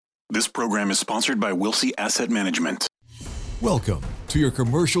This program is sponsored by Wilsey Asset Management. Welcome to your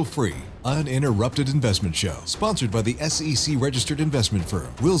commercial-free, uninterrupted investment show, sponsored by the SEC-registered investment firm,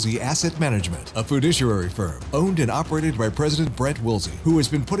 Wilsey Asset Management, a fiduciary firm owned and operated by President Brent Wilsey, who has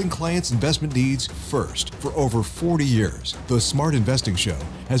been putting clients' investment needs first for over 40 years. The Smart Investing Show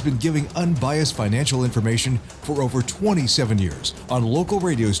has been giving unbiased financial information for over 27 years on local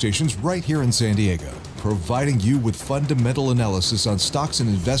radio stations right here in San Diego, providing you with fundamental analysis on stocks and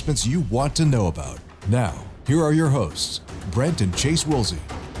investments you want to know about. Now, here are your hosts, Brent and Chase Wilsey.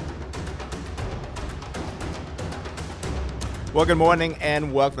 Well, good morning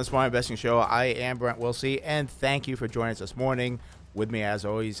and welcome to the Smart Investing Show. I am Brent Wilsey, and thank you for joining us this morning. With me, as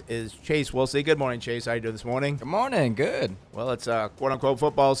always, is Chase Wilsey. Good morning, Chase. How are you doing this morning? Good morning. Good. Well, it's quote-unquote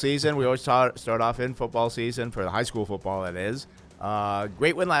football season. We always start off in football season for the high school football, that is.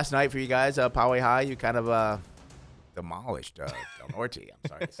 Great win last night for you guys. Poway High, you kind of demolished Del Norte, I'm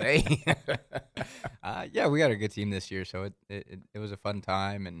sorry to say. Yeah, we got a good team this year, so it was a fun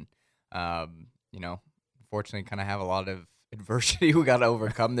time. And, unfortunately, kind of have a lot of adversity we got to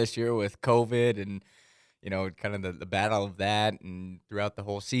overcome this year with COVID and, kind of the battle of that and throughout the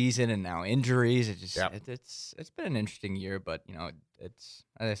whole season and now injuries. It's been an interesting year, but, it's,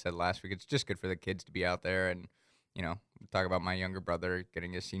 as I said last week, it's just good for the kids to be out there. And, talk about my younger brother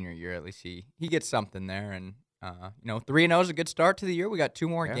getting his senior year. At least he gets something there. And, 3-0 is a good start to the year. We got 2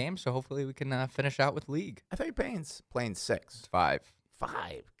 more games, so hopefully we can finish out with league. I thought you were playing 6. It's 5.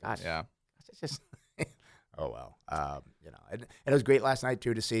 5? Gosh. Yeah. It's just oh, well. And it was great last night,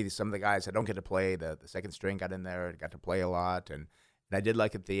 too, to see some of the guys that don't get to play. The second string got in there and got to play a lot. And I did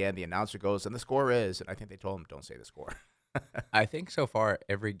like at the end, the announcer goes, and the score is, and I think they told him, don't say the score. I think so far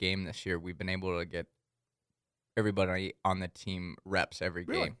every game this year we've been able to get everybody on the team reps every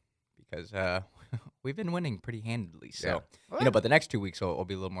game because we've been winning pretty handedly. So, but the next 2 weeks will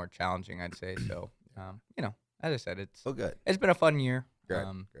be a little more challenging, I'd say. So, as I said, it's been a fun year. Good.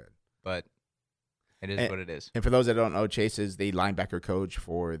 But it is what it is. And for those that don't know, Chase is the linebacker coach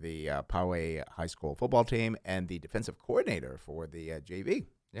for the Poway High School football team and the defensive coordinator for the JV.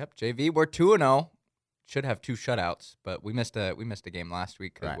 Yep, JV. We're 2-0. Should have 2 shutouts, but we missed a game last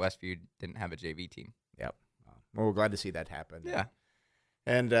week because Westview didn't have a JV team. Yep. Well, we're glad to see that happen. Yeah.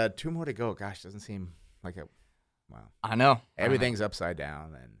 And 2 more to go. Gosh, doesn't seem like it. Wow. I know. Everything's upside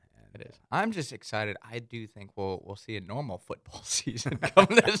down. And it is. I'm just excited. I do think we'll see a normal football season come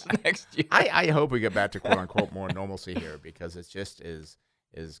this next year. I hope we get back to quote-unquote more normalcy here because it just is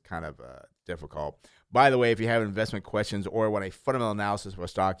kind of difficult. By the way, if you have investment questions or want a fundamental analysis of a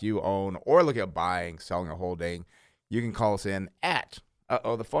stock you own or look at buying, selling, or holding, you can call us in at,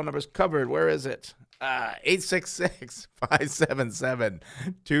 the phone number's covered. Where is it?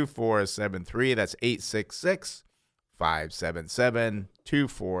 866-577-2473. That's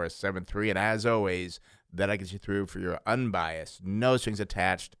 866-577-2473. And as always, that'll get you through for your unbiased, no strings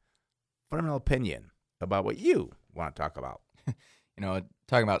attached, fundamental opinion about what you want to talk about.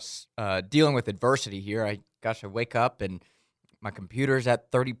 Talking about dealing with adversity here. I wake up and my computer's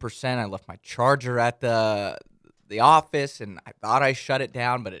at 30%. I left my charger at the office, and I thought I shut it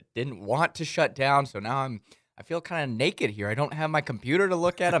down, but it didn't want to shut down. So now I feel kind of naked here. I don't have my computer to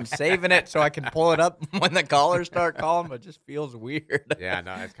look at. I'm saving it so I can pull it up when the callers start calling, but it just feels weird. Yeah,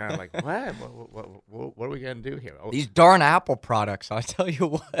 no, it's kind of like, what are we going to do here? Oh. These darn Apple products, I'll tell you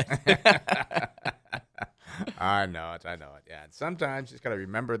what. I know it. Yeah, and sometimes you just got to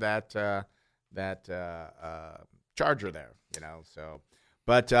remember that charger there, so.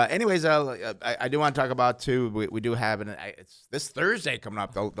 But anyways, I do want to talk about, too, we do have, it's this Thursday coming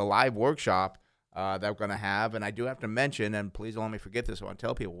up, the live workshop that we're going to have. And I do have to mention, and please don't let me forget this, I want to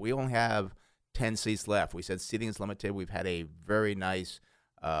tell people, we only have 10 seats left. We said seating is limited. We've had a very nice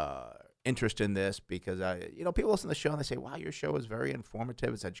interest in this because, people listen to the show and they say, wow, your show is very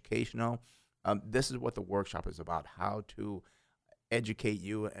informative. It's educational. This is what the workshop is about, how to educate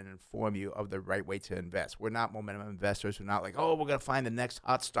you and inform you of the right way to invest. We're not momentum investors. We're not like, we're going to find the next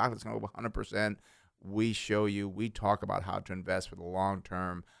hot stock that's going to go 100%. We talk about how to invest for the long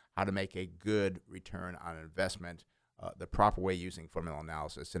term, how to make a good return on investment, the proper way using fundamental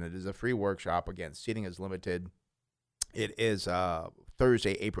analysis. And it is a free workshop. Again, seating is limited. It is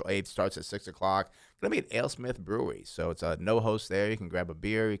Thursday, April 8th, starts at 6 o'clock. Going to be at AleSmith Brewery. So it's a no host there. You can grab a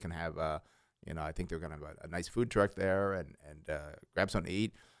beer. You can have I think they're going to have a nice food truck there and grab something to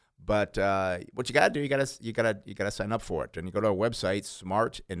eat. But what you got to do, you got to sign up for it. And you go to our website,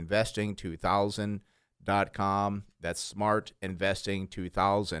 smartinvesting2000.com. That's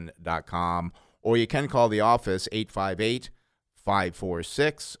smartinvesting2000.com. Or you can call the office,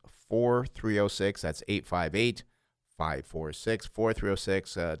 858-546-4306. That's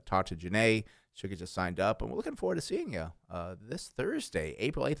 546-4306. Talk to Janae. She'll get you signed up, and we're looking forward to seeing you this Thursday,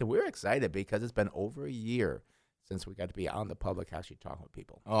 April 8th. And we're excited because it's been over a year since we got to be out in the public actually talking with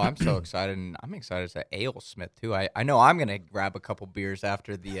people. Oh, I'm so excited, and I'm excited to AleSmith too. I know I'm gonna grab a couple beers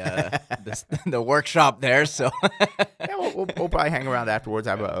after the the workshop there. So yeah, we'll probably hang around afterwards,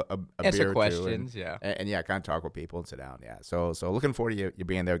 have a beer answer or questions, two, yeah, and yeah, kind of talk with people and sit down. Yeah, so looking forward to you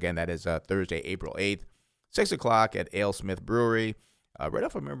being there again. That is Thursday, April 8th, 6:00 at AleSmith Brewery, right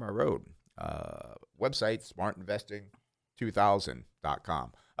off of Miramar Road. Website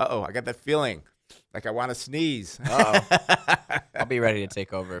smartinvesting2000.com. I got that feeling. Like I want to sneeze. I'll be ready to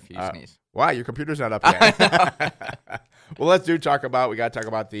take over if you sneeze. Why? Your computer's not up yet. Well, we got to talk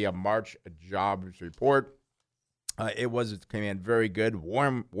about the March jobs report. It came in very good.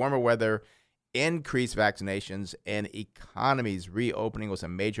 Warmer weather, increased vaccinations, and economies reopening was a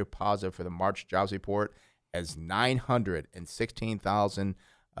major positive for the March jobs report, as 916,000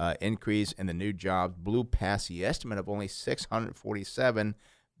 increase in the new jobs blew past the estimate of only 647.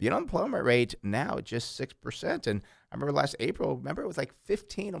 The unemployment rate now at just 6%. And I remember last April, it was like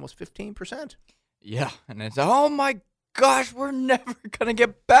 15, almost 15%. Yeah, and it's, oh my gosh, we're never going to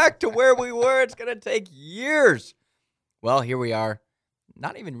get back to where we were. It's going to take years. Well, here we are,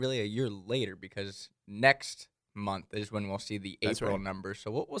 not even really a year later, because next month is when we'll see the April numbers.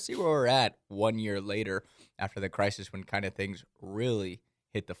 So we'll see where we're at 1 year later after the crisis, when kind of things really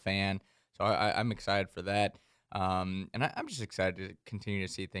hit the fan. So I'm excited for that. And I'm just excited to continue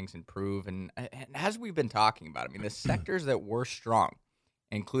to see things improve. And as we've been talking about, I mean, the sectors that were strong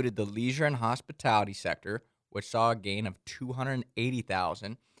included the leisure and hospitality sector, which saw a gain of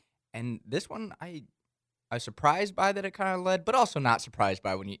 280,000. And this one, I was surprised by that it kind of led, but also not surprised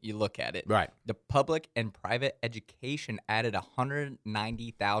by when you look at it. Right. The public and private education added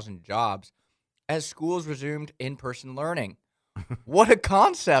 190,000 jobs as schools resumed in-person learning. What a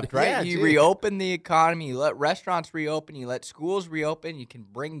concept, right? Yeah, you reopen the economy, you let restaurants reopen, you let schools reopen, you can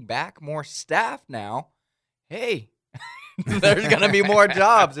bring back more staff now. Hey, there's going to be more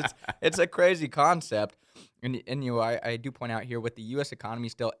jobs. It's a crazy concept. And I do point out here, with the U.S. economy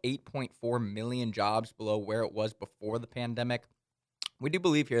still 8.4 million jobs below where it was before the pandemic, we do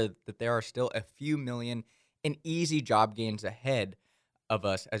believe here that there are still a few million in easy job gains ahead of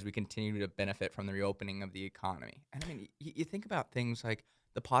us as we continue to benefit from the reopening of the economy. And I mean, you think about things like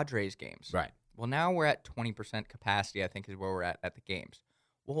the Padres games. Right. Well, now we're at 20% capacity, I think, is where we're at the games.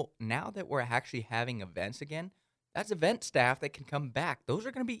 Well, now that we're actually having events again, that's event staff that can come back. Those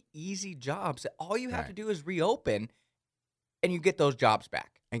are going to be easy jobs. All you have to do is reopen, and you get those jobs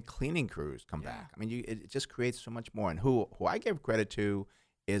back. And cleaning crews come back. I mean, it just creates so much more. And who I give credit to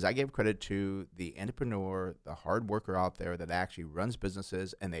is I give credit to the entrepreneur, the hard worker out there that actually runs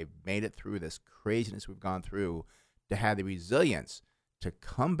businesses, and they've made it through this craziness we've gone through to have the resilience to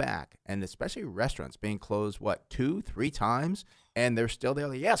come back, and especially restaurants being closed, 2-3 times, and they're still there.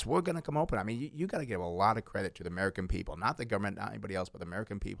 Like, yes, we're going to come open. I mean, you got to give a lot of credit to the American people, not the government, not anybody else, but the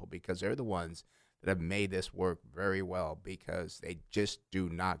American people, because they're the ones that have made this work very well, because they just do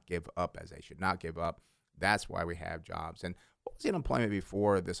not give up as they should not give up. That's why we have jobs. And what was the unemployment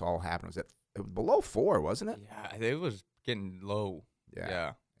before this all happened? Was it below 4, wasn't it? Yeah, it was getting low.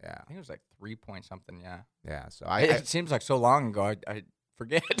 Yeah. I think it was like 3 point something, yeah. Yeah, so it seems like so long ago, I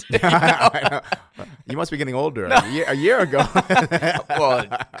forget. You must be getting older. A year ago. Well,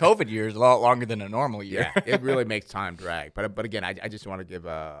 COVID year is a lot longer than a normal year. Yeah, it really makes time drag. But again, I just want to give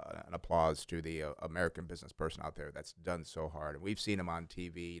an applause to the American business person out there that's done so hard. And we've seen them on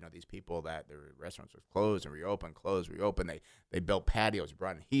TV. You know, these people that their restaurants were closed and reopened, closed, reopened. They built patios,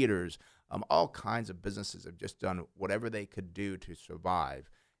 brought in heaters. All kinds of businesses have just done whatever they could do to survive.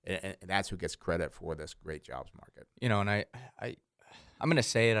 And that's who gets credit for this great jobs market. You know, and I'm going to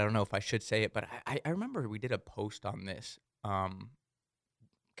say it. I don't know if I should say it, but I remember we did a post on this kind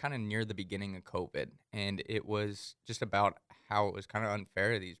of near the beginning of COVID, and it was just about how it was kind of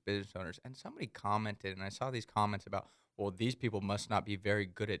unfair to these business owners. And somebody commented, and I saw these comments about, well, these people must not be very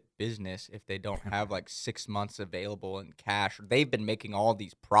good at business if they don't have like 6 months available in cash. Or they've been making all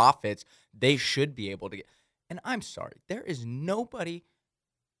these profits. They should be able to get. And I'm sorry, there is nobody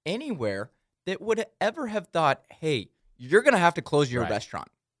anywhere that would ever have thought, hey, you're going to have to close your restaurant.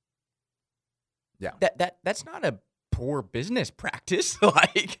 Yeah. That's not a poor business practice.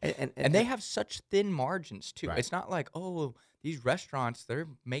 Like, and they have such thin margins too. Right. It's not like, oh, these restaurants, they're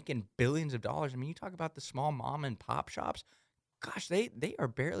making billions of dollars. I mean, you talk about the small mom and pop shops. Gosh, they are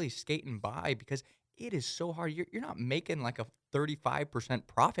barely skating by because it is so hard. You're not making like a 35%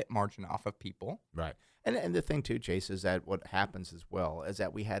 profit margin off of people. Right. And the thing too, Chase, is that what happens as well is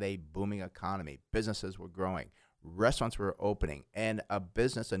that we had a booming economy. Businesses were growing. restaurants were opening, and a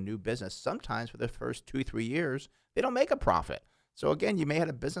new business, sometimes for the first 2-3 years, they don't make a profit. So again, you may have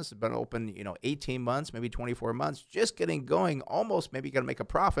a business that's been open, 18 months, maybe 24 months, just getting going, almost maybe going to make a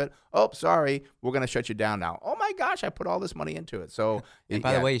profit. Oh, sorry, we're going to shut you down now. Oh my gosh, I put all this money into it. So, and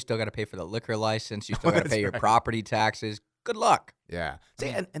by the way, you still got to pay for the liquor license. You still got to pay your property taxes. Good luck. Yeah. See,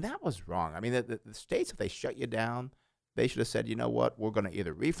 and that was wrong. I mean, the states, if they shut you down, they should have said, you know what, we're going to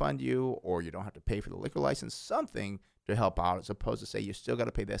either refund you or you don't have to pay for the liquor license, something to help out, as opposed to say you still got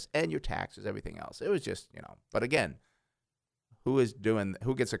to pay this and your taxes, everything else. It was just, but again, who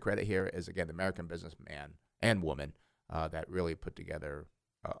gets the credit here is, again, the American businessman and woman that really put together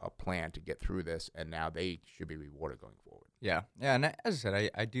a plan to get through this, and now they should be rewarded going forward. Yeah, and as I said,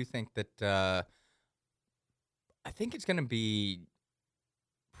 I do think that I think it's going to be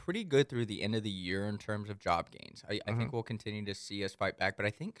pretty good through the end of the year in terms of job gains. I think we'll continue to see us fight back, but I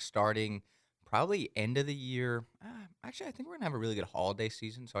think starting probably end of the year, actually, I think we're going to have a really good holiday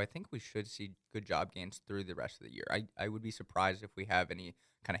season, so I think we should see good job gains through the rest of the year. I would be surprised if we have any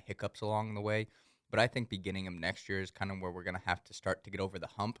kind of hiccups along the way, but I think beginning of next year is kind of where we're going to have to start to get over the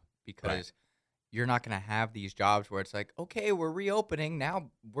hump, because you're not going to have these jobs where it's like, okay, we're reopening,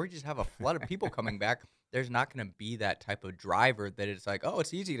 now we just have a flood of people coming back. There's not going to be that type of driver that it's like, oh,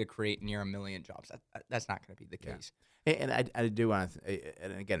 it's easy to create near 1 million jobs. That's not going to be the case. Yeah. And I do want to,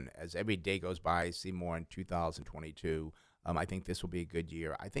 and again, as every day goes by, I see more in 2022. I think this will be a good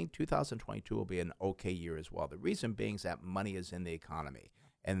year. I think 2022 will be an okay year as well. The reason being is that money is in the economy,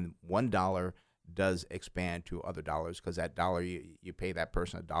 and $1 does expand to other dollars, because that dollar, you pay that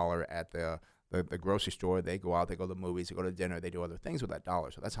person $1 at the grocery store. They go out, they go to the movies, they go to dinner, they do other things with that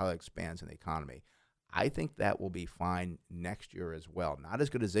dollar. So that's how it expands in the economy. I think that will be fine next year as well. Not as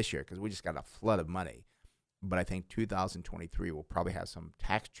good as this year, because we just got a flood of money. But I think 2023 will probably have some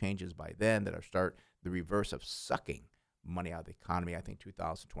tax changes by then that will start the reverse of sucking money out of the economy. I think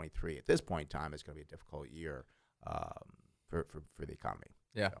 2023 at this point in time is going to be a difficult year for the economy.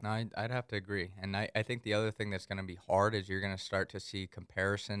 Yeah, so. No, I'd have to agree. And I think the other thing that's going to be hard is you're going to start to see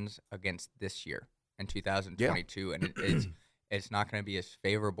comparisons against this year in 2022. Yeah. And it's not going to be as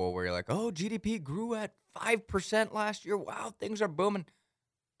favorable where you're like, oh, GDP grew at 5% last year. Wow, things are booming.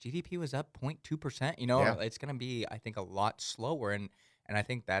 GDP was up 0.2%. It's going to be, I think, a lot slower. And I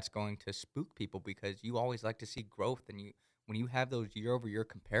think that's going to spook people, because you always like to see growth. And when you have those year-over-year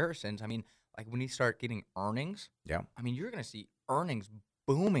comparisons, I mean, like when you start getting earnings, I mean, you're going to see earnings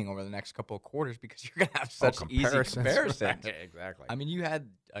booming over the next couple of quarters, because you're going to have such easy comparisons. Right, exactly. I mean, you had,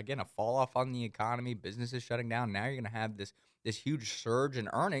 again, a fall off on the economy, businesses shutting down. Now you're going to have this huge surge in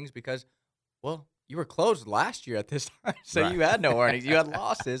earnings because, well, you were closed last year at this time, so you had no earnings. You had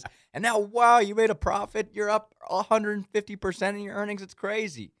losses. And now, wow, you made a profit. You're up 150% in your earnings. It's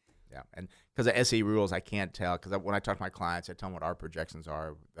crazy. Yeah, and because of SE rules, I can't tell. Because when I talk to my clients, I tell them what our projections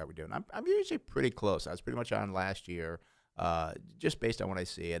are that we do. And I'm usually pretty close. I was pretty much on last year, just based on what I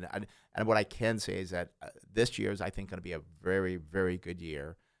see. And what I can say is that this year is, I think, going to be a very, very good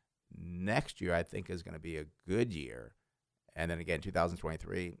year. Next year, I think, is going to be a good year. And then again,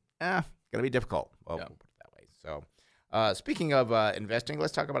 2023, going to be difficult. Well, we'll put it that way. So speaking of investing,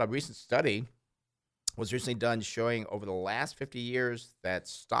 let's talk about a recent study was recently done showing over the last 50 years that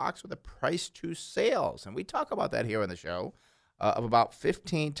stocks with a price to sales, and we talk about that here on the show, of about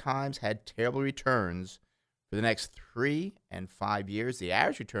 15 times had terrible returns for the next 3 and 5 years. The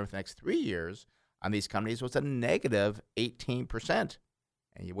average return for the next 3 years on these companies was a negative 18%.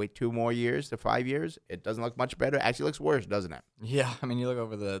 And you wait 2 more years to 5 years, it doesn't look much better. It actually looks worse, doesn't it? Yeah, I mean, you look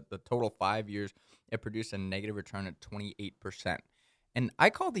over the total 5 years, it produced a negative return of 28%. And I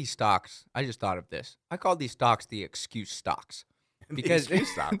call these stocks, I just thought of this, I call these stocks the excuse stocks. Because the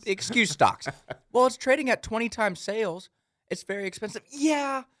excuse stocks. The excuse stocks. Well, it's trading at 20 times sales. It's very expensive.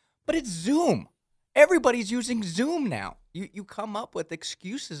 Yeah, but it's Zoom. Everybody's using Zoom now. You come up with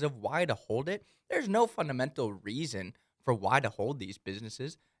excuses of why to hold it. There's no fundamental reason for why to hold these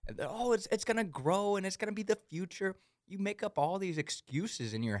businesses. Oh, it's going to grow and it's going to be the future. You make up all these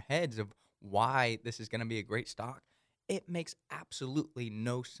excuses in your heads of why this is going to be a great stock. It makes absolutely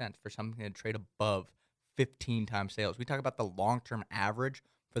no sense for something to trade above 15 times sales. We talk about the long-term average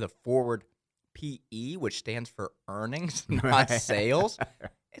for the forward PE, which stands for earnings, not sales.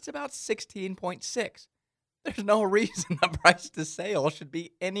 It's about 16.6. There's no reason the price to sales should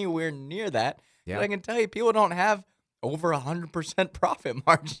be anywhere near that. Yeah. But I can tell you, people don't have over 100% profit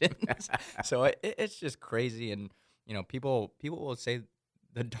margins. So it's just crazy. And, people will say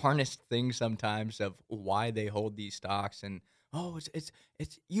the darnest thing sometimes of why they hold these stocks, and it's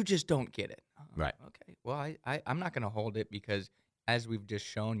you just don't get it. Right. Okay. Well, I'm not going to hold it because, as we've just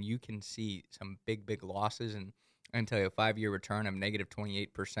shown, you can see some big losses, and I can tell you a 5-year return of negative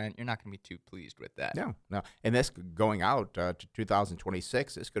 28%, you're not going to be too pleased with that. No. And this going out to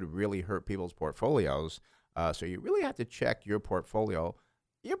 2026, this could really hurt people's portfolios. So you really have to check your portfolio,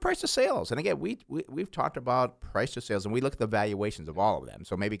 your price to sales. And again, we've talked about price to sales, and we look at the valuations of all of them.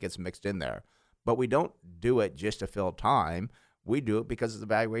 So maybe it gets mixed in there. But we don't do it just to fill time. We do it because it's the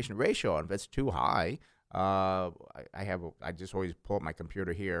valuation ratio. And if it's too high, I just always pull up my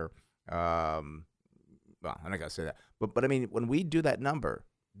computer here. Well, I'm not going to say that. But I mean, when we do that number,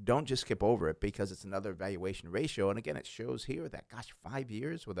 don't just skip over it because it's another valuation ratio. And again, it shows here that, 5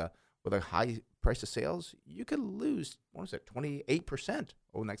 years with a high price to sales, you could lose, 28%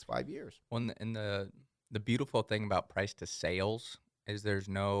 over the next 5 years. Well, and the beautiful thing about price to sales is there's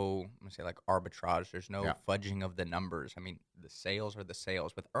no, I'm gonna say like arbitrage. There's no fudging of the numbers. I mean, the sales are the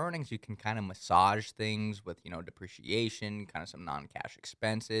sales. With earnings, you can kind of massage things with, depreciation, kind of some non-cash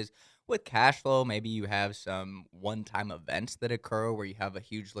expenses. With cash flow, maybe you have some one-time events that occur where you have a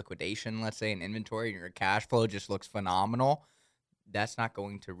huge liquidation, let's say, in inventory, and your cash flow just looks phenomenal. That's not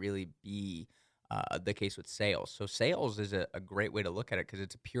going to really be the case with sales. So sales is a great way to look at it because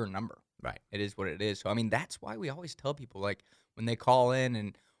it's a pure number. Right. It is what it is. So, I mean, that's why we always tell people, like, when they call in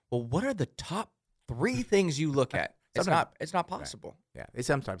and, well, what are the top 3 things you look at? It's not possible. Right. Yeah. They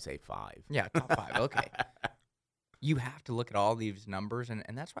sometimes say 5. Yeah, top 5. Okay. You have to look at all these numbers, and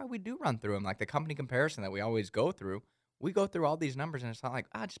that's why we do run through them. Like the company comparison that we always go through, we go through all these numbers, and it's not like,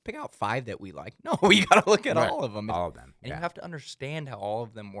 just pick out 5 that we like. No, you got to look at all of them. All of them. And you have to understand how all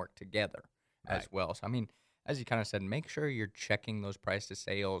of them work together as well. So, I mean, as you kind of said, make sure you're checking those price to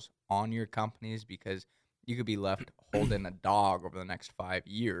sales on your companies because you could be left holding a dog over the next 5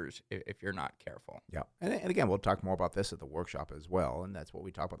 years if you're not careful. Yeah. And again, we'll talk more about this at the workshop as well. And that's what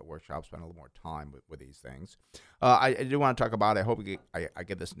we talk about at the workshop, spend a little more time with these things. I do want to talk about, I hope I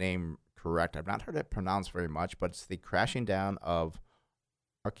get this name correct. I've not heard it pronounced very much, but it's the crashing down of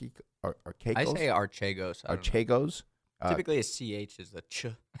Archegos. I say Archegos. Archegos. Typically a CH is a ch.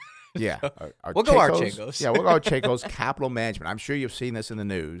 Yeah. We'll go Archegos. Yeah, we'll go Archegos Capital Management. I'm sure you've seen this in the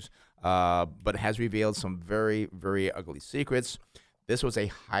news, but it has revealed some very, very ugly secrets. This was a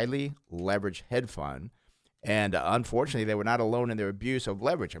highly leveraged hedge fund, and unfortunately, they were not alone in their abuse of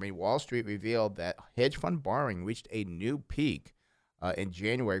leverage. I mean, Wall Street revealed that hedge fund borrowing reached a new peak in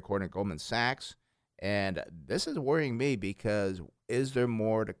January, according to Goldman Sachs. And this is worrying me because is there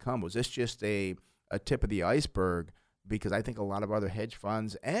more to come? Was this just a tip of the iceberg? Because I think a lot of other hedge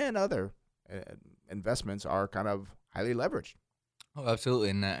funds and other investments are kind of highly leveraged. Oh,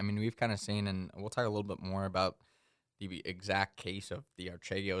 absolutely. And I mean, we've kind of seen, and we'll talk a little bit more about the exact case of the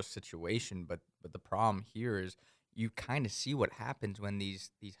Archegos situation. But the problem here is you kind of see what happens when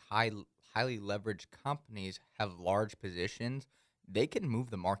these highly leveraged companies have large positions. They can move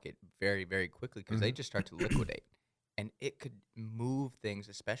the market very, very quickly because they just start to liquidate. And it could move things,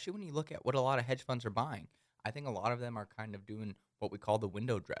 especially when you look at what a lot of hedge funds are buying. I think a lot of them are kind of doing what we call the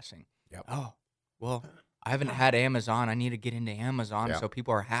window dressing. Yep. Oh, well, I haven't had Amazon. I need to get into Amazon. So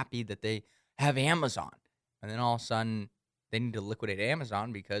people are happy that they have Amazon. And then all of a sudden, they need to liquidate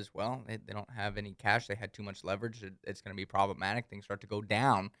Amazon because, well, they don't have any cash. They had too much leverage. It's going to be problematic. Things start to go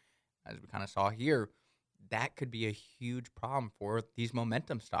down, as we kind of saw here. That could be a huge problem for these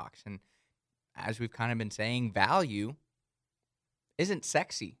momentum stocks. And as we've kind of been saying, value isn't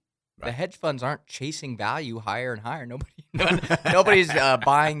sexy. Right. The hedge funds aren't chasing value higher and higher. Nobody's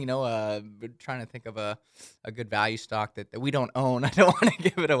buying, trying to think of a good value stock that we don't own. I don't want to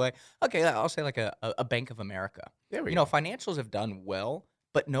give it away. Okay, I'll say like a Bank of America. There we go. Financials have done well,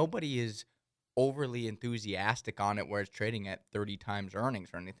 but nobody is overly enthusiastic on it where it's trading at 30 times earnings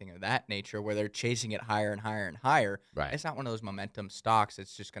or anything of that nature where they're chasing it higher and higher and higher. Right. It's not one of those momentum stocks.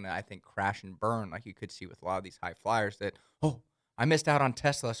 It's just going to, I think, crash and burn like you could see with a lot of these high flyers that, I missed out on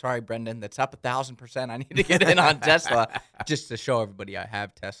Tesla. Sorry, Brendan. That's up 1,000%. I need to get in on Tesla just to show everybody I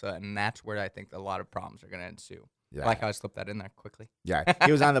have Tesla. And that's where I think a lot of problems are going to ensue. Yeah. I like how I slipped that in there quickly. Yeah.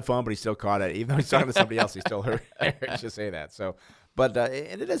 He was on the phone, but he still caught it. Even though he's talking to somebody else, he still heard you say that. So, but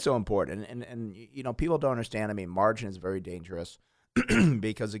and it is so important. And people don't understand. I mean, margin is very dangerous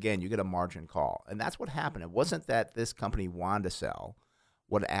because, again, you get a margin call. And that's what happened. It wasn't that this company wanted to sell.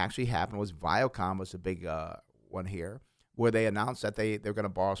 What actually happened was Viacom was a big one here, where they announced that they're going to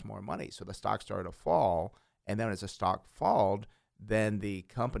borrow some more money. So the stock started to fall, and then as the stock falled, then the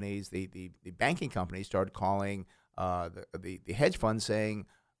companies, the banking companies started calling the hedge funds saying,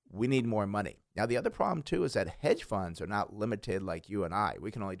 we need more money. Now, the other problem, too, is that hedge funds are not limited like you and I.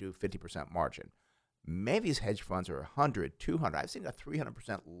 We can only do 50% margin. Maybe these hedge funds are 100, 200. I've seen a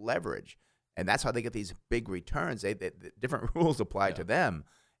 300% leverage, and that's how they get these big returns. The different rules apply to them,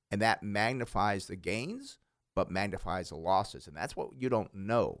 and that magnifies the gains. but magnifies the losses. And that's what you don't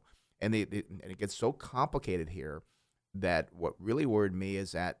know. And, and it gets so complicated here that what really worried me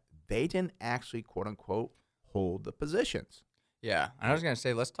is that they didn't actually, quote unquote, hold the positions. Yeah, and I was going to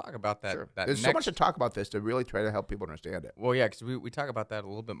say, let's talk about that. Sure. That There's so much to talk about this to really try to help people understand it. Well, yeah, because we talk about that a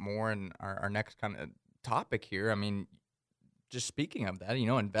little bit more in our next kind of topic here. I mean, just speaking of that,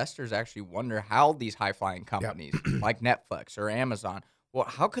 investors actually wonder how these high-flying companies like Netflix or Amazon, well,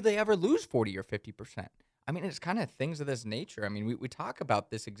 how could they ever lose 40 or 50%? I mean, it's kind of things of this nature. I mean, we talk about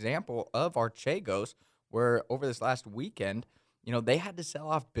this example of Archegos, where over this last weekend, they had to sell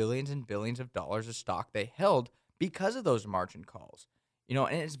off billions and billions of dollars of stock they held because of those margin calls. And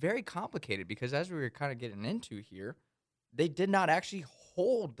it's very complicated because as we were kind of getting into here, they did not actually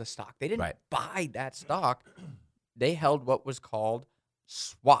hold the stock. They didn't buy that stock. They held what was called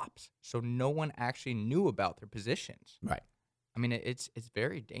swaps. So no one actually knew about their positions. Right. I mean, it's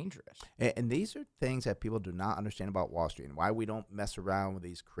very dangerous. And these are things that people do not understand about Wall Street and why we don't mess around with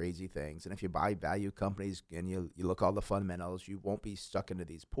these crazy things. And if you buy value companies and you look at all the fundamentals, you won't be stuck into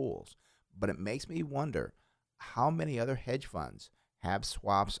these pools. But it makes me wonder how many other hedge funds have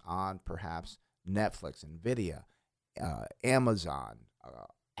swaps on perhaps Netflix, NVIDIA, Amazon,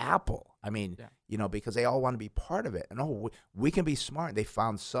 Apple. I mean, because they all want to be part of it. And, we can be smart. They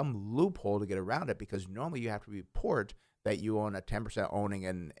found some loophole to get around it because normally you have to report that you own a 10% owning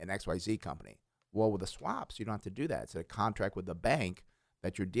in an XYZ company. Well, with the swaps, you don't have to do that. It's a contract with the bank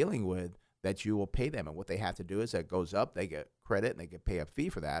that you're dealing with that you will pay them. And what they have to do is that it goes up, they get credit, and they get pay a fee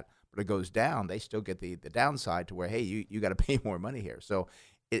for that. But it goes down, they still get the downside to where, hey, you got to pay more money here. So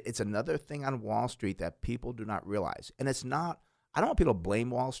it's another thing on Wall Street that people do not realize. And it's not, I don't want people to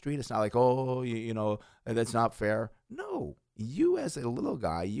blame Wall Street. It's not like, that's not fair. No, you as a little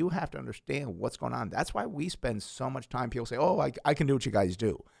guy, you have to understand what's going on. That's why we spend so much time. People say, I can do what you guys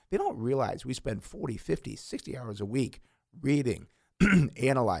do. They don't realize we spend 40, 50, 60 hours a week reading,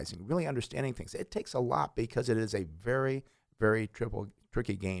 analyzing, really understanding things. It takes a lot because it is a very, very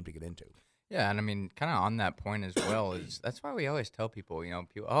tricky game to get into. Yeah, and I mean, kind of on that point as well, is that's why we always tell people,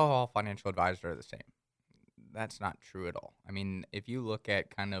 all financial advisors are the same. That's not true at all. I mean, if you look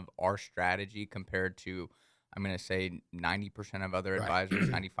at kind of our strategy compared to, I'm going to say 90% of other advisors,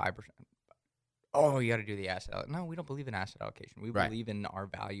 95%. Oh, you got to do the asset. No, we don't believe in asset allocation. We believe in our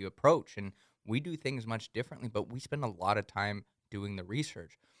value approach, and we do things much differently, but we spend a lot of time doing the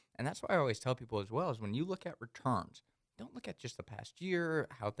research. And that's why I always tell people as well is when you look at returns, don't look at just the past year,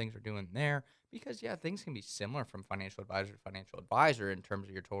 how things are doing there, because, things can be similar from financial advisor to financial advisor in terms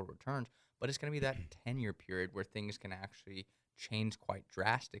of your total returns, but it's going to be that 10-year period where things can actually change quite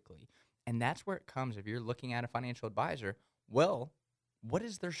drastically. And that's where it comes. If you're looking at a financial advisor, well, what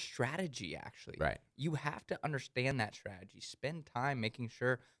is their strategy actually? Right. You have to understand that strategy. Spend time making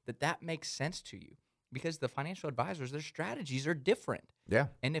sure that makes sense to you because the financial advisors, their strategies are different. Yeah.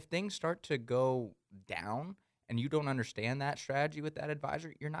 And if things start to go down and you don't understand that strategy with that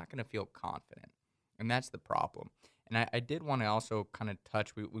advisor, you're not going to feel confident. And that's the problem. And I did want to also kind of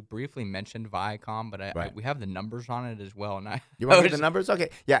touch, we briefly mentioned Viacom, but we have the numbers on it as well. And you want to get the numbers? Okay.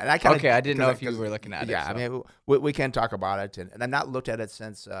 Yeah. And I didn't know if you were looking at it. Yeah. So. I mean, we can talk about it. And I've not looked at it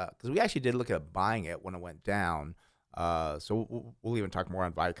since, because we actually did look at buying it when it went down. So we'll even talk more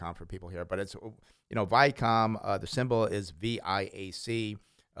on Viacom for people here. But it's, Viacom, the symbol is VIAC.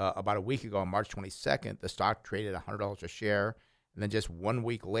 About a week ago, on March 22nd, the stock traded $100 a share. And then just 1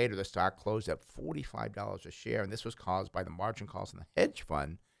 week later, the stock closed at $45 a share. And this was caused by the margin calls in the hedge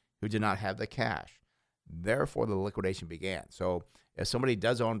fund who did not have the cash. Therefore, the liquidation began. So if somebody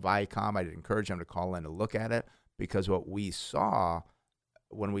does own Viacom, I'd encourage them to call in to look at it because what we saw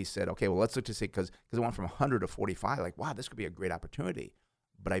when we said, okay, well, let's look to see, because it went from 100 to 45, like, wow, this could be a great opportunity.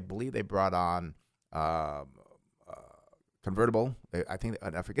 But I believe they brought on convertible. I think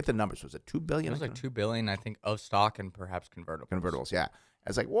I forget the numbers. Was it $2 billion? It was like $2 billion, I think, of stock and perhaps convertibles. Convertibles, yeah. I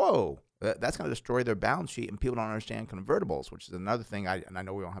was like, whoa, that's going to destroy their balance sheet, and people don't understand convertibles, which is another thing. I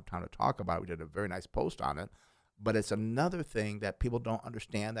know we don't have time to talk about. We did a very nice post on it, but it's another thing that people don't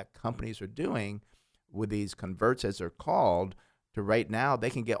understand that companies are doing with these converts, as they're called. To right now, they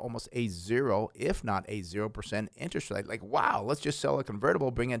can get almost a 0, if not a 0% interest rate. Like, wow, let's just sell a convertible,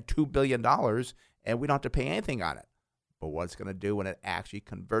 bring in $2 billion, and we don't have to pay anything on it. But what it's going to do when it actually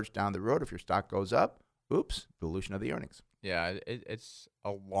converts down the road, if your stock goes up, oops, dilution of the earnings. Yeah, it's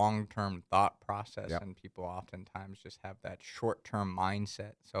a long-term thought process, and people oftentimes just have that short-term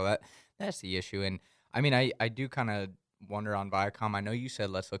mindset. So that's the issue. And, I mean, I do kind of wonder on Viacom. I know you said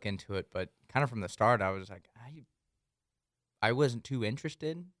let's look into it, but kind of from the start, I was like, I wasn't too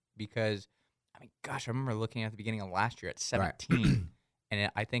interested because, I mean, gosh, I remember looking at the beginning of last year at 17,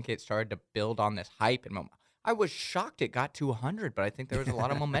 and I think it started to build on this hype and moment. I was shocked it got to 100, but I think there was a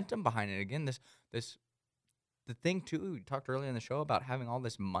lot of momentum behind it. Again, the thing too, we talked earlier in the show about having all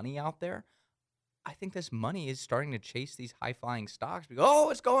this money out there. I think this money is starting to chase these high-flying stocks. We go, oh,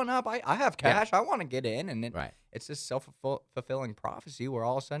 it's going up. I have cash. I want to get in. And it's this self-fulfilling prophecy where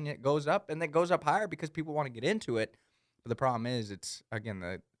all of a sudden it goes up, and it goes up higher because people want to get into it. But the problem is, it's, again,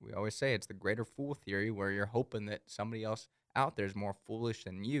 we always say it's the greater fool theory, where you're hoping that somebody else out there is more foolish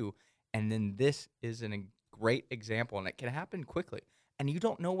than you. And then this is a great example, and it can happen quickly. And you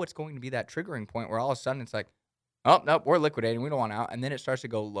don't know what's going to be that triggering point where all of a sudden it's like, oh, nope, we're liquidating. We don't want out. And then it starts to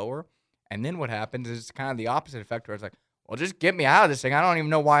go lower. And then what happens is it's kind of the opposite effect where it's like, well, just get me out of this thing. I don't even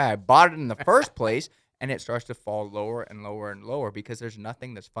know why I bought it in the first place. And it starts to fall lower and lower and lower because there's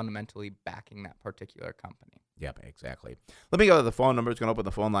nothing that's fundamentally backing that particular company. Yep, exactly. Let me go to the phone numbers. Going to open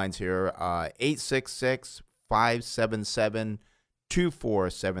the phone lines here.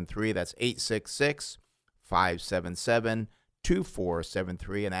 866-577-2473. That's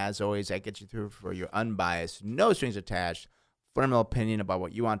 866-577-2473. And as always, that gets you through for your unbiased, no strings attached, fundamental opinion about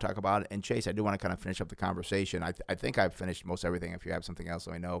what you want to talk about. And Chase, I do want to kind of finish up the conversation. I think I've finished most everything. If you have something else,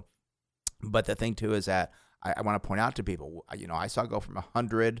 let me know. But the thing too is that I want to point out to people, I saw it go from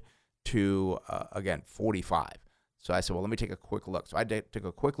 100 to, again, 45. So I said, well, let me take a quick look. So I took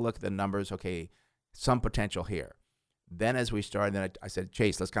a quick look at the numbers. Okay, some potential here. Then as we started, then I said,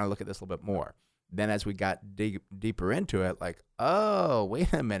 Chase, let's kind of look at this a little bit more. Then as we got deeper into it, like, oh,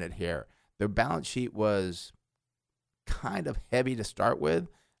 wait a minute here. Their balance sheet was kind of heavy to start with.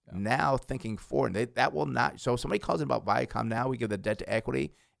 Yeah. Now thinking forward, that will not. So if somebody calls in about Viacom now, we give the debt to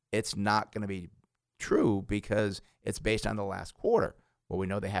equity. It's not going to be true because it's based on the last quarter. Well, we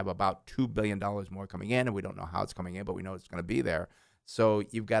know they have about $2 billion more coming in, and we don't know how it's coming in, but we know it's going to be there. So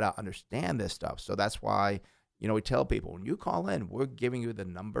you've got to understand this stuff. So that's why, we tell people, when you call in, we're giving you the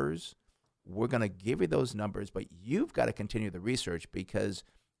numbers. We're going to give you those numbers, but you've got to continue the research because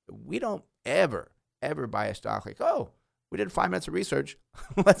we don't ever buy a stock like, oh, we did 5 minutes of research.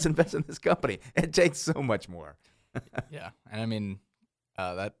 Let's invest in this company. It takes so much more. Yeah. And I mean,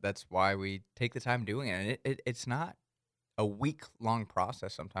 that's why we take the time doing it. And it's not a week-long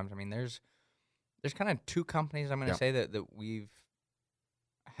process sometimes. I mean, there's kind of 2 companies I'm going to say that we've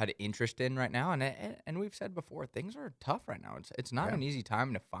had interest in right now. And we've said before, things are tough right now. It's not an easy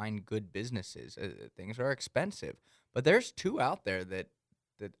time to find good businesses. Things are expensive. But there's 2 out there that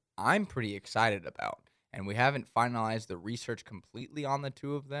I'm pretty excited about. And we haven't finalized the research completely on the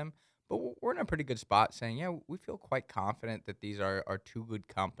 2 of them. But we're in a pretty good spot saying, yeah, we feel quite confident that these are 2 good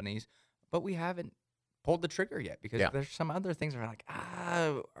companies. But we haven't pulled the trigger yet because there's some other things that are like,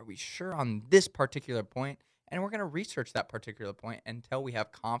 are we sure on this particular point? And we're going to research that particular point until we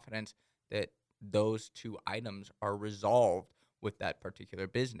have confidence that those 2 items are resolved with that particular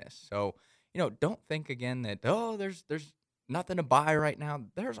business. So, don't think again that, oh, there's nothing to buy right now.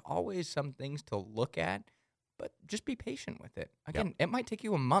 There's always some things to look at, but just be patient with it. Again, it might take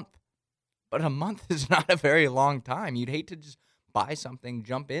you a month, but a month is not a very long time. You'd hate to just buy something,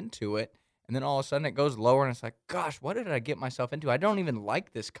 jump into it, and then all of a sudden it goes lower, and it's like, gosh, what did I get myself into? I don't even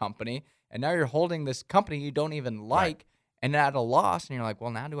like this company, and now you're holding this company you don't even like, and at a loss, and you're like,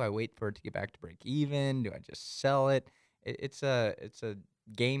 well, now do I wait for it to get back to break even? Do I just sell it? It's a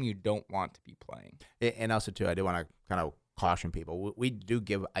game you don't want to be playing. And also, too, I do want to kind of caution people. We do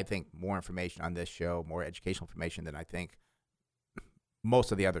give, I think, more information on this show, more educational information than I think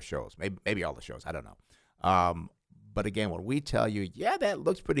most of the other shows, maybe all the shows. I don't know. But again, when we tell you, that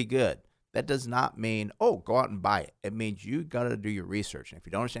looks pretty good, that does not mean, oh, go out and buy it. It means you got to do your research. And if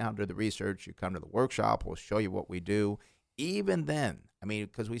you don't understand how to do the research, you come to the workshop. We'll show you what we do. Even then, I mean,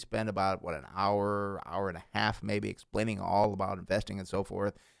 because we spend about, an hour and a half maybe explaining all about investing and so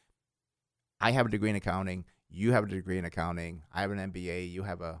forth. I have a degree in accounting. You have a degree in accounting. I have an MBA. You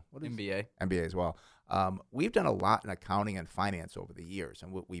have a MBA. MBA as well. We've done a lot in accounting and finance over the years,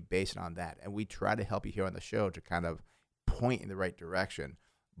 and we base it on that. And we try to help you here on the show to kind of point in the right direction.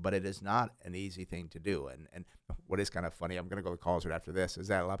 But it is not an easy thing to do. And what is kind of funny, I'm going to go to calls right after this, is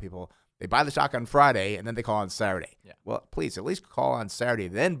that a lot of people, they buy the stock on Friday, and then they call on Saturday. Yeah. Well, please, at least call on Saturday,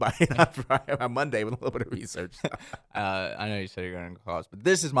 then buy it on Friday, on Monday with a little bit of research. I know you said you're going to call us, but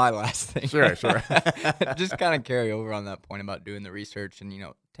this is my last thing. Sure. Just kind of carry over on that point about doing the research and,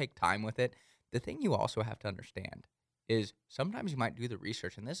 take time with it. The thing you also have to understand is sometimes you might do the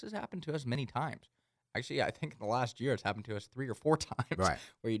research, and this has happened to us many times. Actually, I think in the last year it's happened to us 3 or 4 times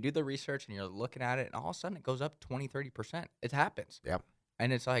where you do the research and you're looking at it, and all of a sudden it goes up 20, 30%. It happens. Yep.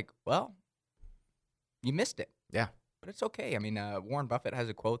 And it's like, well, you missed it. Yeah. But it's okay. I mean, Warren Buffett has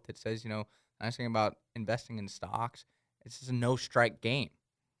a quote that says, the nice thing about investing in stocks, it's just a no-strike game.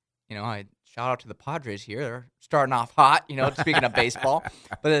 I shout out to the Padres here. They're starting off hot, speaking of baseball.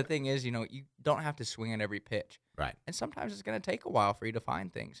 But the thing is, you don't have to swing at every pitch. Right. And sometimes it's going to take a while for you to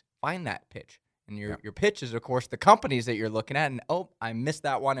find things. Find that pitch. And your pitch is, of course, the companies that you're looking at. And, I missed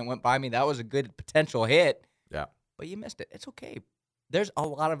that one. It went by me. That was a good potential hit. Yeah. But you missed it. It's okay. There's a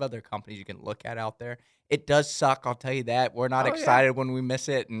lot of other companies you can look at out there. It does suck, I'll tell you that. We're not excited when we miss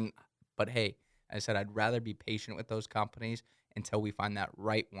it. But, hey, I said I'd rather be patient with those companies until we find that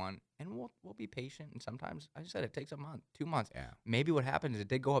right one. And we'll be patient. And sometimes, I said, it takes a month, 2 months. Yeah. Maybe what happens is it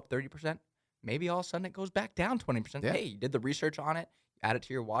did go up 30%. Maybe all of a sudden it goes back down 20%. Yeah. Hey, you did the research on it, add it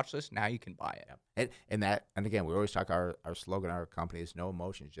to your watch list, now you can buy it. And again, we always talk our slogan, our company is no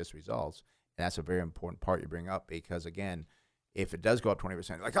emotions, just results. And that's a very important part you bring up because, again, if it does go up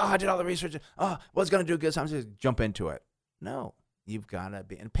 20%, like, I did all the research. What's going to do good? So I'm just jump into it. No, you've got to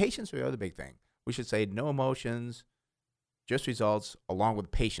be. And patience is the other big thing. We should say no emotions, just results, along with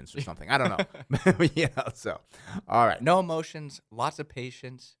patience or something. I don't know. So, all right. No emotions, lots of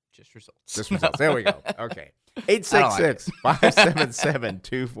patience, just results. Just results. There we go. Okay.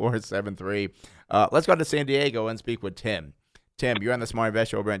 866-577-2473. Let's go to San Diego and speak with Tim. Tim, you're on the Smart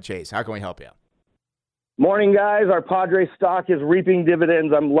Invest Show over at Chase. How can we help you? Morning, guys. Our Padres stock is reaping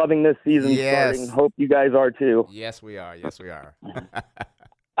dividends. I'm loving this season starting. Hope you guys are too. Yes, we are. Yes, we are.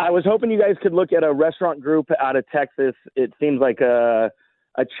 I was hoping you guys could look at a restaurant group out of Texas. It seems like a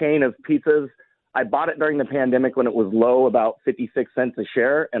chain of pizzas. I bought it during the pandemic when it was low, about 56 cents a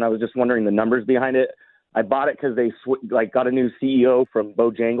share, and I was just wondering the numbers behind it. I bought it because they got a new CEO from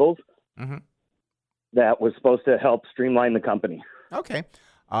Bojangles that was supposed to help streamline the company. Okay.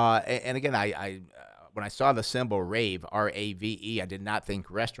 And again, I when I saw the symbol RAVE, R-A-V-E, I did not think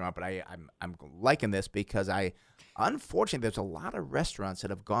restaurant, but I'm liking this because unfortunately, there's a lot of restaurants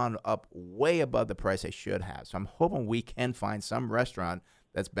that have gone up way above the price they should have. So I'm hoping we can find some restaurant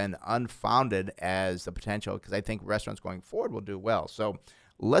that's been unfounded as the potential, because I think restaurants going forward will do well. So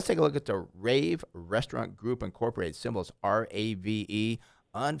let's take a look at the RAVE Restaurant Group Incorporated. Symbols R-A-V-E.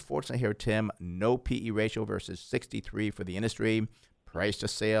 Unfortunately here, Tim, no PE ratio versus 63 for the industry. Price to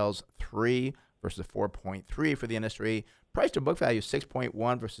sales, 3 versus 4.3 for the industry. Price to book value,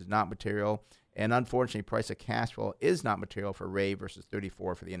 6.1 versus not material. And unfortunately, price to cash flow is not material for RAVE versus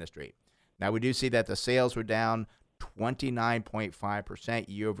 34 for the industry. Now, we do see that the sales were down 29.5%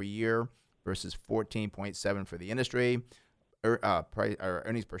 year over year versus 14.7 for the industry.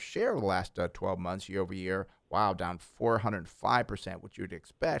 Earnings per share over the last 12 months year over year, down 405%, which you would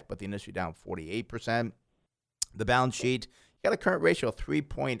expect, but the industry down 48%. The balance sheet, you got a current ratio of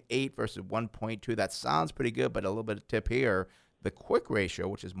 3.8 versus 1.2. That sounds pretty good, but a little bit of tip here. The quick ratio,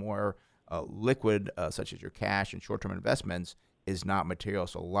 which is more liquid, such as your cash and short-term investments, is not material.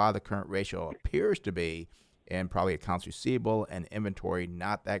 So a lot of the current ratio appears to be, and probably accounts receivable and inventory,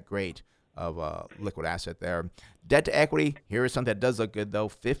 not that great of a liquid asset there. Debt to equity, here is something that does look good, though.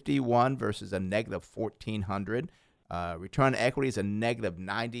 51 versus a negative 1,400. Return on equity is a negative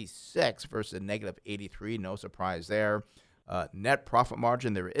 96 versus a negative 83. No surprise there. Net profit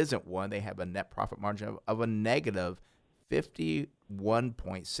margin, there isn't one. They have a net profit margin of a negative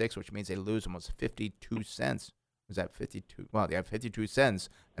 51.6, which means they lose almost 52 cents. Is that 52? Well, they have 52 cents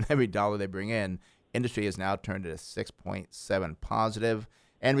on every dollar they bring in. Industry has now turned at a 6.7 positive.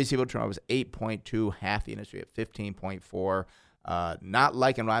 And receivable turnover was 8.2, half the industry at 15.4. Not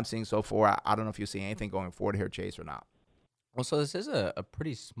liking what I'm seeing so far. I don't know if you see anything going forward here, Chase, or not. Well, so this is a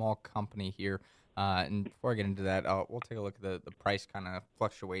pretty small company here. And before I get into that, we'll take a look at the price kind of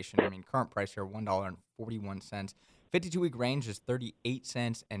fluctuation. I mean, current price here, $1.41. 52-week range is 38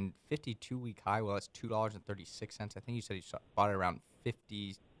 cents, and 52-week high, well, that's $2.36. I think you said you bought it around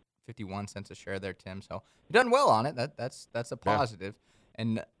 51 cents a share there, Tim. So you've done well on it. That's a positive. Yeah.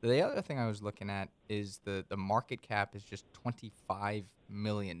 And the other thing I was looking at is the market cap is just $25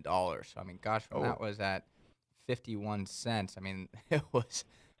 million. So, I mean, gosh, when that was at 51 cents, I mean, it was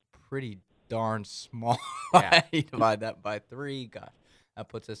pretty darn small. Yeah. You divide that by 3, gosh, that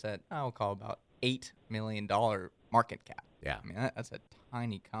puts us at, I'll call about $8 million market cap. Yeah. I mean, that's a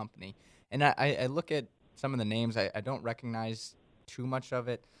tiny company. And I look at some of the names. I don't recognize too much of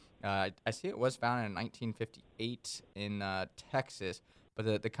it. I see it was founded in 1958 in Texas.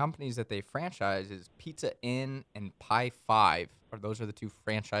 But the companies that they franchise is Pizza Inn and Pie 5. Those are the 2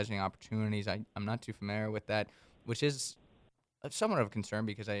 franchising opportunities. I'm not too familiar with that, which is somewhat of a concern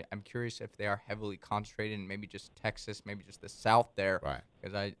because I'm curious if they are heavily concentrated in maybe just Texas, maybe just the South there, right?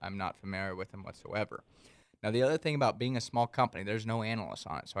 Because I'm not familiar with them whatsoever. Now, the other thing about being a small company, there's no analyst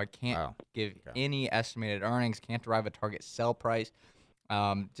on it, so I can't give any estimated earnings, can't derive a target sell price.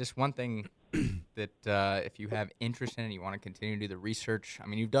 Just one thing that if you have interest in it, you want to continue to do the research. I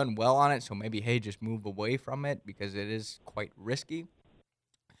mean, you've done well on it, so maybe, hey, just move away from it because it is quite risky.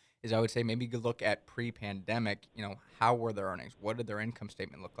 Is I would say maybe you could look at pre-pandemic, how were their earnings? What did their income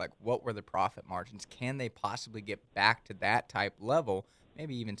statement look like? What were the profit margins? Can they possibly get back to that type level?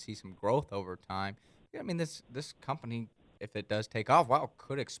 Maybe even see some growth over time. I mean, this company, if it does take off,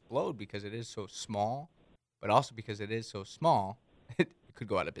 could explode because it is so small, but also because it is so small, it could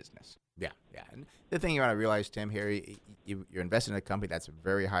go out of business. Yeah. And the thing you want to realize, Tim, here, you're investing in a company that's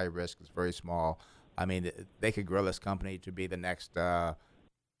very high risk. It's very small. I mean, they could grow this company to be the next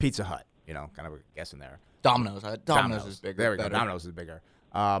Pizza Hut, kind of guessing there. Domino's is bigger. There we go. Domino's is bigger.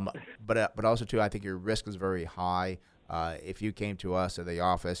 But also, too, I think your risk is very high. If you came to us at the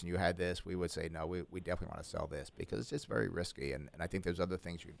office and you had this, we would say, no, we definitely want to sell this because it's just very risky. And I think there's other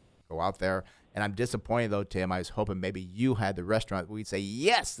things you go out there. And I'm disappointed, though, Tim. I was hoping maybe you had the restaurant. We'd say,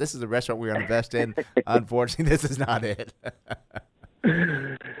 yes, this is the restaurant we're going to invest in. Unfortunately, this is not it.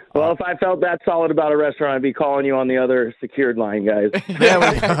 Well, if I felt that solid about a restaurant, I'd be calling you on the other secured line, guys.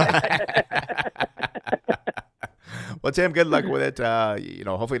 Well, Tim, good luck with it.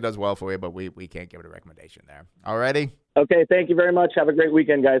 Hopefully it does well for you, but we can't give it a recommendation there. All righty? Okay, thank you very much. Have a great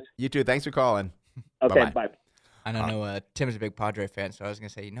weekend, guys. You too. Thanks for calling. Okay, Bye-bye. bye. And I know Tim's a big Padre fan, so I was going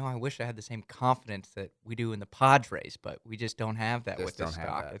to say, I wish I had the same confidence that we do in the Padres, but we just don't have that with this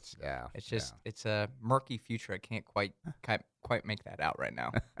stock. It's a murky future. I can't quite make that out right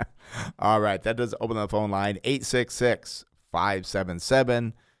now. All right, that does open the phone line,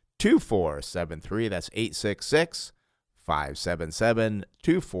 866-577-2473. That's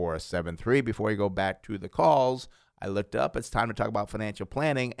 866-577-2473. Before you go back to the calls, I looked up. It's time to talk about financial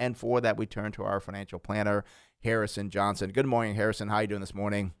planning, and for that, we turn to our financial planner, Harrison Johnson. Good morning, Harrison. How are you doing this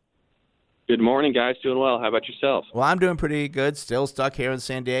morning? Good morning, guys. Doing well. How about yourself? Well, I'm doing pretty good. Still stuck here in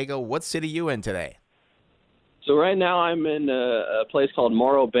San Diego. What city are you in today? So right now I'm in a place called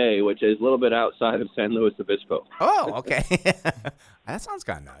Morro Bay, which is a little bit outside of San Luis Obispo. Oh, okay. That sounds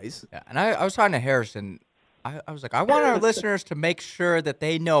kind of nice. Yeah, and I was talking to Harrison. I was like, I want our listeners to make sure that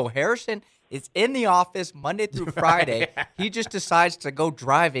they know Harrison is in the office Monday through Friday. He just decides to go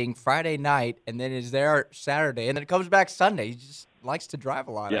driving Friday night and then is there Saturday and then comes back Sunday. He just likes to drive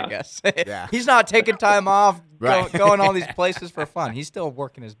a lot, I guess. Yeah. He's not taking time off, Right. going all these places for fun. He's still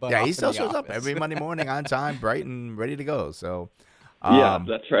working his butt off. Yeah, he in still the shows up office. every Monday morning on time, bright and ready to go. So, Yeah,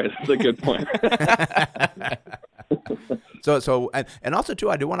 that's right. That's a good point. And also too,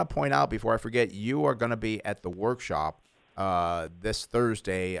 I do want to point out before I forget, you are going to be at the workshop this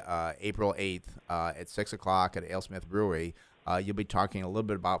Thursday, April 8th, at 6:00 at AleSmith Brewery. You'll be talking a little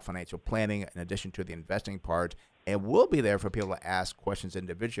bit about financial planning in addition to the investing part, and we'll be there for people to ask questions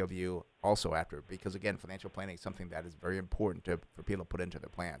individually of you also after, because again, financial planning is something that is very important for people to put into their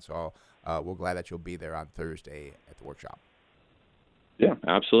plan. So we're glad that you'll be there on Thursday at the workshop. Yeah,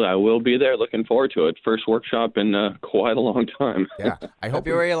 absolutely. I will be there. Looking forward to it. First workshop in quite a long time. Yeah, I hope.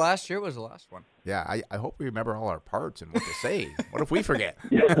 February last year was the last one. Yeah, I hope we remember all our parts and what to say. What if we forget?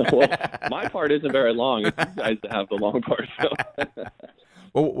 Yeah, well, my part isn't very long. It's you guys that have the long part. So.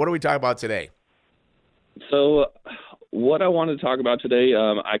 Well, what are we talking about today? So what I wanted to talk about today,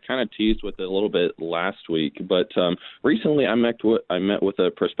 I kind of teased with it a little bit last week, but recently I met with a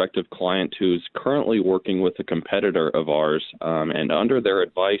prospective client who's currently working with a competitor of ours, and under their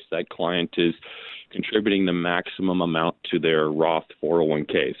advice, that client is contributing the maximum amount to their Roth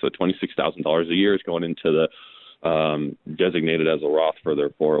 401k. So $26,000 a year is going into the designated as a Roth for their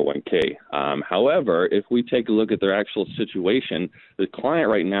 401k. However, if we take a look at their actual situation, the client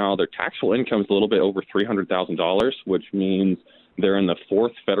right now, their taxable income is a little bit over $300,000, which means they're in the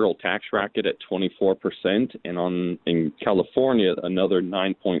fourth federal tax bracket at 24%, and in California, another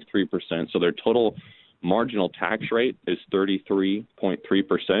 9.3%. So their total marginal tax rate is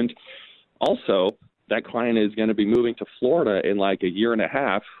 33.3%. Also, that client is going to be moving to Florida in like a year and a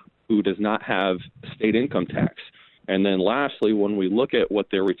half, who does not have state income tax. And then lastly, when we look at what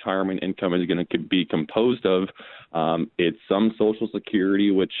their retirement income is going to be composed of, it's some Social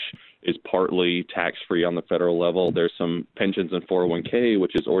Security, which is partly tax-free on the federal level. There's some pensions and 401k,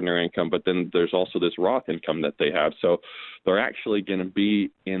 which is ordinary income, but then there's also this Roth income that they have. So they're actually going to be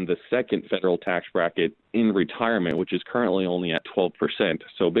in the second federal tax bracket in retirement, which is currently only at 12%.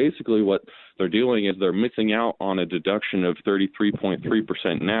 So basically what they're doing is they're missing out on a deduction of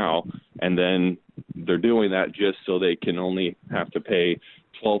 33.3% now, and then they're doing that just so they can only have to pay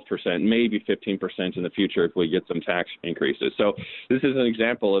 12%, maybe 15% in the future if we get some tax increases. So this is an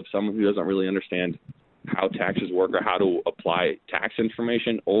example of someone who doesn't really understand how taxes work or how to apply tax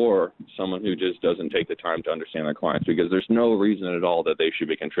information, or someone who just doesn't take the time to understand their clients, because there's no reason at all that they should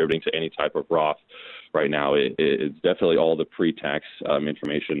be contributing to any type of Roth right now. It's definitely all the pre-tax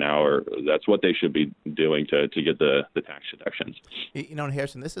information now, or that's what they should be doing to get the tax deductions. You know,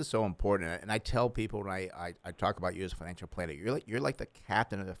 Harrison, this is so important, and I tell people when I talk about you as a financial planner, you're like the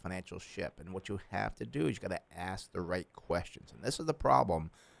captain of the financial ship, and what you have to do is you got to ask the right questions, and this is the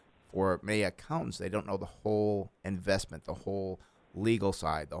problem for many accountants. They don't know the whole investment, the whole legal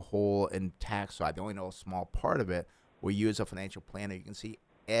side, the whole tax side. They only know a small part of it. Where you as a financial planner, you can see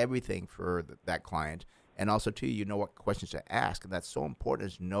everything for that client, and also too, you know what questions to ask, and that's so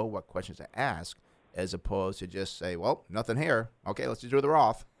important, is know what questions to ask, as opposed to just say, well, nothing here. Okay, let's just do the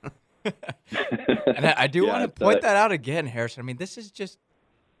Roth. And I do want to point that out again, Harrison. I mean, this is just,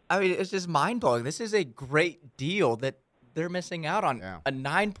 it's just mind-blowing. This is a great deal that they're missing out on. A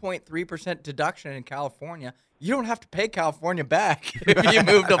 9.3% deduction in California. You don't have to pay California back if you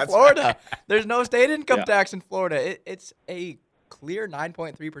move to Florida. Right. There's no state income tax in Florida. It's a clear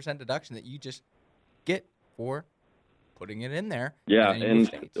 9.3% deduction that you just get for putting it in there. Yeah,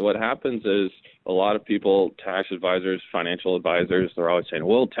 and what happens is a lot of people, tax advisors, financial advisors, they're always saying,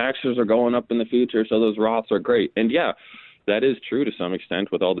 well, taxes are going up in the future, so those Roths are great. And yeah, that is true to some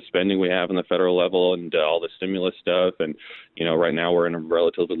extent with all the spending we have in the federal level and all the stimulus stuff. And, you know, right now we're in a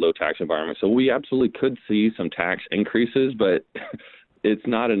relatively low tax environment. So we absolutely could see some tax increases, but it's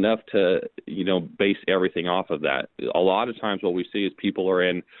not enough to, you know, base everything off of that. A lot of times what we see is people are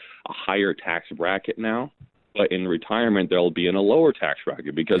in a higher tax bracket now, but in retirement they'll be in a lower tax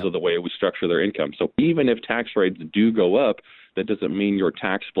bracket because of the way we structure their income. So even if tax rates do go up, that doesn't mean your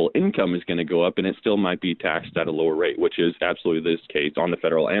taxable income is going to go up, and it still might be taxed at a lower rate, which is absolutely this case on the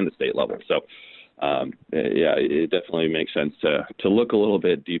federal and the state level. So, it definitely makes sense to look a little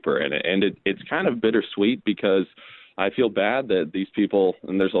bit deeper in it. And it's kind of bittersweet because I feel bad that these people,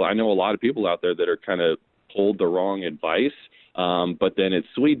 and I know a lot of people out there that are kind of told the wrong advice. But then it's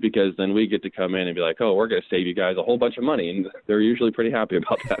sweet because then we get to come in and be like, oh, we're going to save you guys a whole bunch of money. And they're usually pretty happy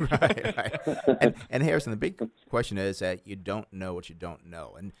about that. right. And Harrison, the big question is that you don't know what you don't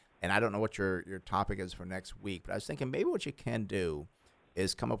know. And I don't know what your topic is for next week, but I was thinking maybe what you can do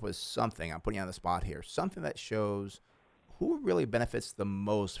is come up with something. I'm putting you on the spot here. Something that shows who really benefits the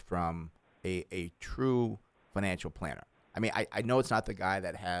most from a true financial planner. I mean, I know it's not the guy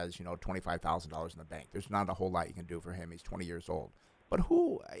that has, $25,000 in the bank. There's not a whole lot you can do for him. He's 20 years old. But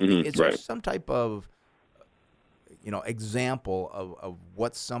is there some type of, example of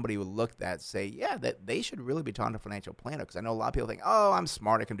what somebody would look at, say, yeah, that they should really be talking to a financial planner? Because I know a lot of people think, oh, I'm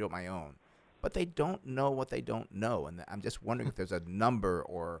smart, I can do it my own. But they don't know what they don't know. And I'm just wondering if there's a number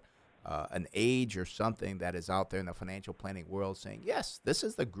or an age or something that is out there in the financial planning world saying, yes, this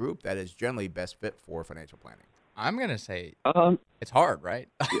is the group that is generally best fit for financial planning. I'm going to say it's hard, right?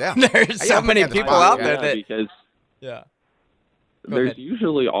 Yeah. There's so many people out there that... Because there's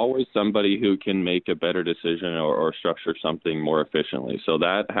usually always somebody who can make a better decision or structure something more efficiently. So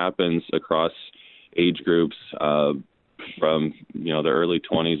that happens across age groups from, the early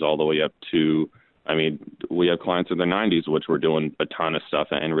 20s all the way up to, we have clients in their 90s, which we're doing a ton of stuff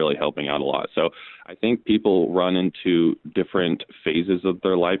and really helping out a lot. So I think people run into different phases of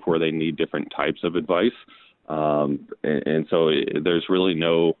their life where they need different types of advice. And so there's really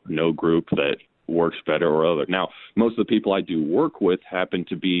no group that works better or other. Now, most of the people I do work with happen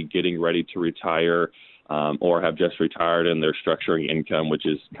to be getting ready to retire or have just retired, and they're structuring income, which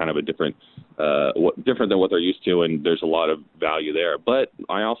is kind of a different than what they're used to, and there's a lot of value there. But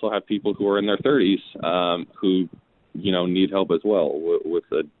I also have people who are in their 30s who, need help as well with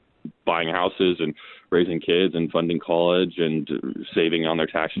buying houses and raising kids and funding college and saving on their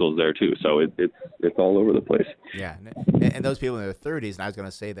tax bills there too. So it's all over the place. Yeah, and those people in their 30s, and I was going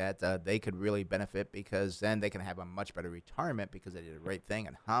to say that they could really benefit because then they can have a much better retirement because they did the right thing.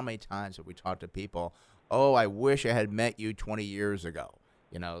 And how many times have we talked to people, oh, I wish I had met you 20 years ago.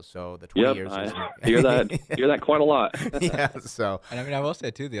 So the 20 years. I hear that quite a lot. Yeah. So, and I will say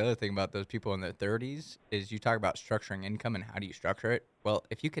too, the other thing about those people in their 30s is you talk about structuring income and how do you structure it. Well,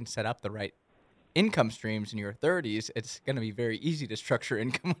 if you can set up the right income streams in your 30s, it's going to be very easy to structure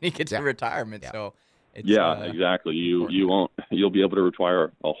income when you get to retirement. Yeah. So, it's, exactly. You'll be able to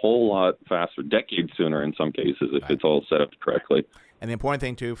retire a whole lot faster, decades sooner in some cases, if it's all set up correctly. And the important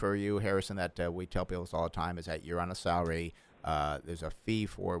thing too for you, Harrison, that we tell people this all the time is that you're on a salary. There's a fee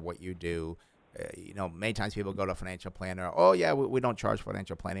for what you do. Many times people go to a financial planner. Oh, yeah, we don't charge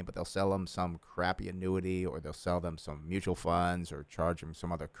financial planning, but they'll sell them some crappy annuity, or they'll sell them some mutual funds, or charge them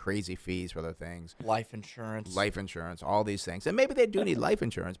some other crazy fees for other things. Life insurance, all these things. And maybe they do need life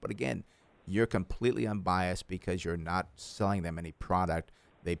insurance, but again, you're completely unbiased because you're not selling them any product.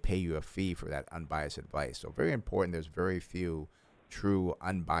 They pay you a fee for that unbiased advice. So very important. There's very few true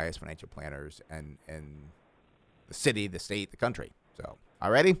unbiased financial planners in the city, the state, the country. So,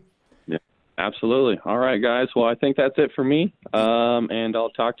 all righty? Yeah, absolutely. All right, guys. Well, I think that's it for me, and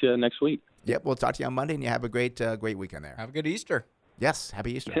I'll talk to you next week. Yep, we'll talk to you on Monday, and you have a great weekend there. Have a good Easter. Yes,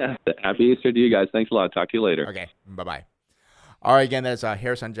 happy Easter. Yeah, happy Easter to you guys. Thanks a lot. Talk to you later. Okay, bye-bye. All right, again, that's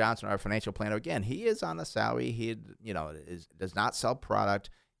Harrison Johnson, our financial planner. Again, he is on a salary. He, does not sell product.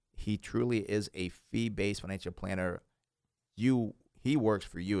 He truly is a fee-based financial planner. He works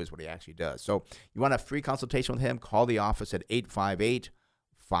for you is what he actually does. So you want a free consultation with him, call the office at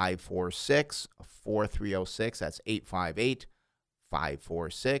 858-546-4306. That's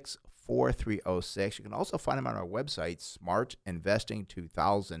 858-546-4306. You can also find him on our website,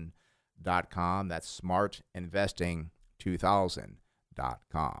 smartinvesting2000.com. That's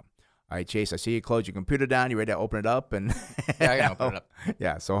smartinvesting2000.com. All right, Chase, I see you close your computer down. You ready to open it up? And Yeah, I can open it up.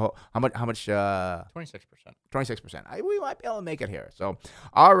 Yeah, so how much? 26%. 26%. We might be able to make it here. So,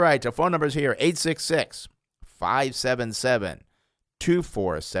 all right, the phone number is here,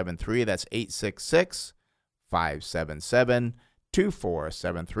 866-577-2473. That's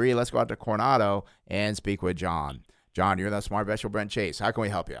 866-577-2473. Let's go out to Coronado and speak with John. John, you're the Smart Investor Brent Chase. How can we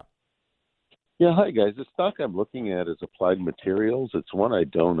help you? Yeah, hi, guys. The stock I'm looking at is Applied Materials. It's one I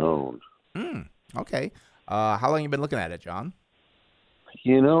don't own. Okay. How long have you been looking at it, John?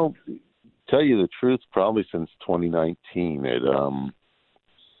 Tell you the truth, probably since 2019. It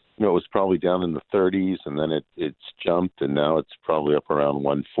was probably down in the 30s, and then it's jumped, and now it's probably up around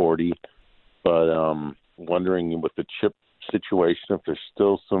 140. But wondering with the chip situation if there's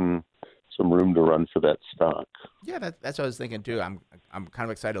still some room to run for that stock. Yeah, that's what I was thinking too. I'm kind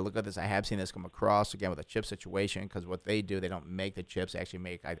of excited to look at this. I have seen this come across again with the chip situation because what they do, they don't make the chips. They actually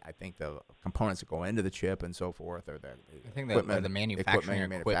make, I think, the components that go into the chip and so forth, or the the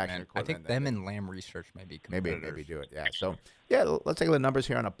manufacturing equipment. I think them and Lam Research may be competitors. Maybe do it. Yeah. So let's take a look at the numbers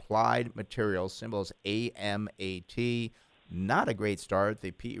here on Applied Materials. Symbol is AMAT. Not a great start.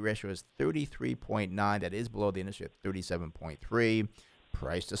 The PE ratio is 33.9. That is below the industry at 37.3.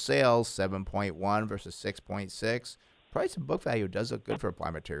 Price to sales, 7.1 versus 6.6. Price to book value does look good for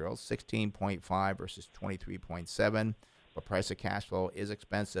Applied Materials, 16.5 versus 23.7. But price to cash flow is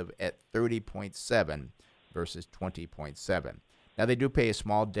expensive at 30.7 versus 20.7. Now, they do pay a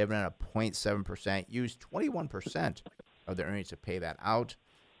small dividend of 0.7%. Use 21% of their earnings to pay that out.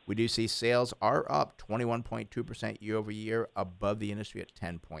 We do see sales are up 21.2% year over year, above the industry at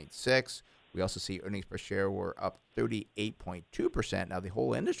 10.6. We also see earnings per share were up 38.2%. Now, the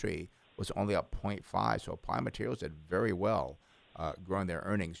whole industry was only up 0.5, so Applied Materials did very well growing their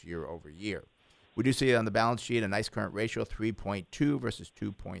earnings year over year. We do see on the balance sheet a nice current ratio, 3.2 versus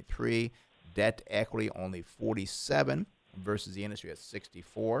 2.3. Debt to equity only 47 versus the industry at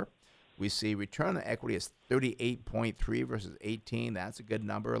 64. We see return on equity is 38.3 versus 18. That's a good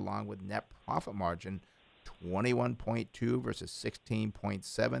number, along with net profit margin 21.2 versus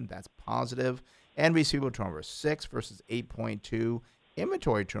 16.7. That's positive. And receivable turnover, 6 versus 8.2.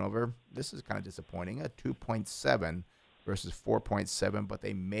 Inventory turnover, this is kind of disappointing, a 2.7 versus 4.7, but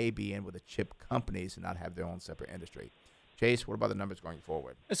they may be in with the chip companies and not have their own separate industry. Chase, what about the numbers going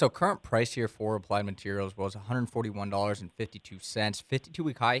forward? So current price here for Applied Materials was $141.52.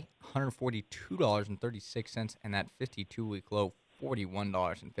 52-week high, $142.36, and that 52-week low,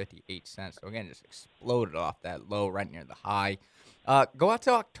 $41.58. So again, just exploded off that low right near the high. Go out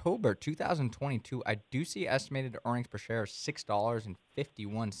to October 2022. I do see estimated earnings per share of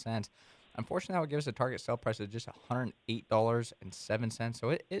 $6.51. Unfortunately, that would give us a target sell price of just $108.07.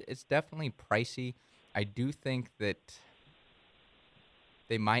 So it's definitely pricey. I do think that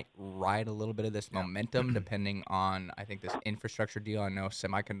they might ride a little bit of this momentum depending on, I think, this infrastructure deal. I know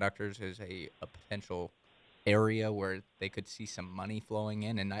semiconductors is a potential area where they could see some money flowing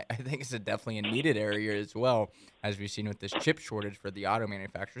in, and I think it's definitely a needed area as well, as we've seen with this chip shortage for the auto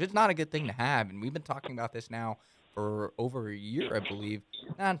manufacturers. It's not a good thing to have, and we've been talking about this now for over a year, I believe.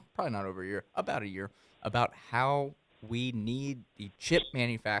 Probably not over a year, about a year, about how we need the chip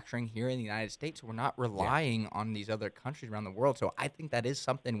manufacturing here in the United States. We're not relying on these other countries around the world, so I think that is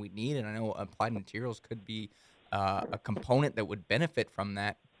something we need, and I know Applied Materials could be a component that would benefit from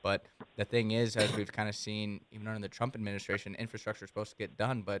that. But the thing is, as we've kind of seen, even under the Trump administration, infrastructure is supposed to get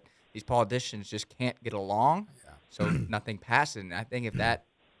done, but these politicians just can't get along, so nothing passes. And I think if that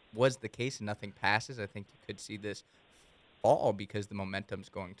was the case and nothing passes, I think you could see this fall because the momentum's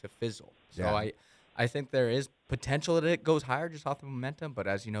going to fizzle. So I think there is potential that it goes higher just off the momentum, but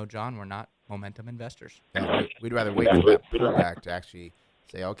as you know, John, we're not momentum investors. Yeah, we'd rather wait for that pullback to actually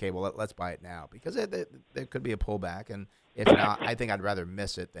say, okay, well, let's buy it now because there could be a pullback. And if not, I think I'd rather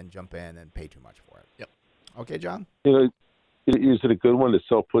miss it than jump in and pay too much for it. Yep. Okay, John? Is it a good one to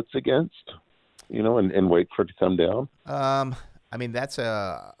sell puts against, and wait for it to come down? I mean, that's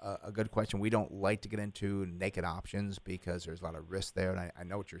a good question. We don't like to get into naked options because there's a lot of risk there. And I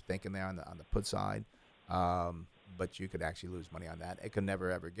know what you're thinking there on the put side. But you could actually lose money on that. It could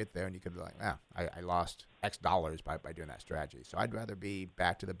never, ever get there. And you could be like, I lost X dollars by doing that strategy. So I'd rather be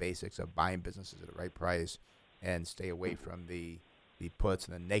back to the basics of buying businesses at the right price and stay away from the puts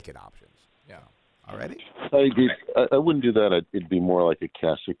and the naked options. Yeah. Alrighty? I wouldn't do that. It'd be more like a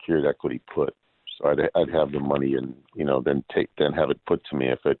cash secured equity put. So I'd have the money and then have it put to me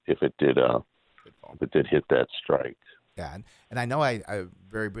if it did hit that strike. Yeah, and I know I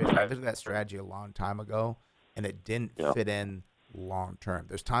very briefly I looked at that strategy a long time ago, and it didn't fit in long term.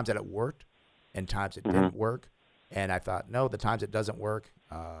 There's times that it worked, and times it didn't work, and I thought no, the times it doesn't work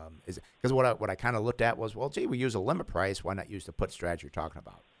is because what I kind of looked at was, well, gee, we use a limit price, why not use the put strategy you're talking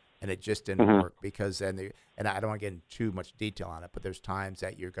about? And it just didn't work because then and I don't want to get into too much detail on it, but there's times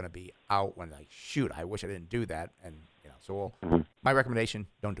that you're going to be out when like, shoot, I wish I didn't do that, and so my recommendation,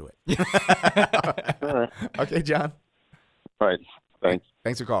 don't do it. All right. Okay, John. All right. Thanks.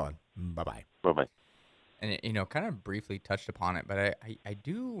 Thanks for calling. Bye-bye. Bye-bye. And, kind of briefly touched upon it, but I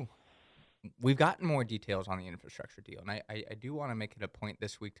do – we've gotten more details on the infrastructure deal, and I do want to make it a point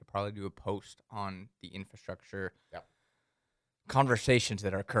this week to probably do a post on the infrastructure conversations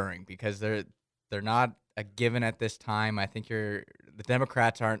that are occurring because they're not a given at this time. I think the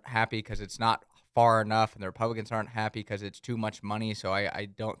Democrats aren't happy because it's not far enough, and the Republicans aren't happy because it's too much money, so I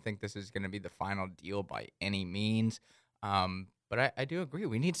don't think this is going to be the final deal by any means. But I do agree.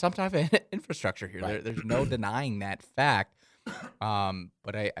 We need some type of infrastructure here. Right. There's no denying that fact.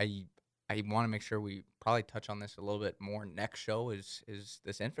 But I want to make sure we probably touch on this a little bit more next show is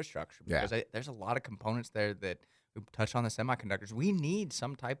this infrastructure. Because there's a lot of components there that we touch on the semiconductors. We need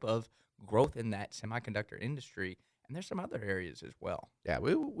some type of growth in that semiconductor industry. And there's some other areas as well. Yeah,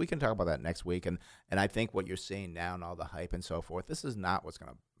 we can talk about that next week. And I think what you're seeing now and all the hype and so forth, this is not what's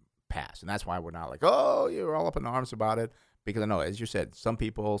going to pass. And that's why we're not like, oh, you're all up in arms about it. Because I know, as you said, some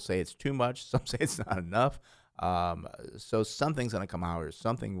people say it's too much. Some say it's not enough. So something's going to come out or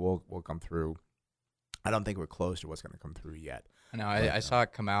something will come through. I don't think we're close to what's going to come through yet. I know. I saw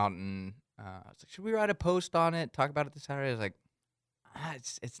it come out, and I was like, should we write a post on it, talk about it this Saturday? I was like,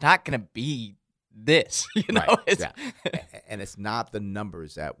 it's not going to be this. Right. And it's not the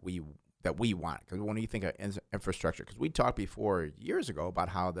numbers that we want. Because when you think of infrastructure, because we talked before years ago about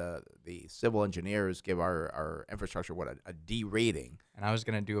how the civil engineers give our infrastructure a D rating. And I was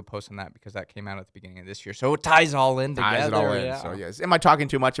going to do a post on that because that came out at the beginning of this year. So it ties all in together. Ties it all in. Yeah. So yes. Am I talking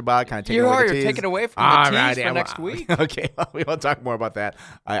too much about it? Kind of taking you're tease? taking away from the tease for next week. Okay. Well, we will talk more about that.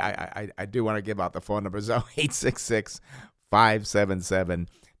 I do want to give out the phone numbers though.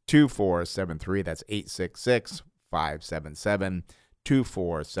 866-577-2473. That's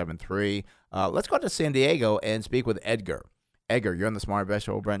 866-577-2473. Let's go to San Diego and speak with Edgar. Edgar, you're on the Smart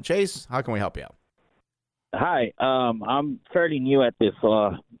Investor with Brent Chase. How can we help you out? Hi. I'm fairly new at this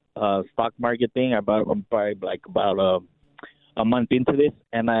stock market thing. I'm probably about a month into this,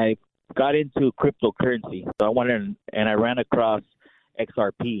 and I got into cryptocurrency. So I ran across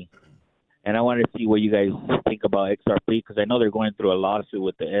XRP, and I wanted to see what you guys think about XRP because I know they're going through a lawsuit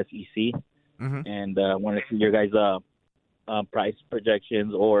with the SEC, and I wanted to see your guys' price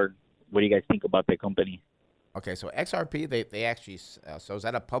projections, or what do you guys think about the company? Okay, so XRP, they actually, so is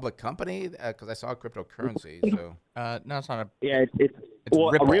that a public company? Because I saw cryptocurrency. So no, it's not a. Yeah, it's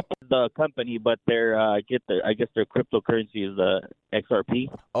Ripple. Ripple is the company, but I guess their cryptocurrency is the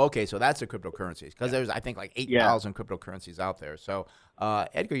XRP. Okay, so that's the cryptocurrencies because there's I think like 8,000 cryptocurrencies out there. So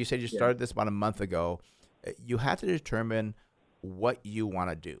Edgar, you said you started this about a month ago. You have to determine what you want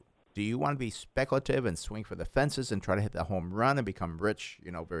to do. Do you want to be speculative and swing for the fences and try to hit the home run and become rich,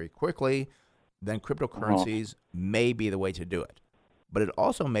 very quickly? Then cryptocurrencies may be the way to do it. But it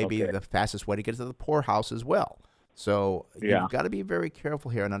also may be the fastest way to get to the poorhouse as well. So you've got to be very careful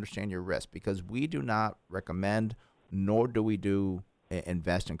here and understand your risk because we do not recommend, nor do we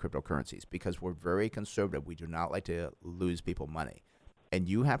invest in cryptocurrencies because we're very conservative. We do not like to lose people money. And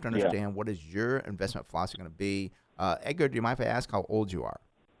you have to understand what is your investment philosophy going to be. Edgar, do you mind if I ask how old you are?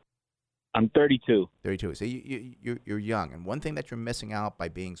 I'm 32. 32. So you're young. And one thing that you're missing out by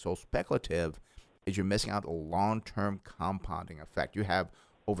being so speculative is you're missing out the long-term compounding effect. You have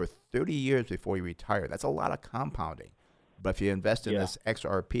over 30 years before you retire. That's a lot of compounding. But if you invest in this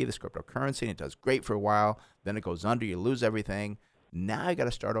XRP, this cryptocurrency, and it does great for a while, then it goes under, you lose everything. Now you got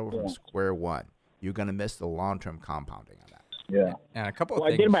to start over from square one. You're going to miss the long-term compounding on that. Yeah. And a couple of Well,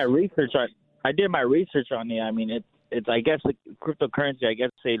 things. I did my research on it. I mean, it's I guess like cryptocurrency. I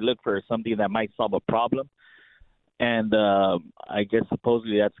guess they look for something that might solve a problem, and I guess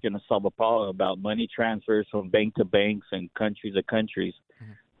supposedly that's going to solve a problem about money transfers from bank to banks and countries to countries.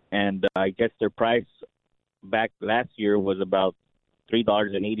 Mm-hmm. And I guess their price back last year was about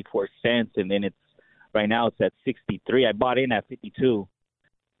 $3.84, and then right now it's at 63. I bought in at 52,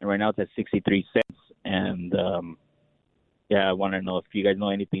 and right now it's at 63 cents. And yeah, I want to know if you guys know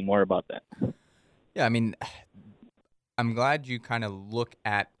anything more about that. Yeah, I mean, I'm glad you kind of look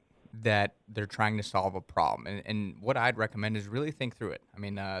at that they're trying to solve a problem. And what I'd recommend is really think through it. I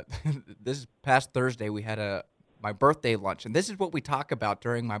mean, this past Thursday, we had my birthday lunch, and this is what we talk about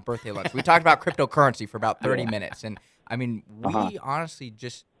during my birthday lunch. We talked about cryptocurrency for about 30 minutes. And, I mean, we honestly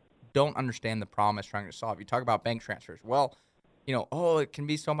just don't understand the problem it's trying to solve. You talk about bank transfers. Well, it can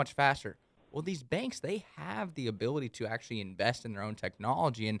be so much faster. Well, these banks, they have the ability to actually invest in their own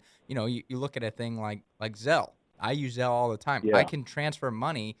technology. And, you look at a thing like Zelle. I use Zelle all the time. Yeah. I can transfer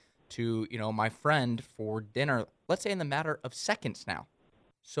money to, my friend for dinner, let's say in the matter of seconds now.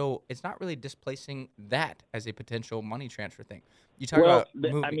 So it's not really displacing that as a potential money transfer thing. You talk about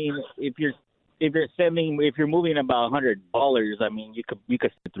moving. I mean, if you're moving about $100, I mean, you could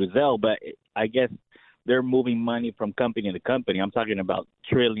sit through Zelle, but I guess they're moving money from company to company. I'm talking about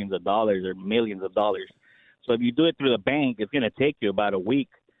trillions of dollars or millions of dollars. So if you do it through the bank, it's going to take you about a week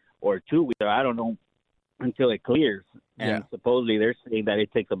or 2 weeks, or I don't know, until it clears. And supposedly they're saying that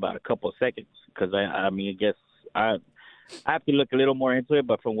it takes about a couple of seconds. Because I mean, I guess I have to look a little more into it.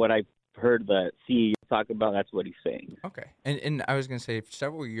 But from what I've heard the CEO talk about, that's what he's saying. Okay, and I was going to say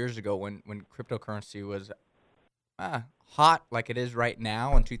several years ago when cryptocurrency was hot like it is right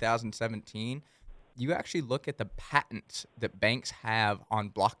now in 2017. You actually look at the patents that banks have on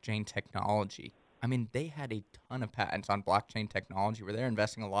blockchain technology. I mean, they had a ton of patents on blockchain technology where they're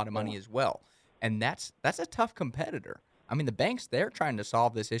investing a lot of money as well. And that's a tough competitor. I mean, the banks, they're trying to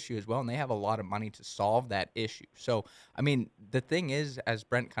solve this issue as well, and they have a lot of money to solve that issue. So, I mean, the thing is, as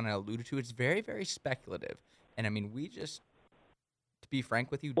Brent kind of alluded to, it's very, very speculative. And, I mean, we just, to be frank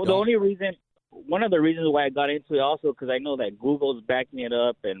with you, one of the reasons why I got into it also because I know that Google's backing it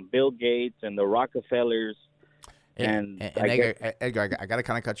up and Bill Gates and the Rockefellers. And Edgar, I got to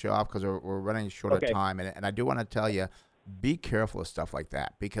kind of cut you off because we're running short of time. And I do want to tell you, be careful of stuff like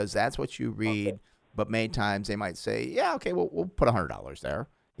that because that's what you read. Okay. But many times they might say, yeah, okay, we'll put $100 there,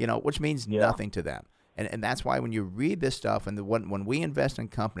 which means nothing to them. And that's why when you read this stuff and when we invest in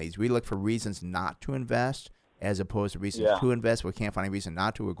companies, we look for reasons not to invest as opposed to reasons to invest. We can't find a reason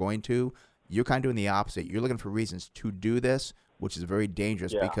not to. We're going to. You're kind of doing the opposite. You're looking for reasons to do this, which is very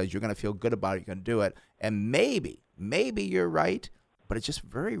dangerous because you're going to feel good about it. You're going to do it. And maybe you're right, but it's just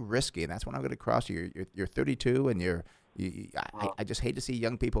very risky. And that's when I'm going to cross you. You're 32 and I just hate to see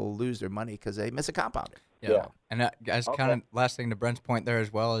young people lose their money because they miss a compounding. Yeah. And guys, kind of last thing to Brent's point there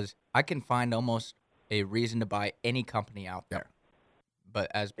as well is I can find almost a reason to buy any company out there. But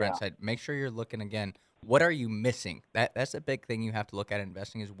as Brent said, make sure you're looking again. What are you missing? That's a big thing you have to look at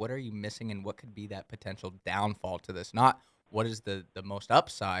investing is what are you missing and what could be that potential downfall to this? Not what is the most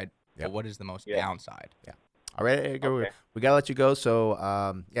upside, but what is the most downside? Yeah. All right, Edgar, we got to let you go.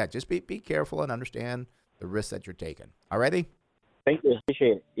 So, just be careful and understand the risks that you're taking. All righty? Thank you.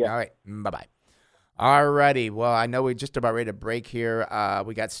 Appreciate it. Yeah. All right. Bye-bye. All righty. Well, I know we're just about ready to break here.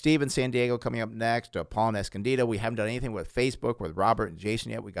 We got Steve in San Diego coming up next, Paul in Escondido. We haven't done anything with Facebook with Robert and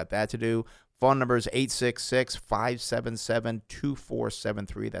Jason yet. We got that to do. Phone number is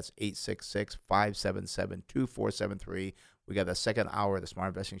 866-577-2473. That's 866-577-2473. We got the second hour of the Smart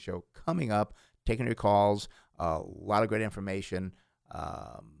Investing Show coming up, taking your calls, a lot of great information.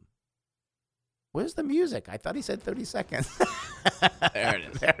 Where's the music? I thought he said 30 seconds. There it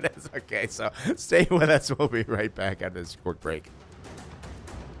is. There it is. Okay, so stay with us. We'll be right back after this quick break.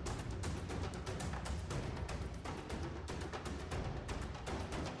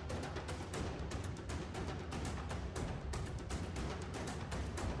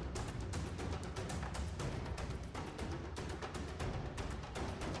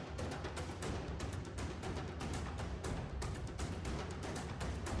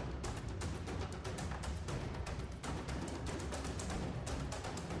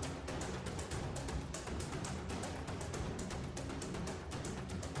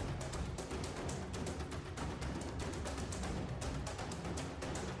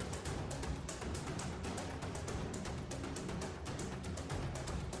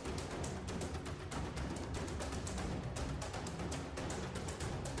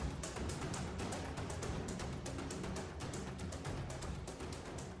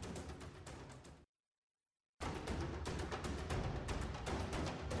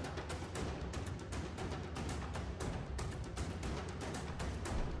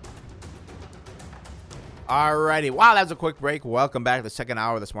 All righty. Wow, that was a quick break. Welcome back to the second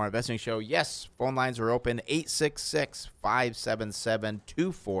hour of the Smart Investing Show. Yes, phone lines are open,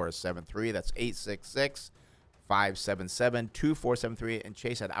 866-577-2473. That's 866-577-2473. And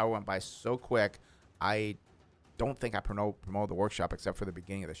Chase, that hour went by so quick, I don't think I promote the workshop except for the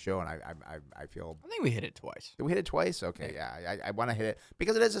beginning of the show, and I feel... I think we hit it twice. Did we hit it twice? Okay, yeah. I want to hit it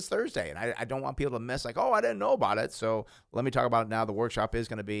because it is this Thursday, and I don't want people to miss, like, oh, I didn't know about it. So let me talk about it now. The workshop is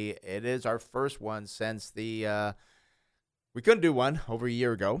going to be, it is our first one since the... we couldn't do one over a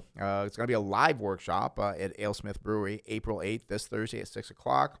year ago. It's going to be a live workshop at AleSmith Brewery, April 8th, this Thursday at 6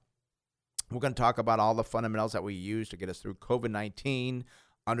 o'clock. We're going to talk about all the fundamentals that we use to get us through COVID-19,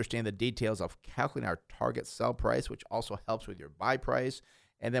 understand the details of calculating our target sell price, which also helps with your buy price,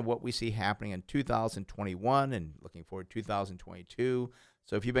 and then what we see happening in 2021 and looking forward to 2022.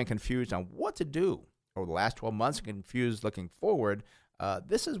 So if you've been confused on what to do over the last 12 months and confused looking forward,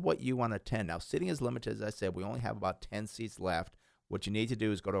 this is what you want to attend. Now, seating is limited, as I said. We only have about 10 seats left. What you need to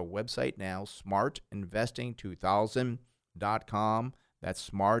do is go to our website now, smartinvesting2000.com. That's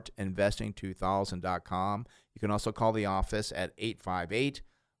smartinvesting2000.com. You can also call the office at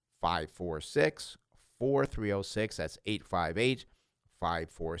 858-546-4306. That's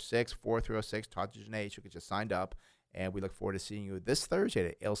 858-546-4306. Talk to Janae. She'll get you signed up. And we look forward to seeing you this Thursday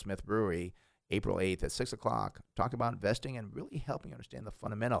at AleSmith Brewery, April 8th at 6 o'clock. Talk about investing and really helping you understand the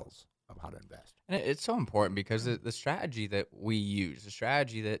fundamentals of how to invest. And it's so important because the strategy that we use, the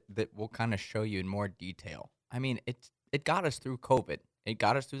strategy that will kind of show you in more detail. I mean, it got us through COVID. It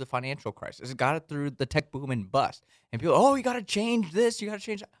got us through the financial crisis. It got us through the tech boom and bust. And people, oh, you got to change this. You got to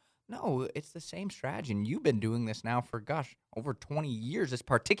change that. No, it's the same strategy. And you've been doing this now for, over 20 years, this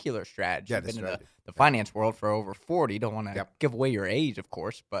particular strategy. You've been in the finance world for over 40. Don't want to give away your age, of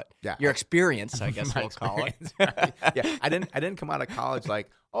course, but your experience, I guess we'll call it. Yeah, I didn't come out of college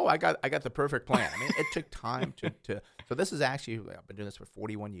like, oh, I got the perfect plan. I mean, it took time to so this is actually, I've been doing this for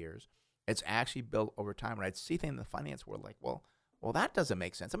 41 years. It's actually built over time. And I'd see things in the finance world like, well, that doesn't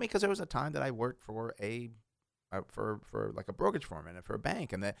make sense. I mean, because there was a time that I worked for for like a brokerage firm and for a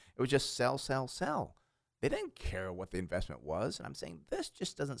bank, and that it was just sell, sell, sell. They didn't care what the investment was, and I'm saying this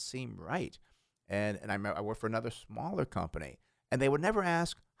just doesn't seem right. And I worked for another smaller company, and they would never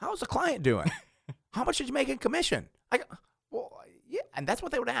ask, "How's the client doing? How much did you make in commission?" I go, well, yeah, and that's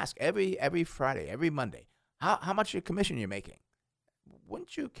what they would ask every Friday, every Monday. How much commission are you making?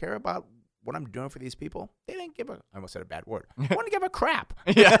 Wouldn't you care about what I'm doing for these people? They didn't give I almost said a bad word. They wouldn't give a crap.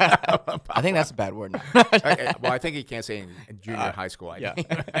 Yeah, I think that's a bad word. Okay, well, I think you can't say in junior high school. I think.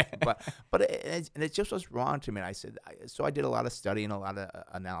 But it just was wrong to me. And I said, so I did a lot of study and a lot of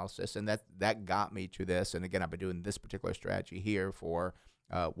analysis, and that got me to this. And again, I've been doing this particular strategy here for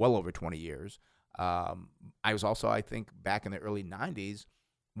well over 20 years. I was also, I think, back in the early 90s,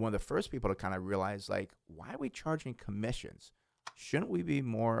 one of the first people to kind of realize, like, why are we charging commissions? Shouldn't we be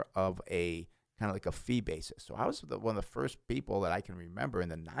more of a kind of like a fee basis? So I was one of the first people that I can remember in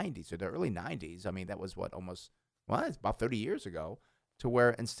the 90s or the early 90s. I mean, that was it's about 30 years ago, to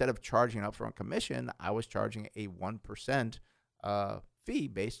where instead of charging an upfront commission, I was charging a 1% fee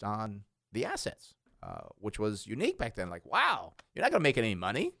based on the assets, which was unique back then. Like, wow, you're not going to make any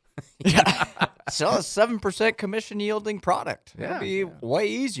money. Yeah. Sell a 7% commission yielding product. It'll be way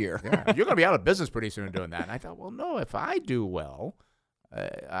easier. Yeah. You're going to be out of business pretty soon doing that. And I thought, well, no, if I do well,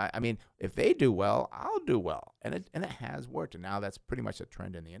 I mean, if they do well, I'll do well. And it has worked. And now that's pretty much a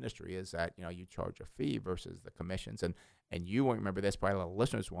trend in the industry, is that, you charge a fee versus the commissions. And you won't remember this, probably a lot of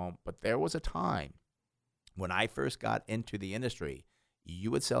listeners won't, but there was a time when I first got into the industry,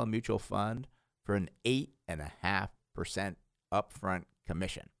 you would sell a mutual fund for an 8.5% upfront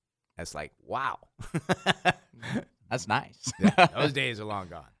commission. It's like, wow. That's nice. Yeah, those days are long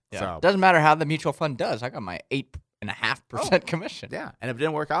gone. Yeah. So, doesn't matter how the mutual fund does. I got my 8.5% commission. Yeah, and if it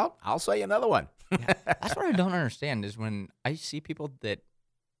didn't work out, I'll sell you another one. Yeah. That's what I don't understand is when I see people that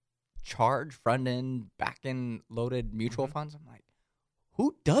charge front-end, back-end loaded mutual funds, I'm like,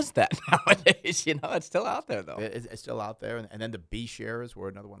 who does that nowadays? It's still out there, though. It's still out there. And then the B shares were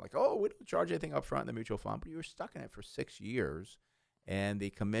another one. Like, oh, we don't charge anything up front in the mutual fund, but you were stuck in it for 6 years. And the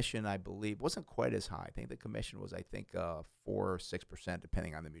commission, I believe, wasn't quite as high. I think the commission was, 4 or 6%,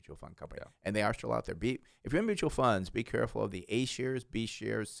 depending on the mutual fund company. Yeah. And they are still out there. If you're in mutual funds, be careful of the A shares, B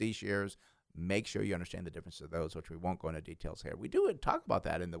shares, C shares. Make sure you understand the difference of those, which we won't go into details here. We do talk about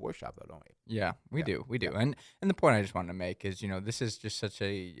that in the workshop, though, don't we? Yeah, we do. And the point I just wanted to make is, this is just such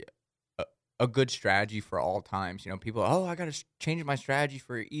a good strategy for all times. People, I got to change my strategy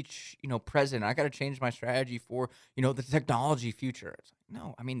for each, president. I got to change my strategy for, the technology future. It's like,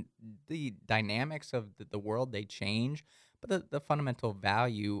 no, I mean, the dynamics of the world, they change, but the fundamental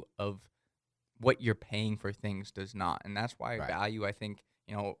value of what you're paying for things does not. And that's why Right. value, I think,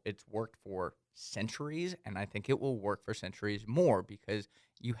 it's worked for centuries, and I think it will work for centuries more because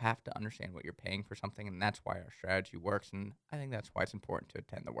you have to understand what you're paying for something, and that's why our strategy works, and I think that's why it's important to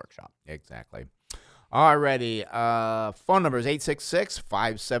attend the workshop. Exactly. Alrighty. Phone number is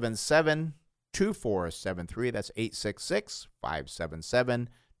 866-577-2473. That's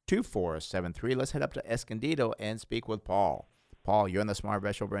 866-577-2473. Let's head up to Escondido and speak with Paul. Paul, you're in the Smart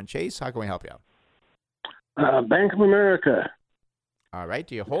Invest over in Chase. How can we help you? Bank of America. All right.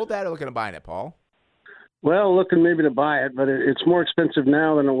 Do you hold that or looking to buy it, Paul? Well, looking maybe to buy it, but it's more expensive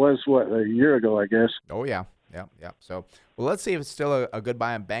now than it was, a year ago, I guess. Oh, yeah. Yeah. So, well, let's see if it's still a good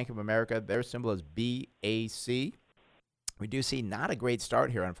buy on Bank of America. Their symbol is BAC. We do see not a great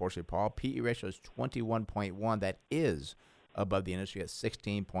start here, unfortunately, Paul. PE ratio is 21.1. That is above the industry at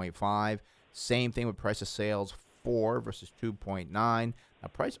 16.5. Same thing with price of sales, 4 versus 2.9. Now,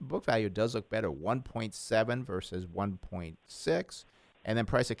 price to book value does look better, 1.7 versus 1.6. And then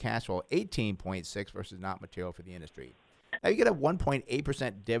price of cash flow, 18.6 versus not material for the industry. Now, you get a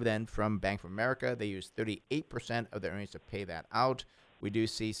 1.8% dividend from Bank of America. They use 38% of their earnings to pay that out. We do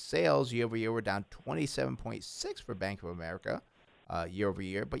see sales year over year were down 27.6 for Bank of America year over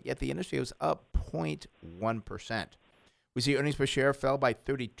year, but yet the industry was up 0.1%. We see earnings per share fell by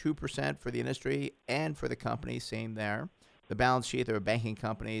 32% for the industry and for the company, same there. The balance sheet, they're a banking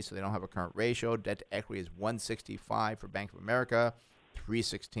company, so they don't have a current ratio. Debt to equity is 165 for Bank of America,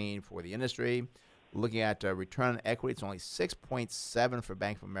 316 for the industry. Looking at return on equity, it's only 6.7 for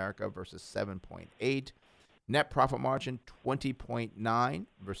Bank of America versus 7.8. Net profit margin, 20.9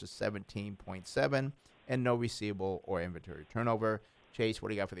 versus 17.7. And no receivable or inventory turnover. Chase, what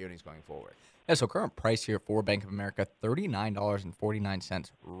do you got for the earnings going forward? Yeah, so current price here for Bank of America,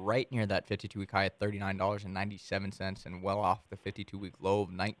 $39.49, right near that 52-week high at $39.97 and well off the 52-week low of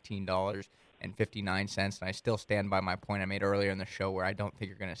 $19.59. And I still stand by my point I made earlier in the show where I don't think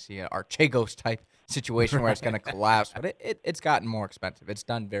you're going to see an Archegos-type situation where it's going to collapse. But it's gotten more expensive. It's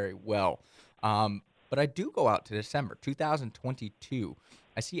done very well. But I do go out to December 2022.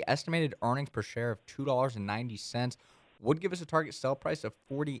 I see estimated earnings per share of $2.90. Would give us a target sell price of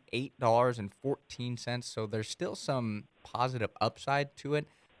 $48.14. So there's still some positive upside to it.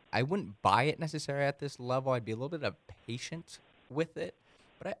 I wouldn't buy it necessarily at this level. I'd be a little bit patient with it.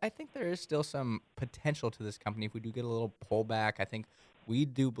 But I think there is still some potential to this company. If we do get a little pullback, I think we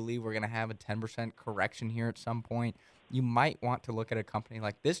do believe we're going to have a 10% correction here at some point. You might want to look at a company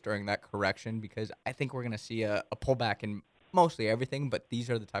like this during that correction because I think we're going to see a pullback in mostly everything, but these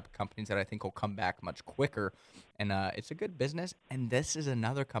are the type of companies that I think will come back much quicker. And it's a good business. And this is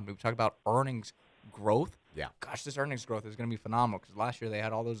another company. We talk about earnings growth. Yeah. Gosh, this earnings growth is going to be phenomenal because last year they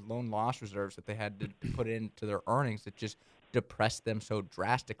had all those loan loss reserves that they had to put into their earnings that just depressed them so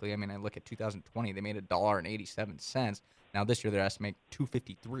drastically. I mean, I look at 2020, they made $1.87. Now this year they're estimating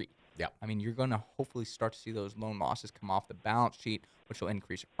 $2.53. Yeah. I mean, you're going to hopefully start to see those loan losses come off the balance sheet, which will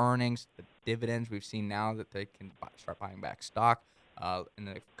increase earnings. The dividends we've seen now that they can start buying back stock in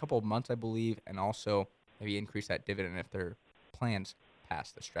a couple of months, I believe, and also maybe increase that dividend if their plans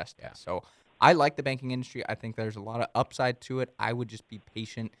pass the stress test. Yeah. So I like the banking industry. I think there's a lot of upside to it. I would just be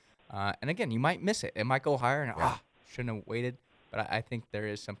patient. And again, you might miss it. It might go higher and shouldn't have waited. But I think there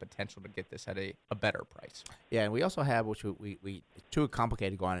is some potential to get this at a better price. Yeah, and we also have, which we it's too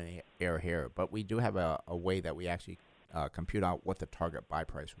complicated to go on in air here, but we do have a way that we actually compute out what the target buy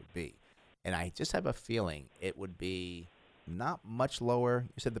price would be. And I just have a feeling it would be not much lower.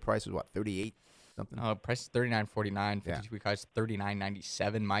 You said the price is what, 38 something? Price is $39.49. 52-week high is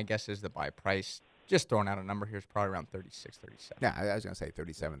 $39.97. My guess is the buy price, just throwing out a number here, is probably around 36, 37. Yeah, I was going to say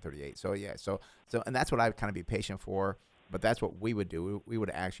 37, 38. So, yeah, so and that's what I would kind of be patient for. But that's what we would do. We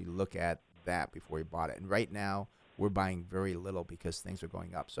would actually look at that before we bought it. And right now, we're buying very little because things are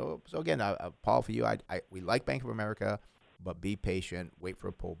going up. So again, Paul, for you, we like Bank of America, but be patient. Wait for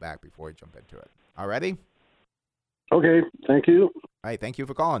a pullback before you jump into it. All righty? Okay, thank you. All right, thank you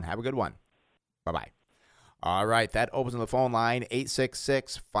for calling. Have a good one. Bye-bye. All right, that opens on the phone line,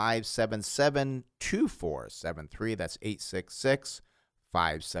 866-577-2473. That's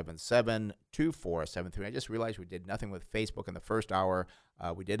 866-577-2473. I just realized we did nothing with Facebook in the first hour.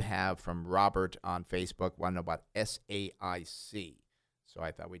 We did have from Robert on Facebook, want to know about SAIC. So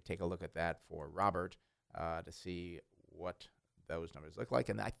I thought we'd take a look at that for Robert to see what those numbers look like.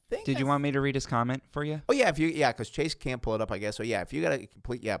 And I think Did you want me to read his comment for you? Oh, yeah, because Chase can't pull it up, I guess. So, yeah, if you got a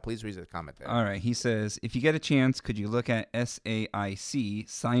complete, please read the comment there. All right. He says, if you get a chance, could you look at SAIC,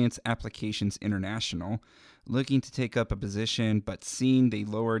 Science Applications International, looking to take up a position, but seeing they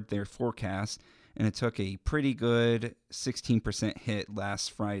lowered their forecast, and it took a pretty good 16% hit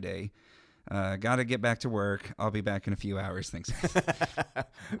last Friday. Got to get back to work. I'll be back in a few hours. Thanks.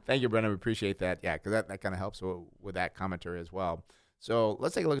 Thank you, Brendan. We appreciate that. Yeah, because that kind of helps with that commentary as well. So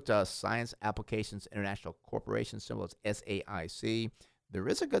let's take a look at Science Applications International Corporation, symbol is SAIC. There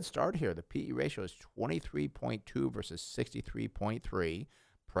is a good start here. The PE ratio is 23.2 versus 63.3.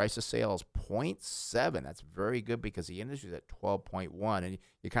 Price of sales 0.7. That's very good because the industry is at 12.1. And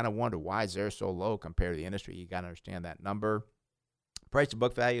you kind of wonder why is there so low compared to the industry. You got to understand that number. Price to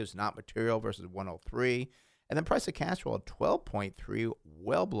book value is not material versus 103. And then price to cash flow at 12.3,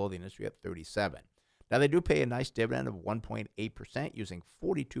 well below the industry at 37. Now, they do pay a nice dividend of 1.8%, using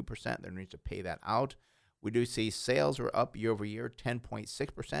 42% of their earnings to pay that out. We do see sales were up year over year,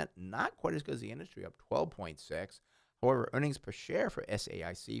 10.6%, not quite as good as the industry, up 12.6%. However, earnings per share for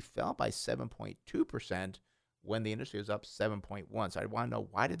SAIC fell by 7.2% when the industry was up 7.1%. So I want to know,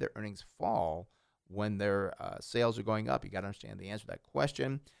 why did their earnings fall when their sales are going up? You got to understand the answer to that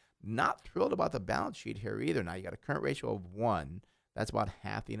question. Not thrilled about the balance sheet here either. Now, you got a current ratio of 1. That's about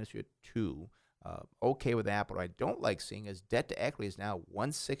half the industry at 2. Okay with that, but what I don't like seeing is debt to equity is now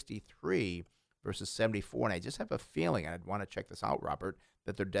 163 versus 74. And I just have a feeling, and I'd want to check this out, Robert,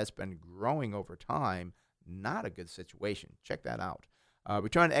 that their debt's been growing over time. Not a good situation. Check that out.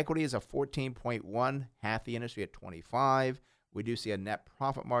 Return on equity is a 14.1, half the industry at 25. We do see a net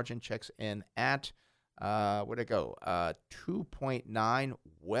profit margin checks in at, where'd it go? 2.9,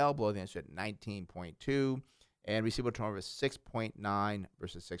 well below the industry at 19.2. And receivable turnover is 6.9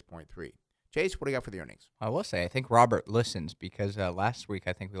 versus 6.3. Chase, what do you got for the earnings? I will say, I think Robert listens because last week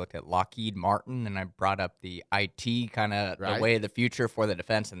I think we looked at Lockheed Martin, and I brought up the IT kind of the way of the future for the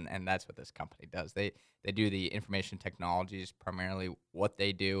defense, and that's what this company does. They do the information technologies, primarily what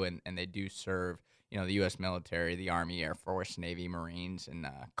they do, and they do serve the U.S. military, the Army, Air Force, Navy, Marines, and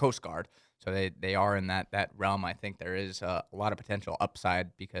Coast Guard. So they are in that realm. I think there is a lot of potential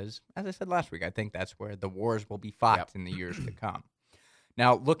upside because, as I said last week, I think that's where the wars will be fought in the years to come.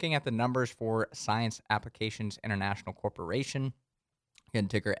 Now, looking at the numbers for Science Applications International Corporation, again,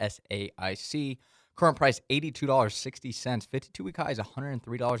 ticker SAIC, current price $82.60, 52-week high is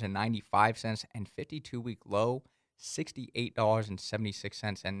 $103.95, and 52-week low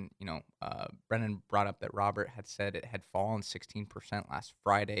 $68.76. And, Brendan brought up that Robert had said it had fallen 16% last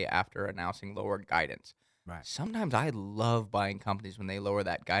Friday after announcing lowered guidance. Right. Sometimes I love buying companies when they lower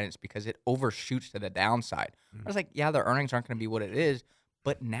that guidance because it overshoots to the downside. I was like, yeah, their earnings aren't going to be what it is,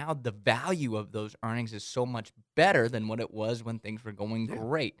 but now the value of those earnings is so much better than what it was when things were going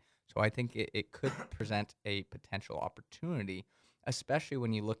great. So I think it could present a potential opportunity, especially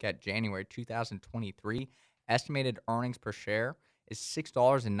when you look at January 2023. Estimated earnings per share is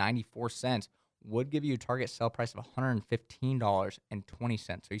 $6.94. Would give you a target sell price of $115.20.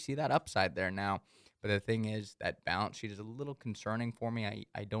 So you see that upside there now. But the thing is, that balance sheet is a little concerning for me.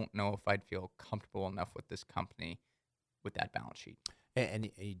 I don't know if I'd feel comfortable enough with this company with that balance sheet.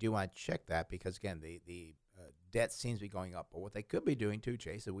 And you do want to check that because, again, the debt seems to be going up. But what they could be doing too,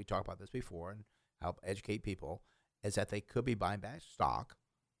 Chase, and we talked about this before and help educate people, is that they could be buying back stock,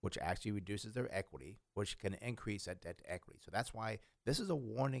 which actually reduces their equity, which can increase that debt to equity. So that's why this is a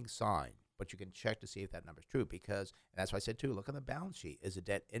warning sign, but you can check to see if that number is true because, and that's why I said too, look on the balance sheet. Is the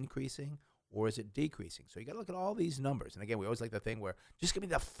debt increasing or is it decreasing? So you got to look at all these numbers. And again, we always like the thing where just give me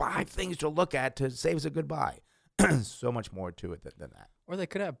the 5 things to look at to save us a good buy. So much more to it than that. Or they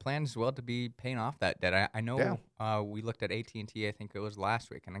could have plans as well to be paying off that debt. I know we looked at AT&T, I think it was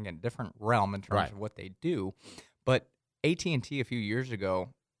last week, and again, different realm in terms of what they do. But AT&T a few years ago,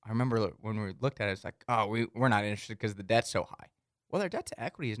 I remember when we looked at it, it's like, we're not interested because the debt's so high. Well, their debt to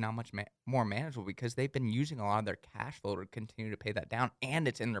equity is now much more manageable because they've been using a lot of their cash flow to continue to pay that down, and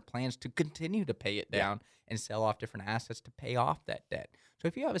it's in their plans to continue to pay it down and sell off different assets to pay off that debt. So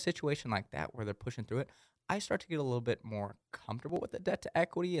if you have a situation like that where they're pushing through it, I start to get a little bit more comfortable with the debt to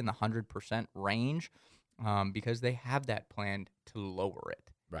equity in the 100% range because they have that planned to lower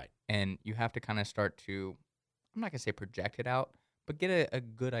it. Right. And you have to kind of start to, I'm not going to say project it out, but get a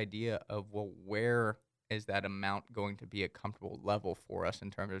good idea of, where is that amount going to be a comfortable level for us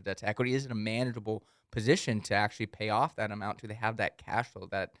in terms of debt to equity? Is it a manageable position to actually pay off that amount? Do they have that cash flow,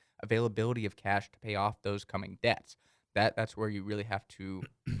 that availability of cash to pay off those coming debts? That's where you really have to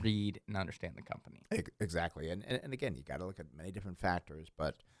read and understand the company. Exactly. And again, you got to look at many different factors,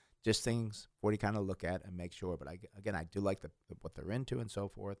 but just things for you kind of look at and make sure. But I do like what they're into and so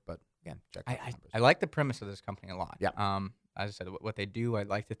forth. But again, check the numbers. I like the premise of this company a lot. Yeah. As I said, what they do, I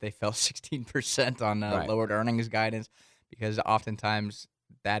like that they fell 16% on lowered earnings guidance because oftentimes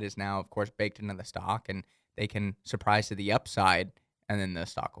that is now, of course, baked into the stock, and they can surprise to the upside, and then the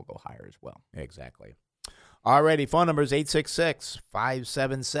stock will go higher as well. Exactly. Alrighty, phone number is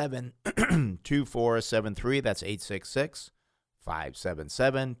 866-577-2473. That's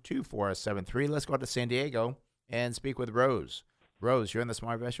 866-577-2473. Let's go out to San Diego and speak with Rose. Rose, you're in the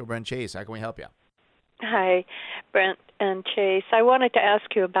Smart Investor. Brent Chase, how can we help you? Hi, Brent and Chase. I wanted to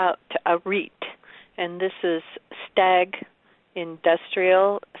ask you about a REIT, and this is Stag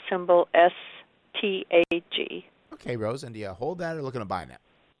Industrial, symbol STAG. Okay, Rose, and do you hold that or looking to buy now?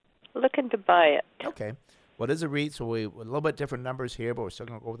 Looking to buy it. Okay. What is a REIT? So we a little bit different numbers here, but we're still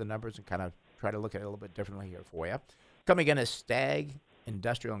going to go over the numbers and kind of try to look at it a little bit differently here for you. Coming in as Stag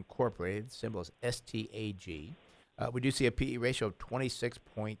Industrial Incorporated, symbol is STAG. We do see a PE ratio of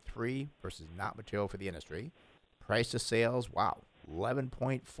 26.3 versus not material for the industry. Price to sales, wow,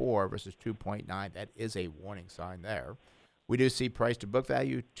 11.4 versus 2.9. That is a warning sign there. We do see price to book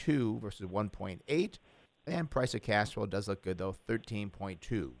value 2 versus 1.8. And price to cash flow does look good, though,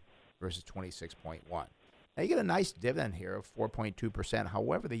 13.2 versus 26.1. Now, you get a nice dividend here of 4.2%.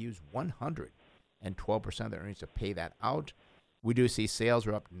 However, they use 112% of their earnings to pay that out. We do see sales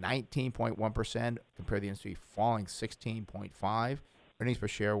are up 19.1% compared to the industry falling 16.5%. Earnings per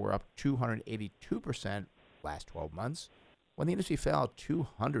share were up 282% last 12 months, when the industry fell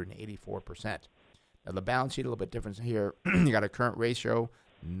 284%. Now, the balance sheet, a little bit different here. You got a current ratio,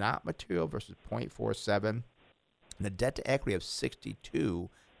 not material, versus 0.47. And the debt to equity of 62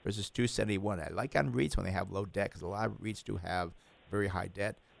 versus 271. I like on REITs when they have low debt, because a lot of REITs do have very high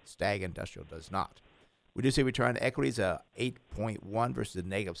debt. Stag Industrial does not. We do see return on equity is 8.1 versus a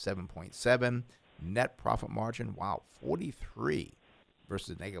negative 7.7. Net profit margin, wow, 43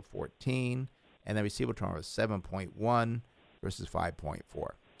 versus negative 14. And then receivable turnover is 7.1 versus 5.4.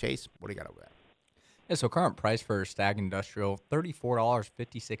 Chase, what do you got over there? Yeah, so current price for Stag Industrial,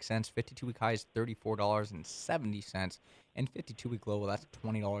 $34.56. 52-week high is $34.70. And 52-week low, well, that's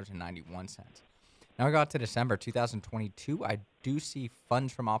 $20.91. Now we got to December 2022. I do see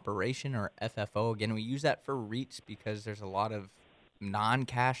funds from operation, or FFO. Again, we use that for REITs because there's a lot of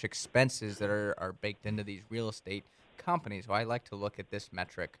non-cash expenses that are baked into these real estate companies. So I like to look at this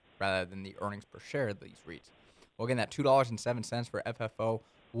metric rather than the earnings per share of these REITs. Well, again, that $2.07 for FFO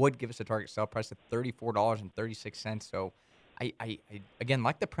would give us a target sale price of $34.36. So I again,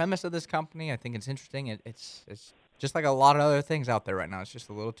 like the premise of this company. I think it's interesting. It's just like a lot of other things out there right now. It's just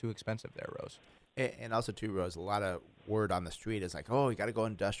a little too expensive there, Rose. And also, too, Rose, a lot of word on the street is like, oh, you got to go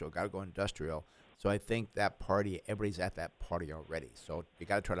industrial, So I think that party, everybody's at that party already. So you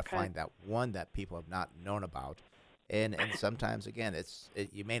got to try to find that one that people have not known about. And sometimes, again,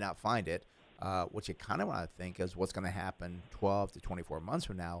 you may not find it. What you kind of want to think is what's going to happen 12 to 24 months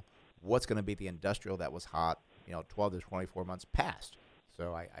from now. What's going to be the industrial that was hot, 12 to 24 months past.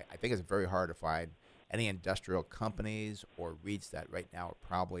 So I think it's very hard to find any industrial companies or REITs that right now are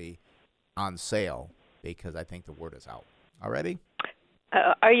probably on sale, because I think the word is out already.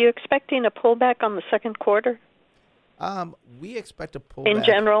 Are you expecting a pullback on the second quarter? We expect a pullback. In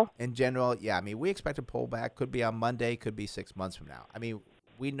general? In general, yeah. I mean, we expect a pullback. Could be on Monday, could be 6 months from now. I mean,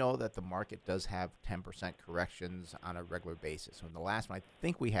 we know that the market does have 10% corrections on a regular basis. So in the last one, I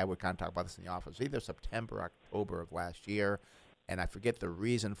think we kind of talked about this in the office, either September, October of last year, and I forget the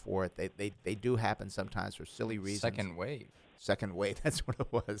reason for it. They do happen sometimes for silly reasons. Second wave, that's what it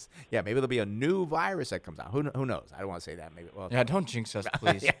was. Yeah, maybe there'll be a new virus that comes out. Who knows? I don't want to say that. Maybe. Well, yeah, don't jinx us,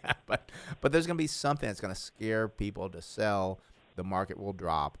 please. Yeah, but there's going to be something that's going to scare people to sell. The market will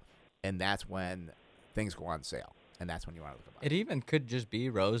drop, and that's when things go on sale, and that's when you want to look at it. It even could just be,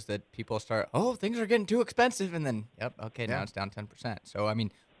 Rose, that people start, things are getting too expensive, and then, now it's down 10%. So, I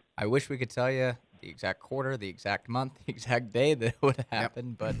mean, I wish we could tell you the exact quarter, the exact month, the exact day that it would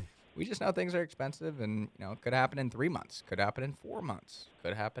happen, but we just know things are expensive, and it could happen in 3 months, could happen in 4 months,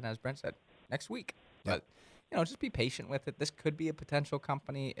 could happen, as Brent said, next week. But just be patient with it. This could be a potential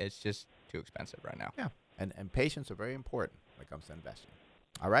company. It's just too expensive right now. Yeah, and patience are very important when it comes to investing.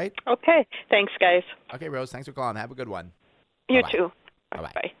 All right. Okay. Thanks, guys. Okay, Rose. Thanks for calling. Have a good one. You Bye-bye. too.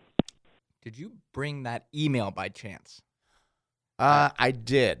 Bye-bye. Bye. Did you bring that email by chance? I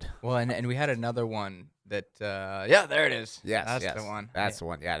did. Well, and we had another one that, there it is. Yes, that's the one. That's the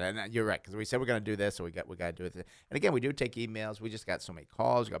one. Yeah, and you're right, because we said we're going to do this, so we got to do it. And again, we do take emails. We just got so many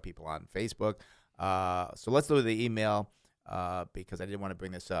calls. We got people on Facebook. So let's do the email because I didn't want to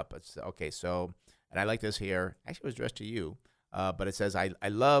bring this up. It's okay. So, and I like this here. Actually, it was addressed to you, but it says, I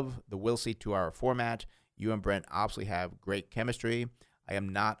love the Will See 2-hour format. You and Brent obviously have great chemistry. I am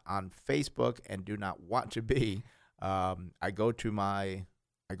not on Facebook and do not want to be. I go for my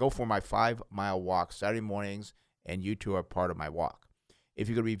 5-mile walk Saturday mornings, and you two are part of my walk. If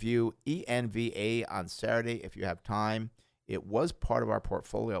you could review ENVA on Saturday if you have time. It was part of our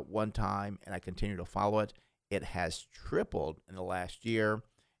portfolio at one time, and I continue to follow it. It has tripled in the last year.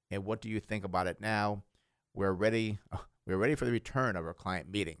 And what do you think about it now? We're ready for the return of our client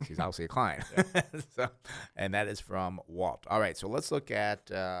meetings. He's obviously a client. And that is from Walt. All right, so let's look at,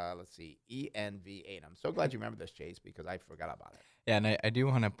 ENV8. I'm so glad you remember this, Chase, because I forgot about it. Yeah, and I do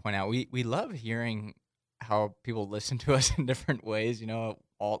want to point out, we love hearing how people listen to us in different ways.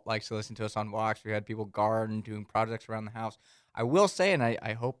 Alt likes to listen to us on walks. We had people garden, doing projects around the house. I will say, and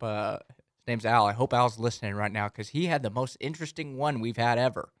I hope, his name's Al, I hope Al's listening right now because he had the most interesting one we've had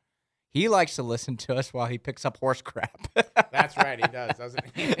ever. He likes to listen to us while he picks up horse crap. That's right, he does, doesn't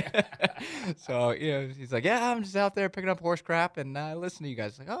he? So, he's like, yeah, I'm just out there picking up horse crap, and I listen to you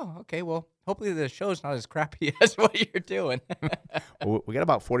guys. Like, oh, okay, well, hopefully the show's not as crappy as what you're doing. Well, we got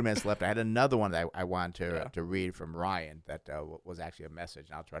about 40 minutes left. I had another one that I wanted to read from Ryan that was actually a message,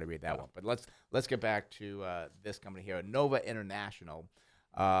 and I'll try to read that one. But let's get back to this company here, Nova International.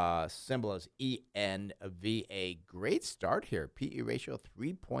 Symbol is ENVA. Great start here. PE ratio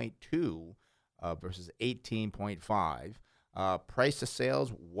 3.2 versus 18.5. Price to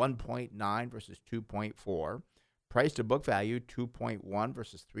sales 1.9 versus 2.4. Price to book value 2.1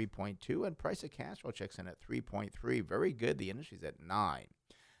 versus 3.2. And price to cash flow checks in at 3.3. Very good. The industry's at 9.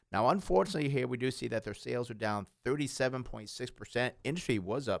 Now, unfortunately, here we do see that their sales are down 37.6%. Industry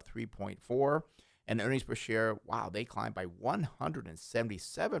was up 3.4%. And earnings per share, wow, they climbed by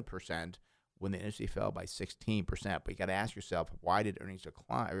 177% when the industry fell by 16%. But you got to ask yourself, why did earnings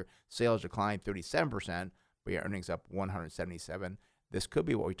decline or sales decline 37%, but your earnings up 177%? This could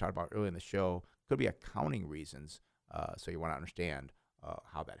be what we talked about earlier in the show. Could be accounting reasons. So you want to understand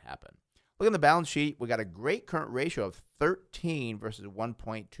how that happened. Look at the balance sheet. We got a great current ratio of 13 versus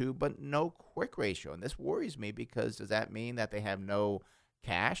 1.2, but no quick ratio. And this worries me because does that mean that they have no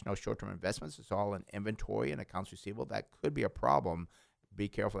cash, no short-term investments? It's all in inventory and accounts receivable. That could be a problem. Be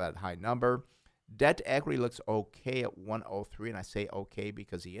careful of that high number. Debt to equity looks okay at 103, and I say okay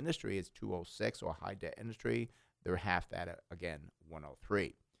because the industry is 206, so a high debt industry. They're half that at, again,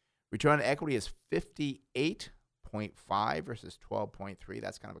 103. Return on equity is 58.5 versus 12.3.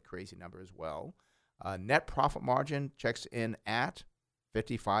 That's kind of a crazy number as well. Net profit margin checks in at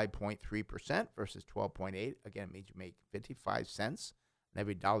 55.3% versus 12.8. Again, it means you make 55 cents. And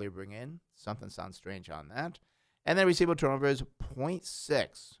every dollar you bring in, something sounds strange on that. And then receivable turnover is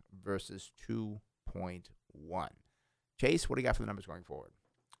 0.6 versus 2.1. Chase, what do you got for the numbers going forward?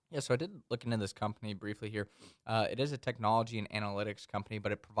 Yeah, so I did look into this company briefly here. It is a technology and analytics company,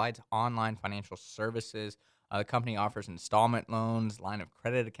 but it provides online financial services. The company offers installment loans, line of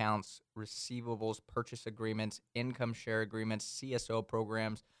credit accounts, receivables, purchase agreements, income share agreements, CSO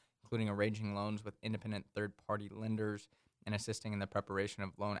programs, including arranging loans with independent third-party lenders, and assisting in the preparation of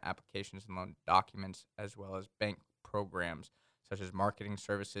loan applications and loan documents, as well as bank programs such as marketing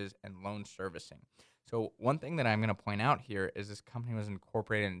services and loan servicing. So one thing that I'm going to point out here is this company was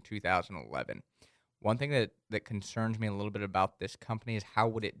incorporated in 2011. One thing that concerns me a little bit about this company is how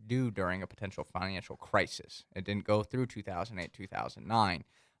would it do during a potential financial crisis. It didn't go through 2008, 2009.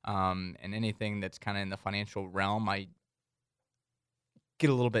 And anything that's kind of in the financial realm, I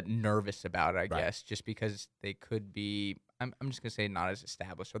get a little bit nervous about it, I guess, just because they could be, I'm just going to say not as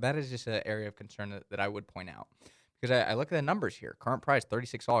established. So that is just an area of concern that I would point out. Because I look at the numbers here. Current price,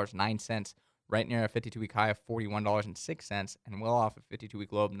 $36.09, right near a 52-week high of $41.06, and well off a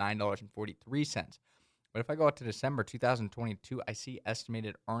 52-week low of $9.43. But if I go out to December 2022, I see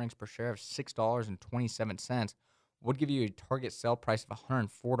estimated earnings per share of $6.27 would give you a target sale price of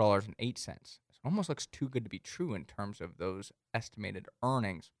 $104.08. It almost looks too good to be true in terms of those estimated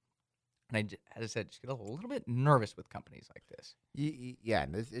earnings. And as I said, just get a little bit nervous with companies like this. Yeah,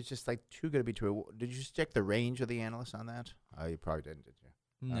 it's just like too good to be true. Did you just check the range of the analysts on that? You probably didn't, did you?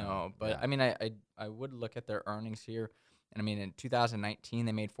 No, but yeah. I mean, I would look at their earnings here. And I mean, in 2019,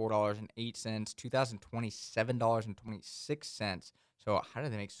 they made $4.08. 2020, $7.26. So how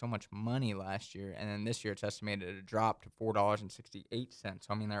did they make so much money last year? And then this year, it's estimated to drop to $4.68. So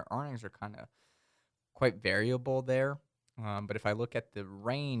I mean, their earnings are kind of quite variable there. But if I look at the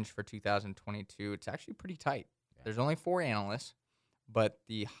range for 2022, it's actually pretty tight. Yeah. There's only 4 analysts, but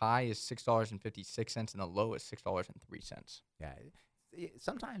the high is $6.56 and the low is $6.03. Yeah.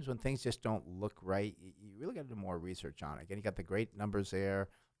 Sometimes when things just don't look right, you really got to do more research on it. Again, you got the great numbers there,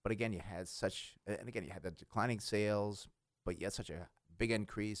 but again, you had the declining sales, but yet such a big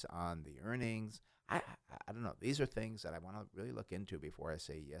increase on the earnings. I don't know. These are things that I want to really look into before I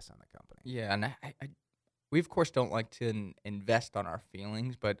say yes on the company. Yeah, and we of course don't like to invest on our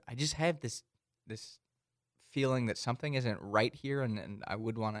feelings, but I just have this feeling that something isn't right here, and I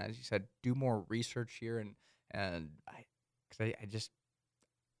would want to, as you said, do more research here, and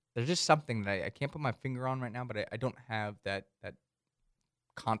there's just something that I can't put my finger on right now, but I don't have that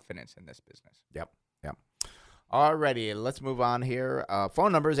confidence in this business. Yep. Alrighty, let's move on here.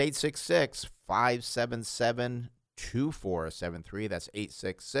 Phone number is 866-577-2473. That's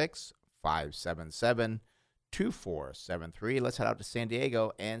 866-577-2473. Let's head out to San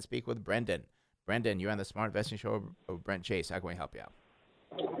Diego and speak with Brendan. Brendan, you're on the Smart Investing Show of Brent Chase. How can we help you out?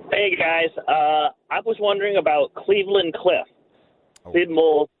 Hey, guys. I was wondering about Cleveland Cliff,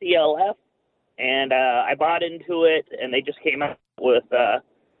 symbol CLF, and I bought into it, and they just came out with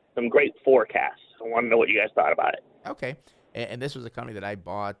some great forecasts. I want to know what you guys thought about it. Okay. And this was a company that I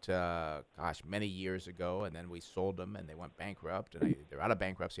bought, many years ago, and then we sold them, and they went bankrupt, and they're out of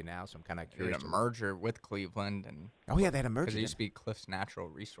bankruptcy now, so I'm kind of They curious. had a merger with Cleveland. And they had a merger. Because it used to be Cliffs Natural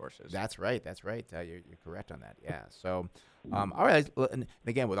Resources. That's right. You're correct on that. Yeah. So, all right. And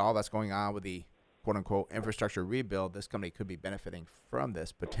again, with all that's going on with the quote-unquote infrastructure rebuild, this company could be benefiting from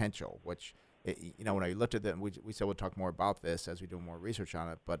this potential, which, when I looked at it, we said we'll talk more about this as we do more research on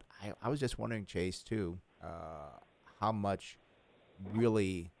it, but I was just wondering, Chase, too, how much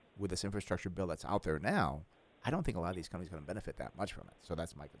really with this infrastructure bill that's out there now, I don't think a lot of these companies are going to benefit that much from it. So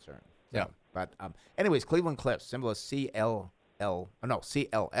that's my concern. Yeah. But anyways, Cleveland Cliffs, symbol is CLF.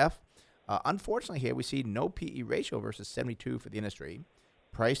 Unfortunately, here we see no PE ratio versus 72 for the industry.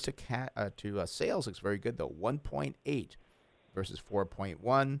 Price to sales looks very good, though, 1.8 versus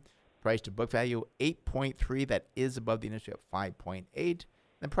 4.1. Price to book value, 8.3. That is above the industry at 5.8.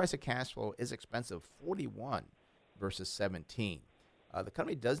 Then price to cash flow is expensive, 41 versus 17. The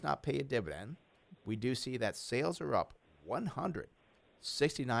company does not pay a dividend. We do see that sales are up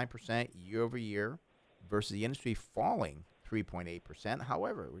 169% year over year versus the industry falling 3.8%.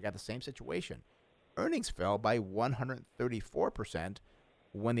 However, we got the same situation. Earnings fell by 134%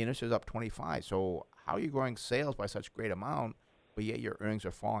 when the industry is up 25%. So how are you growing sales by such a great amount, but yet your earnings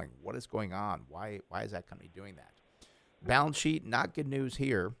are falling? What is going on? Why is that company doing that? Balance sheet, not good news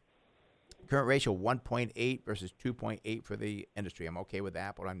here. Current ratio 1.8 versus 2.8 for the industry. I'm okay with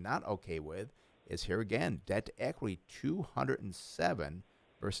that. What I'm not okay with is here again, debt to equity 207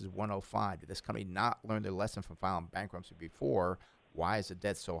 versus 105. Did this company not learn their lesson from filing bankruptcy before? Why is the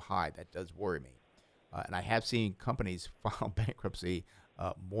debt so high? That does worry me. And I have seen companies file bankruptcy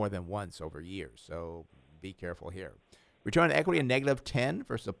more than once over years, so be careful here. Return on equity, a negative 10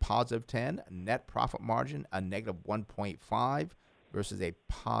 versus a positive 10. Net profit margin, a negative 1.5 versus a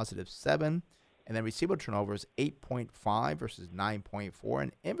positive 7. And then receivable turnover is 8.5 versus 9.4.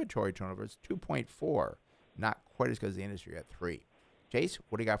 And inventory turnover is 2.4. Not quite as good as the industry at 3. Chase,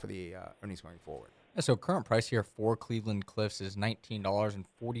 what do you got for the earnings going forward? Yeah, so current price here for Cleveland Cliffs is $19.42.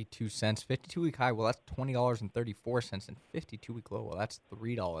 52-week high, well, that's $20.34. And 52-week low, well, that's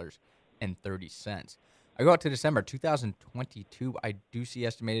 $3.30. I go out to December 2022. I do see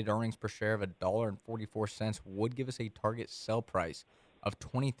estimated earnings per share of $1.44 would give us a target sell price of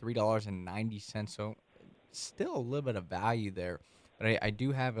 $23.90. So still a little bit of value there. But I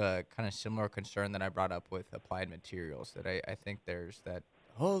do have a kind of similar concern that I brought up with Applied Materials, that I think there's that,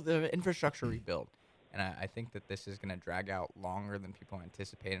 the infrastructure rebuild. And I think that this is going to drag out longer than people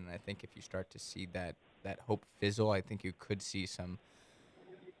anticipate. And I think if you start to see that hope fizzle, I think you could see some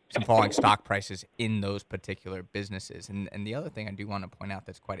falling stock prices in those particular businesses. And the other thing I do want to point out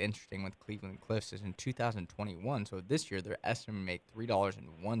that's quite interesting with Cleveland Cliffs is in 2021, so this year, their estimate make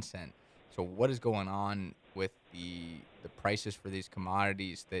 $3.01. So what is going on with the prices for these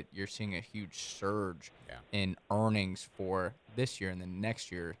commodities that you're seeing a huge surge in earnings for this year, and then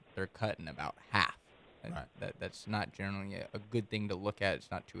next year they're cutting about half? Right. That's not generally a good thing to look at. It's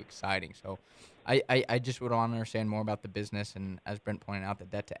not too exciting. So I just would want to understand more about the business. And as Brent pointed out, the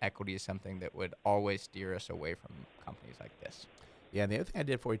debt to equity is something that would always steer us away from companies like this. Yeah, and the other thing I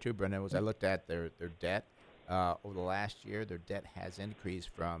did for you too, Brendan, was I looked at their debt. Over the last year, their debt has increased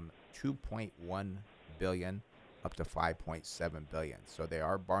from $2.1 billion up to $5.7 billion. So they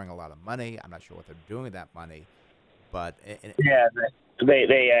are borrowing a lot of money. I'm not sure what they're doing with that money, but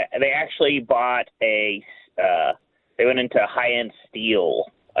They actually bought they went into high-end steel,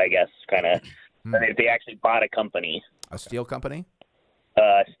 I guess, kind of. They actually bought a company. A steel company?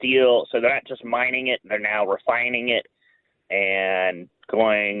 Steel. So they're not just mining it; they're now refining it and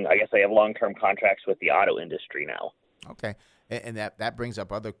going. I guess they have long-term contracts with the auto industry now. Okay, and that brings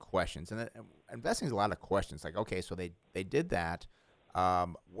up other questions. And investing is a lot of questions. Like, okay, so they did that.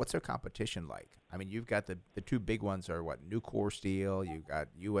 What's their competition like? I mean, you've got the two big ones are what? Nucor Steel, you've got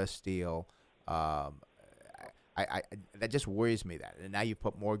U.S. Steel. That just worries me and now you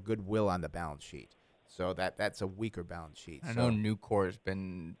put more goodwill on the balance sheet, so that's a weaker balance sheet. I know Nucor has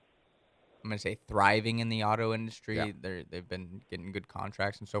been I'm going to say, thriving in the auto industry. Yeah. They've been getting good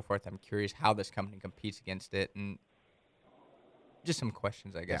contracts and so forth. I'm curious how this company competes against it, and just some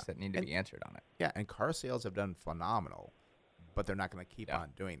questions, I guess, that need to be answered on it. Yeah, and car sales have done phenomenal, but they're not going to keep on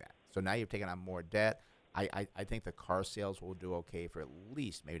doing that. So now you've taken on more debt. I think the car sales will do okay for at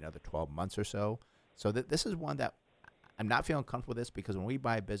least maybe another 12 months or so. So this is one that I'm not feeling comfortable with this, because when we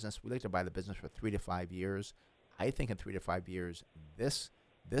buy a business, we like to buy the business for 3 to 5 years. I think in 3 to 5 years, this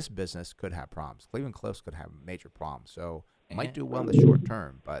business could have problems. Cleveland Cliffs could have major problems. So it might do well in the short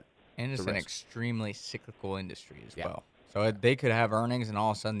term, but and it's an extremely cyclical industry as well. So they could have earnings, and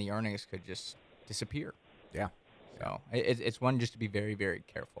all of a sudden the earnings could just disappear. Yeah. So it's one just to be very, very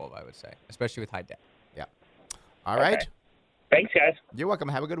careful of, I would say, especially with high debt. Yeah. All right. Thanks, guys. You're welcome.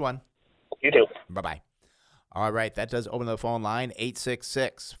 Have a good one. You too. Bye-bye. All right. That does open the phone line,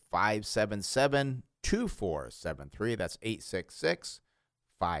 866-577-2473. That's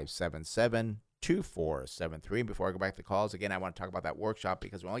 866-577-2473. Before I go back to the calls, again, I want to talk about that workshop,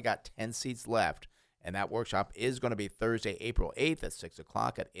 because we only got 10 seats left. And that workshop is going to be Thursday, April 8th at 6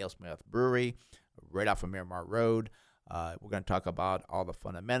 o'clock at AleSmith Brewery, right off of Miramar Road. We're going to talk about all the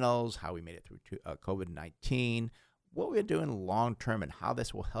fundamentals, how we made it through COVID-19, what we're doing long-term, and how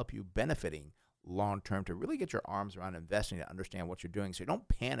this will help you benefiting long-term to really get your arms around investing, to understand what you're doing, so you don't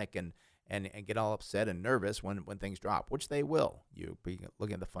panic and get all upset and nervous when things drop, which they will. You'll be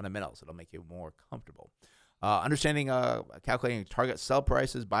looking at the fundamentals. It'll make you more comfortable. Understanding, calculating target sell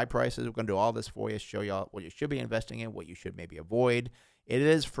prices, buy prices. We're going to do all this for you, show you all what you should be investing in, what you should maybe avoid. It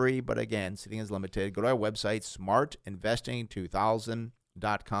is free, but again, seating is limited. Go to our website,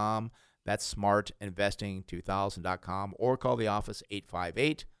 smartinvesting2000.com. That's smartinvesting2000.com, or call the office,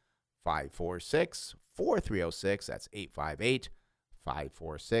 858-546-4306. That's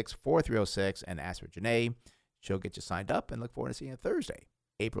 858-546-4306, and ask for Janae. She'll get you signed up, and look forward to seeing you Thursday,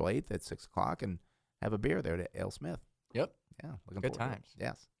 April 8th at 6 o'clock, and have a beer there at AleSmith. Yep. Yeah. Looking good forward times. To it.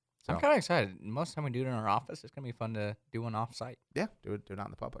 Yes. So I'm kind of excited. Most of the time we do it in our office. It's going to be fun to do one off-site. Yeah, do it out in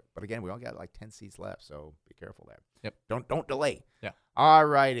the public. But again, we only got like 10 seats left, so be careful there. Yep. Don't delay. Yeah. All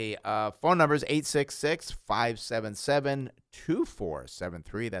righty. Phone number is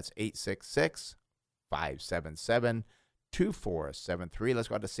 866-577-2473. That's 866-577-2473. Let's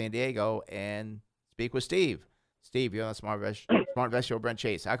go out to San Diego and speak with Steve. Steve, you're on the Smart Invest Show, Brent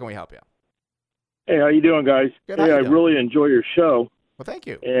Chase. How can we help you? Hey, how you doing, guys? Good. Hey, I really enjoy your show. Well, thank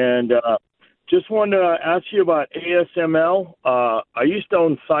you. And just wanted to ask you about ASML. I used to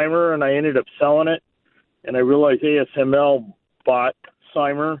own Cymer, and I ended up selling it. And I realized ASML bought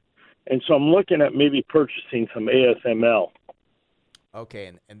Cymer. And so I'm looking at maybe purchasing some ASML.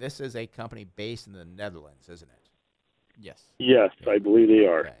 Okay, and this is a company based in the Netherlands, isn't it? Yes. Yes, I believe they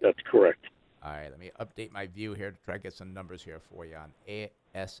are. Okay. That's correct. All right, let me update my view here to try to get some numbers here for you on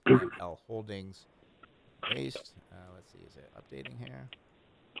ASML Holdings. Based. Let's see, is it updating here?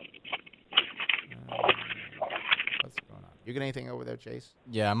 What's going on? You get anything over there, Chase?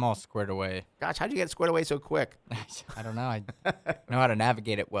 Yeah, I'm all squared away. Gosh, how'd you get squared away so quick? I don't know. I know how to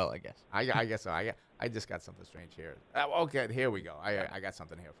navigate it well, I guess. I guess so. I just got something strange here. Okay, here we go. I got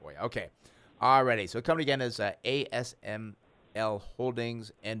something here for you. Okay. Alrighty. So the company again is ASML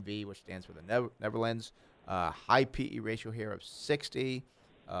Holdings NV, which stands for the Netherlands. High PE ratio here of 60.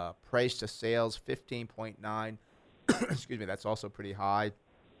 Price to sales 15.9. Excuse me, that's also pretty high.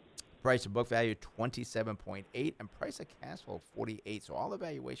 Price to book value 27.8, and price to cash flow 48. So all the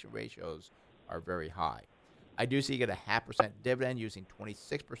valuation ratios are very high. I do see you get a 0.5% dividend using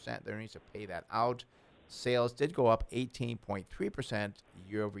 26% the earnings to pay that out. Sales did go up 18.3%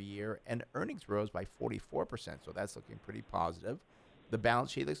 year over year, and earnings rose by 44%. So that's looking pretty positive. The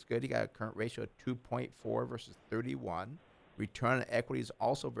balance sheet looks good. You got a current ratio of 2.4 versus 31. Return on equity is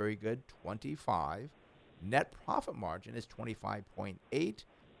also very good, 25. Net profit margin is 25.8.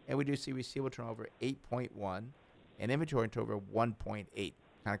 And we do see receivable turnover 8.1 and inventory turnover 1.8. Kind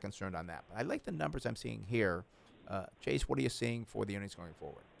of concerned on that. But I like the numbers I'm seeing here. Chase, what are you seeing for the earnings going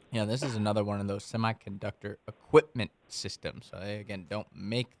forward? Yeah, this is another one of those semiconductor equipment systems. So they, again, don't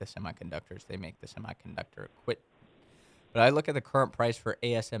make the semiconductors. They make the semiconductor equipment. But I look at the current price for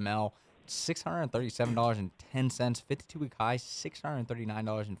ASML, $637.10, 52-week high,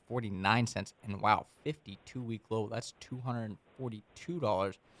 $639.49, and wow, 52-week low, that's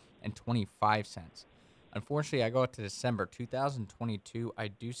 $242.25. Unfortunately, I go out to December 2022, I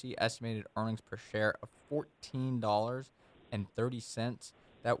do see estimated earnings per share of $14.30.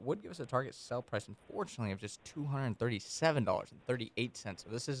 That would give us a target sell price, unfortunately, of just $237.38. So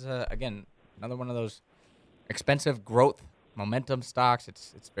this is, again, another one of those expensive growth momentum stocks.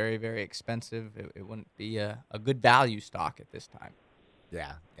 It's very, very expensive. It wouldn't be a good value stock at this time.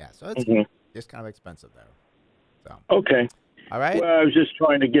 Yeah. So just kind of expensive there. So Okay. all right. Well, I was just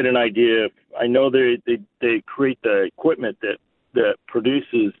trying to get an idea. I know they create the equipment that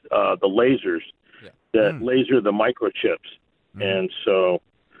produces the lasers that laser the microchips, and so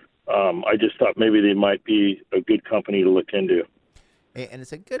I just thought maybe they might be a good company to look into. And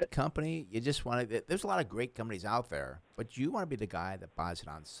it's a good company. You just want to. There's a lot of great companies out there, but you want to be the guy that buys it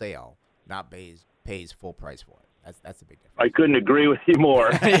on sale, not pays full price for it. That's a big difference. I couldn't agree with you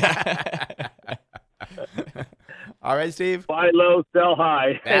more. All right, Steve. Buy low, sell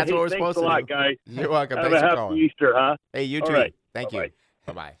high. That's Hey, what we're thanks supposed a to lot, do. guys. You're welcome. Have Thanks a for happy calling. Easter, huh? Hey, you All too. right. Thank Bye-bye. you.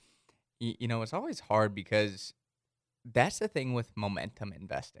 Bye-bye. You know, it's always hard because that's the thing with momentum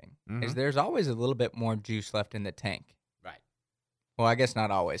investing is there's always a little bit more juice left in the tank. Right. Well, I guess not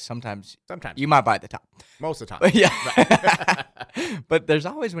always. Sometimes Sometimes. you might buy the top. Most of the time. But yeah. But there's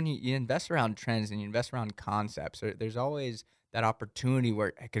always when you invest around trends and you invest around concepts, there's always that opportunity where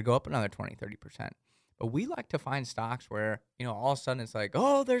it could go up another 20, 30%. But we like to find stocks where, you know, all of a sudden it's like,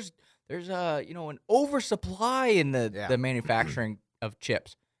 oh, there's you know, an oversupply in the manufacturing of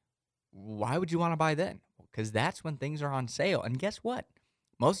chips. Why would you want to buy then? Because that's when things are on sale. And guess what?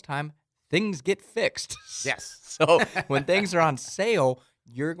 Most of the time, things get fixed. Yes. So when things are on sale,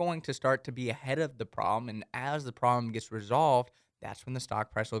 you're going to start to be ahead of the problem. And as the problem gets resolved, that's when the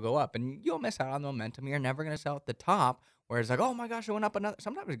stock price will go up. And you'll miss out on the momentum. You're never going to sell at the top where it's like, oh my gosh, it went up another.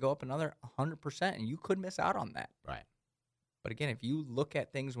 Sometimes it go up another 100%, and you could miss out on that. Right. But again, if you look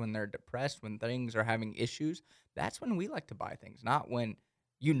at things when they're depressed, when things are having issues, that's when we like to buy things, not when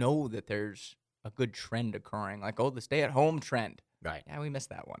you know that there's a good trend occurring, like, oh, the stay-at-home trend. Right. Yeah, we missed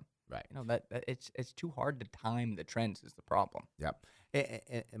that one. Right. You know, that it's too hard to time the trends is the problem. Yep.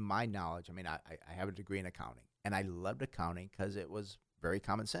 In my knowledge, I mean, I have a degree in accounting, and I loved accounting because it was very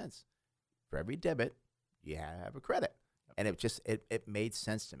common sense. For every debit, you have a credit. And it made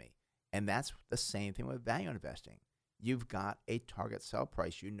sense to me. And that's the same thing with value investing. You've got a target sell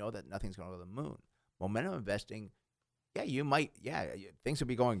price. You know that nothing's going to go to the moon. Momentum investing, things will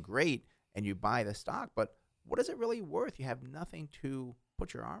be going great, and you buy the stock, but what is it really worth? You have nothing to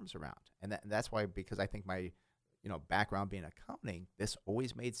put your arms around. And that's why, because I think my background being accounting, this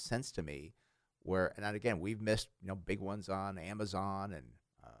always made sense to me. And again, we've missed big ones on Amazon and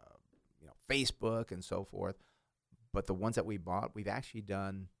Facebook and so forth. But the ones that we bought, we've actually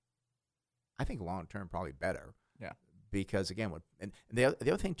done, I think, long term probably better. Yeah. Because again, the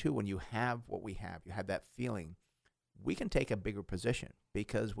other thing too, when you have what we have, you have that feeling, we can take a bigger position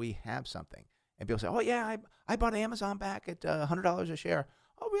because we have something. And people say, "Oh yeah, I bought Amazon back at $100 a share."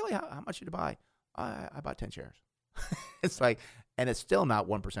 Oh really? How much did you buy? I bought 10 shares. It's like, and it's still not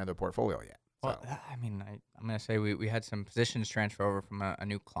 1% of their portfolio yet. Well, I mean, I'm going to say we had some positions transfer over from a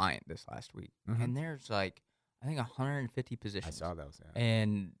new client this last week, and there's like, I think 150 positions. I saw those. Yeah.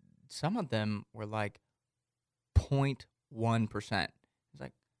 And some of them were like 0.1%. It's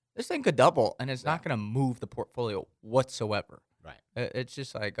like, this thing could double, and it's not going to move the portfolio whatsoever. Right. It's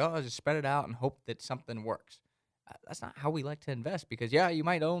just like, oh, just spread it out and hope that something works. That's not how we like to invest because, yeah, you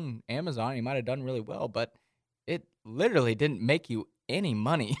might own Amazon. You might have done really well, but it literally didn't make you any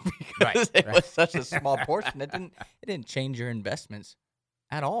money because it was such a small portion. It didn't change your investments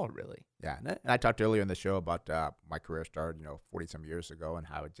at all, really. Yeah, and I talked earlier in the show about my career started, 40-some years ago and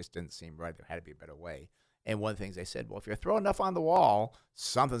how it just didn't seem right. There had to be a better way. And one of the things they said, well, if you throw enough on the wall,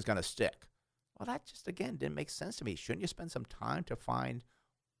 something's going to stick. Well, that just, again, didn't make sense to me. Shouldn't you spend some time to find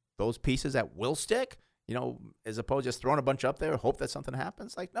those pieces that will stick? As opposed to just throwing a bunch up there, hope that something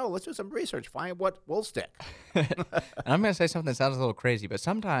happens. Like, no, let's do some research, find what will stick. And I'm going to say something that sounds a little crazy, but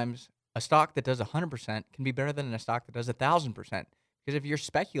sometimes a stock that does 100% can be better than a stock that does 1,000%. Because if you're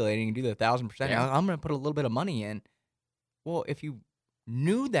speculating and do the 1,000%, I'm going to put a little bit of money in. Well, if you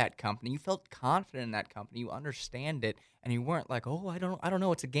knew that company, you felt confident in that company, you understand it, and you weren't like, oh, I don't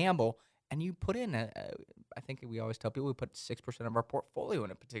know, it's a gamble. And you put in I think we always tell people we put 6% of our portfolio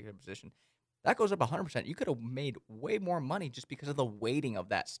in a particular position. That goes up 100%. You could have made way more money just because of the weighting of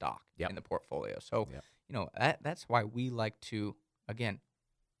that stock in the portfolio. So, that's why we like to, again,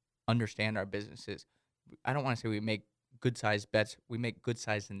 understand our businesses. I don't want to say we make good-sized bets. We make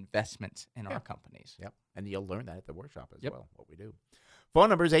good-sized investments in our companies. Yep, and you'll learn that at the workshop as well, what we do. Phone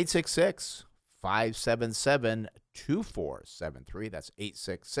number is 866-577-2473. That's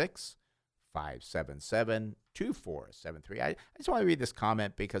 866-577-2473. I just want to read this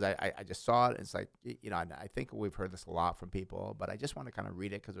comment because I just saw it. It's like, I think we've heard this a lot from people, but I just want to kind of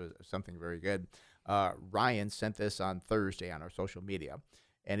read it because it was something very good. Ryan sent this on Thursday on our social media.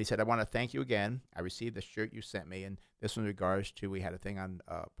 And he said, I want to thank you again. I received the shirt you sent me. And this was in regards to, we had a thing on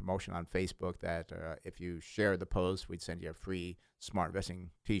promotion on Facebook that if you share the post, we'd send you a free Smart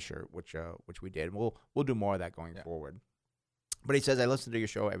Investing T-shirt, which we did. And we'll do more of that going forward. But he says, I listen to your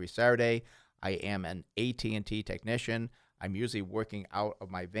show every Saturday. I am an AT&T technician. I'm usually working out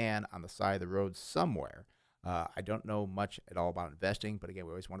of my van on the side of the road somewhere. I don't know much at all about investing, but again,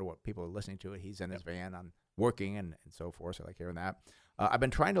 we always wonder what people are listening to. He's in his van on working and so forth, so I like hearing that. I've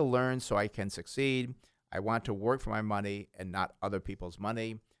been trying to learn so I can succeed. I want to work for my money and not other people's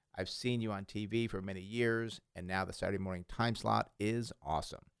money. I've seen you on TV for many years, and now the Saturday morning time slot is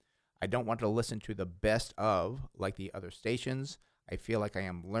awesome. I don't want to listen to the best of like the other stations. I feel like I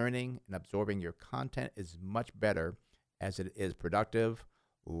am learning and absorbing your content is much better as it is productive.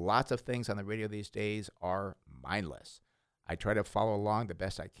 Lots of things on the radio these days are mindless. I try to follow along the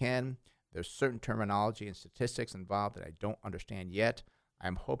best I can. There's certain terminology and statistics involved that I don't understand yet.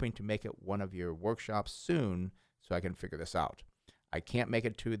 I'm hoping to make it one of your workshops soon so I can figure this out. I can't make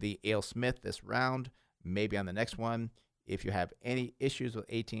it to the Ale Smith this round, maybe on the next one. If you have any issues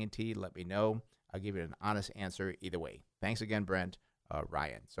with AT&T, let me know. I'll give you an honest answer either way. Thanks again, Brent,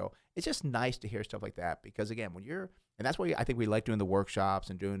 Ryan. So it's just nice to hear stuff like that because, again, when you're – and that's why I think we like doing the workshops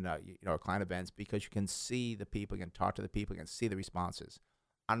and doing our client events because you can see the people, you can talk to the people, you can see the responses.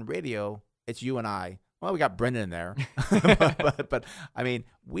 On radio, it's you and I. Well, we got Brendan in there, but I mean,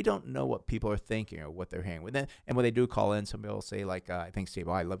 we don't know what people are thinking or what they're hearing. And when they do call in, some people will say like, I think, Steve,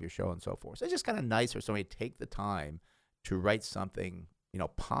 I love your show and so forth. So it's just kind of nice for somebody to take the time to write something,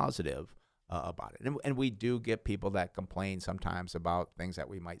 positive about it. And we do get people that complain sometimes about things that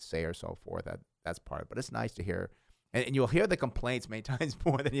we might say or so forth. That's part of it. But it's nice to hear. And you'll hear the complaints many times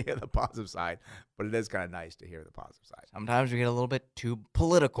more than you hear the positive side, but it is kind of nice to hear the positive side. Sometimes we get a little bit too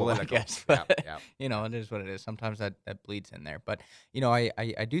political. I guess. But, yeah. It is what it is. Sometimes that bleeds in there. But,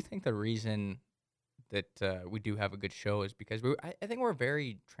 I do think the reason that we do have a good show is because I think we're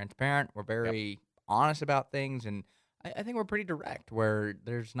very transparent. We're very honest about things. And I think we're pretty direct where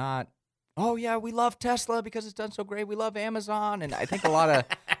there's not, oh, yeah, we love Tesla because it's done so great. We love Amazon. And I think a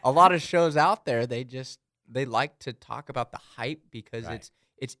lot of shows out there, they like to talk about the hype because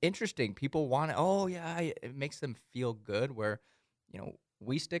it's interesting. People want to, it makes them feel good where,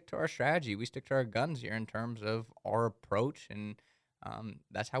 we stick to our strategy. We stick to our guns here in terms of our approach. And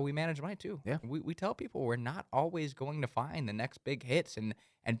that's how we manage money too. Yeah. We tell people we're not always going to find the next big hits.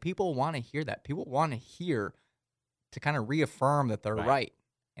 And people want to hear that. People want to hear to kind of reaffirm that they're right.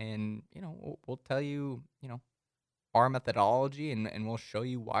 And, we'll tell you, our methodology and we'll show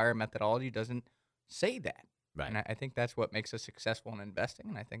you why our methodology doesn't say that. Right. And I think that's what makes us successful in investing,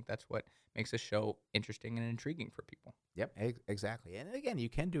 and I think that's what makes a show interesting and intriguing for people. Yep, exactly. And again, you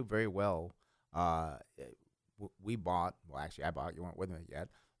can do very well. We bought, I bought, you weren't with me yet,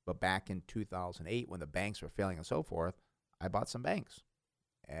 but back in 2008 when the banks were failing and so forth, I bought some banks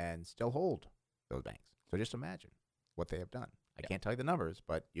and still hold those banks. So just imagine what they have done. I can't tell you the numbers,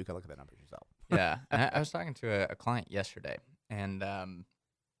 but you can look at the numbers yourself. Yeah. I was talking to a client yesterday, and I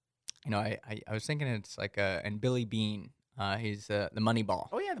was thinking it's like and Billy Beane, he's the Moneyball.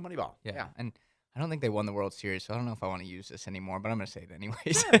 Oh yeah, the Moneyball. Yeah. And I don't think they won the World Series, so I don't know if I want to use this anymore, but I'm going to say it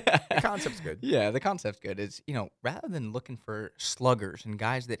anyways. The concept's good. Yeah, the concept's good. Is rather than looking for sluggers and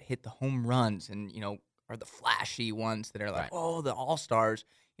guys that hit the home runs and are the flashy ones that are like the all-stars,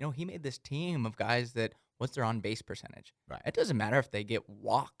 he made this team of guys that what's their on-base percentage. Right. It doesn't matter if they get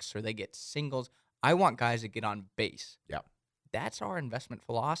walks or they get singles. I want guys that get on base. Yeah. That's our investment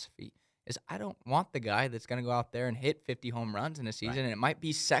philosophy. Is I don't want the guy that's going to go out there and hit 50 home runs in a season, and it might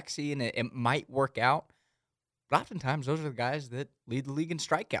be sexy and it might work out, but oftentimes those are the guys that lead the league in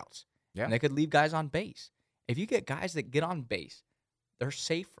strikeouts. Yeah. And they could leave guys on base. If you get guys that get on base, they're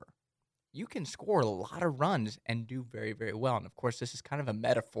safer. You can score a lot of runs and do very, very well. And, of course, this is kind of a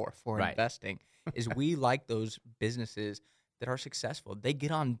metaphor for investing, is we like those businesses that are successful. They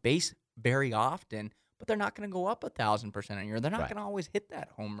get on base very often, but they're not going to go up 1,000% a year. They're not going to always hit that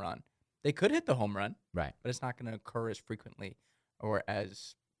home run. They could hit the home run, but it's not going to occur as frequently or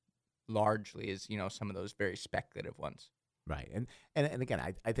as largely as some of those very speculative ones. Right, and again,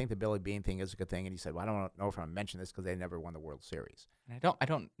 I think the Billy Beane thing is a good thing. And he said, well, I don't know if I'm mentioning this because they never won the World Series. And I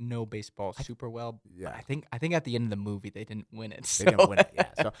don't know baseball super well. Yeah, but I think at the end of the movie they didn't win it. They didn't win it. Yeah.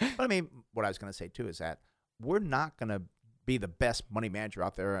 So, but I mean, what I was going to say too is that we're not going to be the best money manager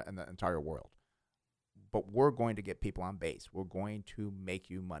out there in the entire world, but we're going to get people on base. We're going to make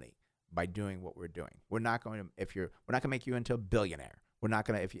you money by doing what we're doing. We're not going to we're not going to make you into a billionaire. We're not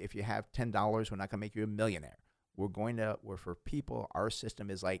going to if you have $10, we're not going to make you a millionaire. We're for people, our system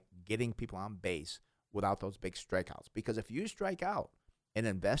is like getting people on base without those big strikeouts. Because if you strike out, in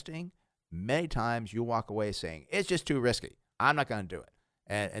investing, many times you walk away saying, it's just too risky. I'm not going to do it.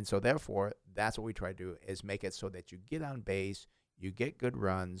 And so therefore, that's what we try to do is make it so that you get on base, you get good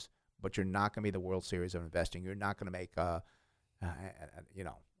runs, but you're not going to be the World Series of investing. You're not going to make, you're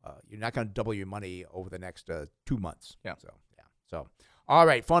not going to double your money over the next 2 months. Yeah. So, all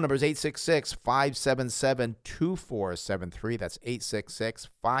right. Phone number is 866-577-2473. That's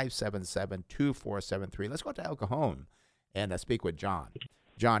 866-577-2473. Let's go to El Cajon and speak with John.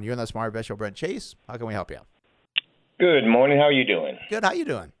 John, you're on the Smart Investor Brent Chase. How can we help you? Good morning. How are you doing? Good. How you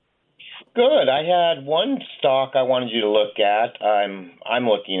doing? Good. I had one stock I wanted you to look at. I'm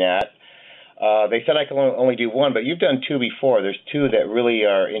looking at. They said I can only do one, but you've done two before. There's two that really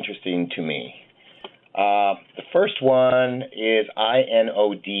are interesting to me. The first one is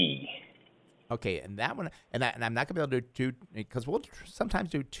INOD. Okay, and that one, and I'm not going to be able to do two because we'll sometimes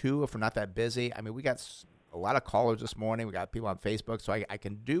do two if we're not that busy. I mean, we got a lot of callers this morning. We got people on Facebook, so I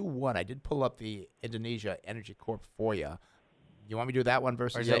can do one. I did pull up the Indonesia Energy Corp for you. You want me to do that one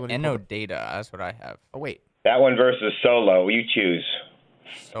versus or is the it other one? Enodata? That's what I have. Oh, wait. That one versus Solo. You choose.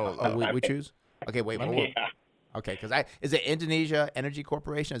 Solo. Oh, we choose? Okay, wait. Okay, because is it Indonesia Energy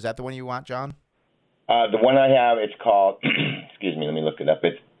Corporation? Is that the one you want, John? The one I have, it's called, excuse me, let me look it up.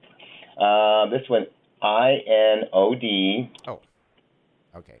 It's this one, INOD. Oh,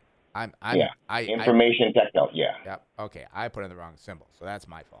 okay. Information Technology, yeah. Yep. Okay, I put in the wrong symbol, so that's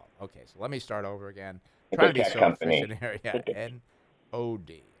my fault. Okay, so let me start over again. It's Trying a to be tech so company. efficient here. Yeah,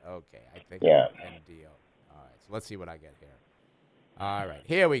 NOD. Okay, I think Yeah. NDO. All right, so let's see what I get here. All right,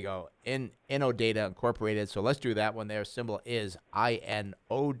 here we go. Inodata Incorporated. So let's do that one there. Symbol is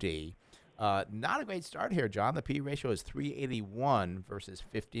INOD. Not a great start here, John. The P ratio is 381 versus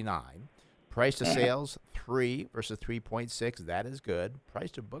 59. Price to sales, 3 versus 3.6. That is good.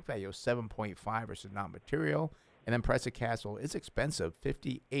 Price to book value, 7.5 versus non-material. And then price to cash flow is expensive,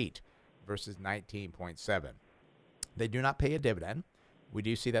 58 versus 19.7. They do not pay a dividend. We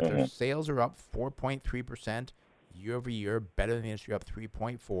do see that their sales are up 4.3% year over year, better than the industry, up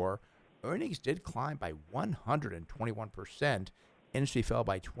 3.4%. Earnings did climb by 121%. Industry fell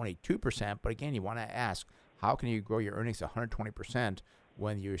by 22%. But again, you want to ask, how can you grow your earnings 120%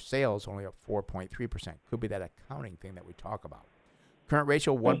 when your sales only up 4.3%? Could be that accounting thing that we talk about. Current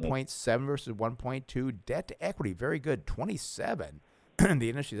ratio 1.7 versus 1.2. Debt to equity, very good, 27. The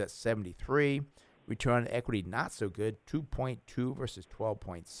industry is at 73. Return on equity, not so good, 2.2 versus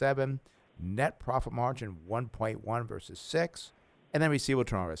 12.7. Net profit margin, 1.1 versus 6. And then receivable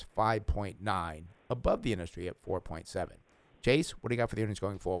turnover is 5.9, above the industry at 4.7. Chase, what do you got for the earnings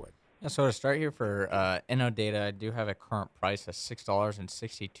going forward? Yeah, so to start here for Inodata, I do have a current price of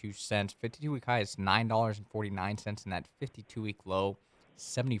 $6.62. 52-week high is $9.49, and that 52-week low,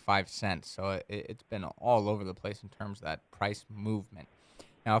 75 cents. So it's been all over the place in terms of that price movement.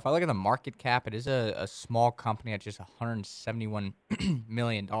 Now, if I look at the market cap, it is a small company at just $171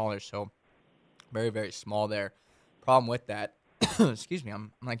 million. So very, very small there. Problem with that, excuse me,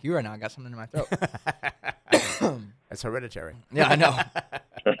 I'm like you right now. I got something in my throat. That's hereditary. Yeah, I know.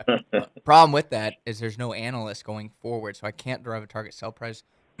 Problem with that is there's no analyst going forward, so I can't derive a target sell price.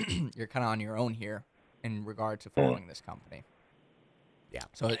 You're kind of on your own here in regard to following this company. Yeah.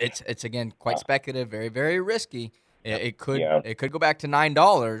 So it's again quite speculative, very, very risky. It could go back to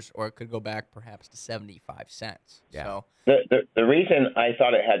 $9, or it could go back perhaps to 75 cents. Yeah. So The reason I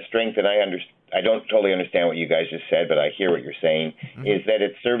thought it had strength, and I don't totally understand what you guys just said, but I hear what you're saying, is that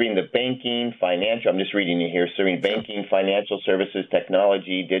it's serving the banking, financial, I'm just reading it here, serving banking, financial services,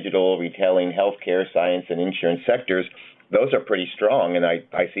 technology, digital, retailing, healthcare, science, and insurance sectors. Those are pretty strong, and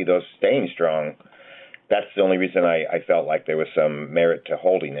I see those staying strong. That's the only reason I felt like there was some merit to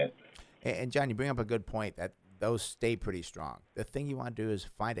holding it. And John, you bring up a good point that those stay pretty strong. The thing you want to do is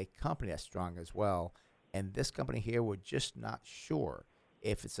find a company that's strong as well. And this company here, we're just not sure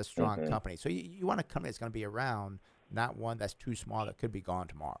if it's a strong company. So you want a company that's going to be around, not one that's too small that could be gone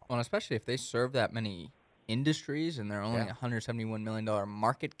tomorrow. Well, especially if they serve that many industries and they're only $171 million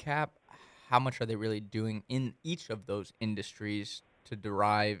market cap, how much are they really doing in each of those industries to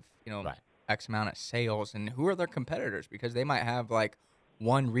derive, X amount of sales? And who are their competitors? Because they might have like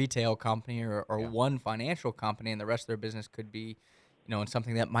one retail company or one financial company, and the rest of their business could be, in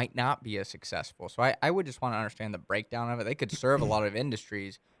something that might not be as successful. So I would just want to understand the breakdown of it. They could serve a lot of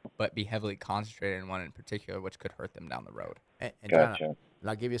industries, but be heavily concentrated in one in particular, which could hurt them down the road. And John, and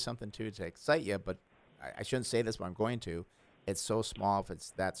I'll give you something, too, to excite you, but I shouldn't say this, but I'm going to. It's so small, if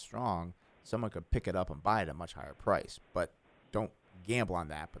it's that strong, someone could pick it up and buy it at a much higher price. But don't gamble on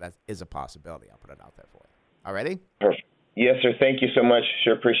that, but that is a possibility. I'll put it out there for you. All righty? Perfect. Yes, sir. Thank you so much.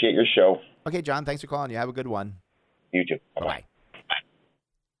 Sure appreciate your show. Okay, John, thanks for calling. You have a good one. You too. Bye-bye.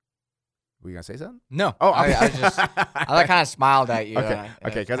 Were you gonna say something? No. Oh, I kind of smiled at you. Okay,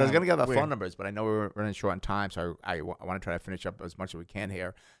 because I was gonna get the weird. phone numbers, but I know we're running short on time, so I want to try to finish up as much as we can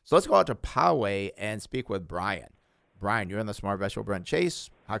here. So let's go out to Poway and speak with Brian. Brian, you're in the Smart Investor with Brent Chase.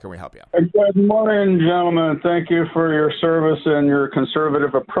 How can we help you? Good morning, gentlemen. Thank you for your service and your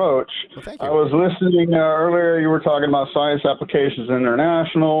conservative approach. Well, thank you. I was listening earlier. You were talking about Science Applications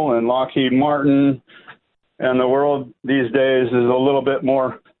International and Lockheed Martin, and the world these days is a little bit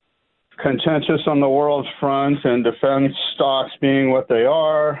more contentious on the world's front, and defense stocks being what they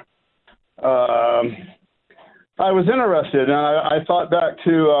are. I was interested, and I thought back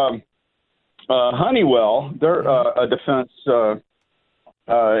to Honeywell. They're a defense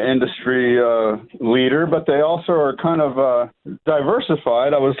industry leader, but they also are kind of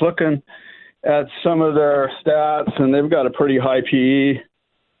diversified. I was looking at some of their stats, and they've got a pretty high PE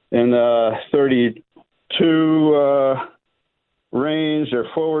in 32 range. Their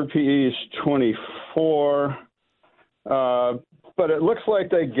forward PE is 24. But it looks like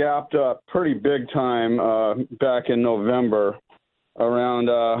they gapped up pretty big time back in November, around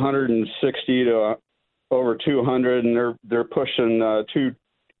 160 to over 200, and they're pushing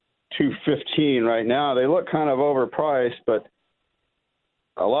 215 right now. They look kind of overpriced, but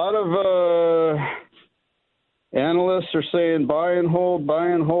a lot of analysts are saying buy and hold, buy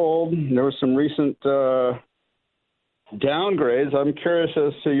and hold. There was some recent downgrades. I'm curious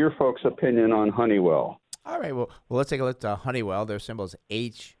as to your folks' opinion on Honeywell. All right, well, let's take a look at Honeywell. Their symbol is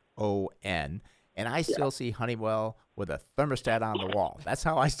HON, and I still see Honeywell with a thermostat on the wall. That's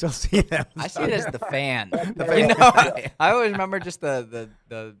how I still see them. I see it as the fan. The fan. You know, I always remember just the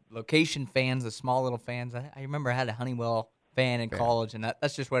location fans, the small little fans. I remember I had a Honeywell fan in college, and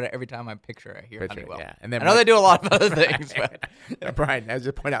that's just what every time I hear Honeywell. Yeah. And then I know they do a lot of other things. But. Yeah, Brian, I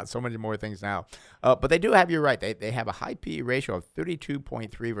just point out so many more things now. But they do have, you're right, they have a high PE ratio of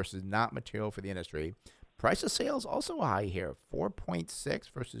 32.3 versus not material for the industry. Price of sales also high here,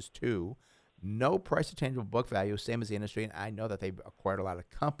 4.6 versus 2. No price to tangible book value, same as the industry. And I know that they've acquired a lot of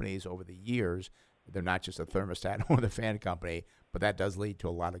companies over the years. They're not just a thermostat or the fan company, but that does lead to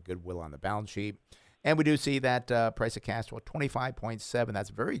a lot of goodwill on the balance sheet. And we do see that price of cash flow, 25.7. That's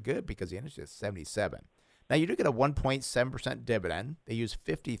very good because the industry is 77. Now, you do get a 1.7% dividend. They use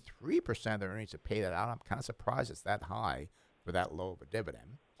 53% of their earnings to pay that out. I'm kind of surprised it's that high for that low of a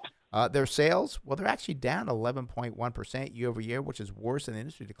dividend. Their sales, well, they're actually down 11.1% year over year, which is worse than the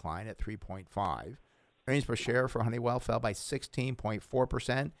industry decline at 3.5. Earnings per share for Honeywell fell by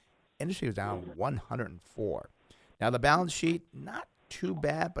 16.4%. Industry was down 104. Now, the balance sheet, not too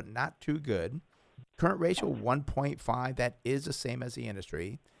bad, but not too good. Current ratio, 1.5. That is the same as the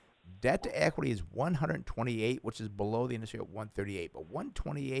industry. Debt to equity is 128, which is below the industry at 138. But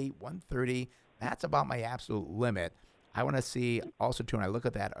 128, 130, that's about my absolute limit. I want to see also, too, when I look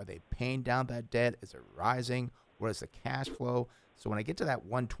at that, are they paying down that debt? Is it rising? What is the cash flow? So when I get to that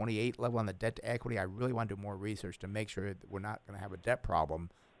 128 level on the debt to equity, I really want to do more research to make sure that we're not going to have a debt problem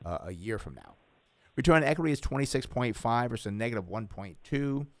a year from now. Return on equity is 26.5 versus a negative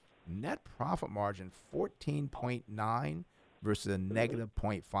 1.2. Net profit margin 14.9 versus a negative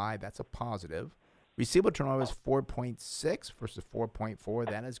 0.5. That's a positive. Receivable turnover is 4.6 versus 4.4.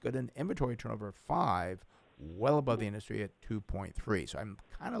 That is good. And inventory turnover of 5, well above the industry at 2.3. So I'm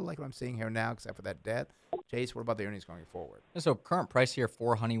kind of like what I'm seeing here now, except for that debt. Chase, what about the earnings going forward? So current price here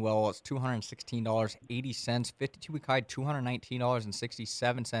for Honeywell is $216.80. 52-week high,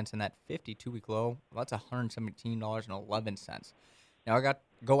 $219.67. And that 52-week low, well, that's $117.11. Now, I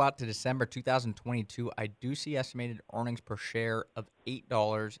go out to December 2022. I do see estimated earnings per share of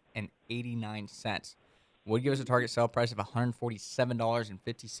 $8.89. Would give us a target sale price of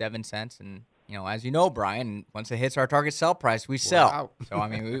 $147.57. And, you know, as you know, Brian, once it hits our target sell price, we sell. Out. So, I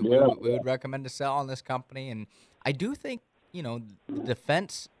mean, we would recommend to sell on this company. And I do think, you know, the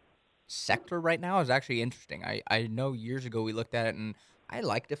defense sector right now is actually interesting. I know years ago we looked at it, and I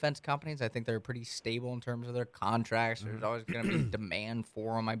like defense companies. I think they're pretty stable in terms of their contracts. There's always going to be demand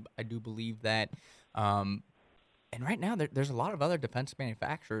for them. I do believe that. And right now, there's a lot of other defense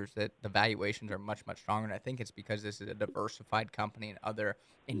manufacturers that the valuations are much, much stronger. And I think it's because this is a diversified company in other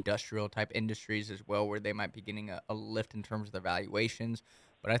industrial-type industries as well, where they might be getting a lift in terms of their valuations.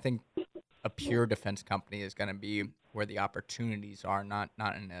 But I think a pure defense company is going to be where the opportunities are, not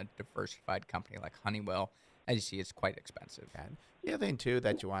in a diversified company like Honeywell. As you see, it's quite expensive. And the other thing, too,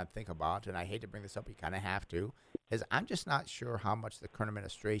 that you want to think about, and I hate to bring this up, you kind of have to, is I'm just not sure how much the current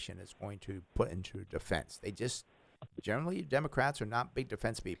administration is going to put into defense. They just, generally, Democrats are not big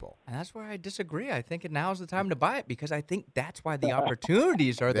defense people. And that's where I disagree. I think now is the time to buy it because I think that's why the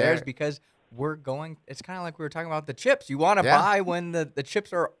opportunities are there is because it's kind of like we were talking about the chips. You want to buy when the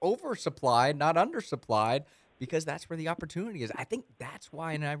chips are oversupplied, not undersupplied, because that's where the opportunity is. I think that's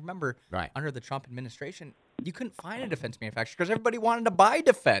why, and I remember under the Trump administration, you couldn't find a defense manufacturer because everybody wanted to buy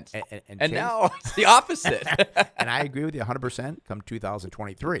defense. And now it's the opposite. And I agree with you 100% come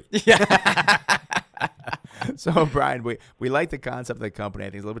 2023. Yeah. So, Brian, we like the concept of the company. I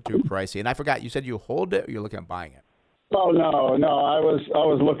think it's a little bit too pricey. And I forgot, you said you hold it or you're looking at buying it? Oh, no. I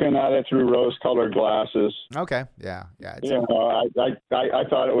was looking at it through rose-colored glasses. Okay. Yeah. I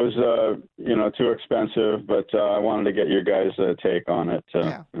thought it was, too expensive, but I wanted to get your guys' take on it.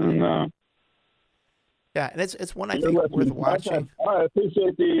 And it's one I think worth watching. I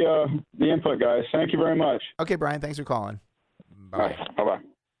appreciate the input, guys. Thank you very much. Okay, Brian. Thanks for calling. Bye. Bye-bye.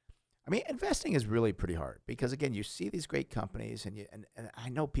 I mean, investing is really pretty hard because, again, you see these great companies, and I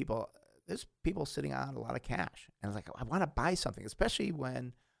know there's people sitting on a lot of cash, and it's like, I want to buy something, especially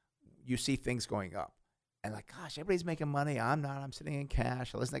when you see things going up. And like, gosh, everybody's making money. I'm not. I'm sitting in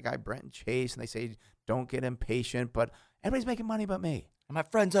cash. I listen to that guy, Brent Chase, and they say, don't get impatient, but everybody's making money but me. And my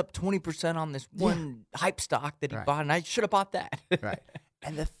friend's up 20% on this one hype stock that he bought, and I should have bought that. Right.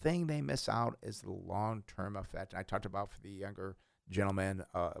 And the thing they miss out is the long-term effect. And I talked about for the younger gentleman,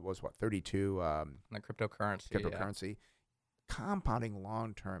 was 32? The cryptocurrency. Cryptocurrency. Compounding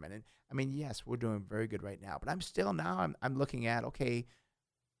long-term. And I mean, yes, we're doing very good right now, but I'm looking at, okay,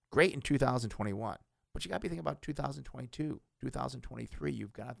 great in 2021, but you got to be thinking about 2022, 2023.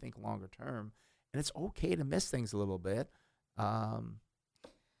 You've got to think longer term, and it's okay to miss things a little bit. And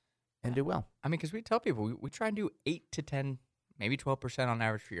do well. I mean, because we tell people we try and do 8 to 10, maybe 12% on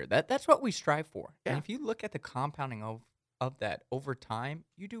average per year. That's what we strive for. Yeah. And if you look at the compounding of that over time,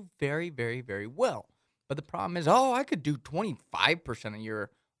 you do very, very, very well. But the problem is, I could do 25% a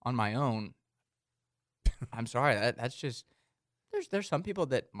year on my own. I'm sorry, that's just there's some people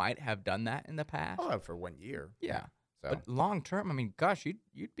that might have done that in the past. Oh, for 1 year. Yeah. So. But long term, I mean, gosh,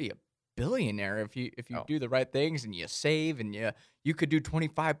 you'd be a billionaire if you do the right things and you save and you could do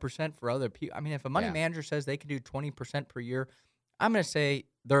 25% for other people. I mean, if a money manager says they can do 20% per year, I'm going to say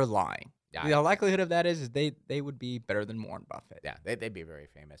they're lying. Yeah, the likelihood of that is they would be better than Warren Buffett. Yeah, they'd be very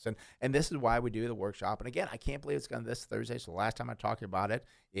famous. And this is why we do the workshop. And again, I can't believe it's going to this Thursday. So the last time I talked about it,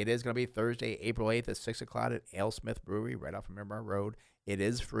 it is going to be Thursday, April 8th at 6 o'clock at Ale Smith Brewery right off of Miramar Road. It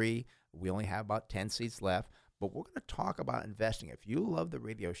is free. We only have about 10 seats left. But we're going to talk about investing. If you love the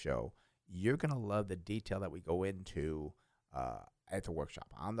radio show, you're going to love the detail that we go into at the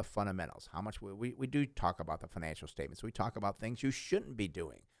workshop on the fundamentals. How much we do talk about the financial statements. We talk about things you shouldn't be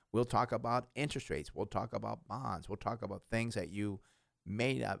doing. We'll talk about interest rates. We'll talk about bonds. We'll talk about things that you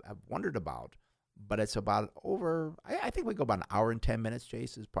may have wondered about. But it's about I think we go about an hour and 10 minutes,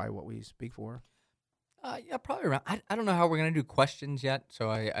 Chase, is probably what we speak for. Yeah, probably around. I don't know how we're going to do questions yet. So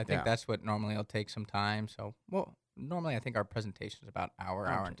I think that's what normally will take some time. So, normally I think our presentation is about hour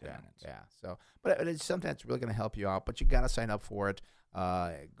and 10 minutes. Yeah. So, but it's something that's really going to help you out. But you got to sign up for it.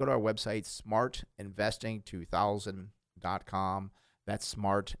 Go to our website, smartinvesting2000.com. That's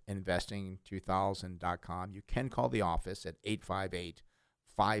smartinvesting2000.com. You can call the office at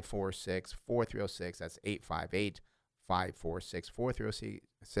 858-546-4306. That's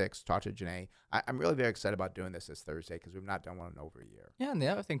 858-546-4306. Talk to Janae. I'm really very excited about doing this Thursday because we've not done one in over a year. Yeah, and the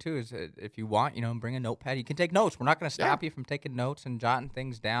other thing, too, is if you want, bring a notepad. You can take notes. We're not going to stop you from taking notes and jotting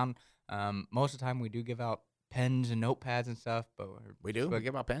things down. Most of the time, we do give out pens and notepads and stuff. But we do? We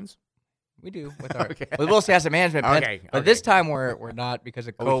give out pens? We do with our with Wilsey Asset Management pen, but this time we're not because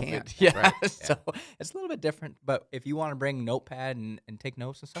of COVID. Yeah, right. So it's a little bit different. But if you want to bring a notepad and take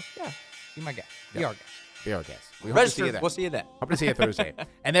notes and stuff, be my guest. Be our guest. Be our guest. We hope to see you then. We'll see you then. Hope to see you Thursday.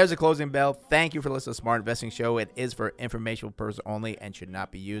 And there's a closing bell. Thank you for listening to Smart Investing Show. It is for informational purposes only and should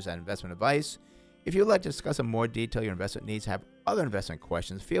not be used as investment advice. If you'd like to discuss in more detail your investment needs, have other investment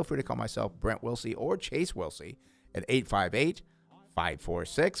questions, feel free to call myself, Brent Wilsey, or Chase Wilsey at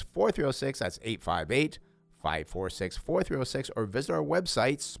 858-546-4306. That's 858-546-4306. Or visit our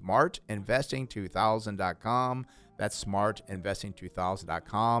website, smartinvesting2000.com. That's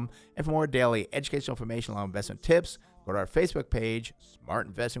smartinvesting2000.com. And for more daily educational information on investment tips, go to our Facebook page, Smart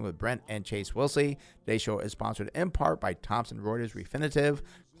Investing with Brent and Chase Wilsey. Today's show is sponsored in part by Thomson Reuters Refinitiv.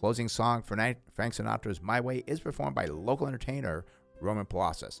 Closing song for Frank Sinatra's My Way is performed by local entertainer Roman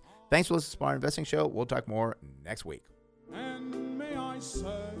Palacios. Thanks for listening to Smart Investing Show. We'll talk more next week. And may I say,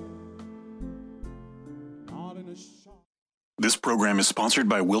 not in a shop. This program is sponsored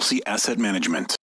by Wilsey Asset Management.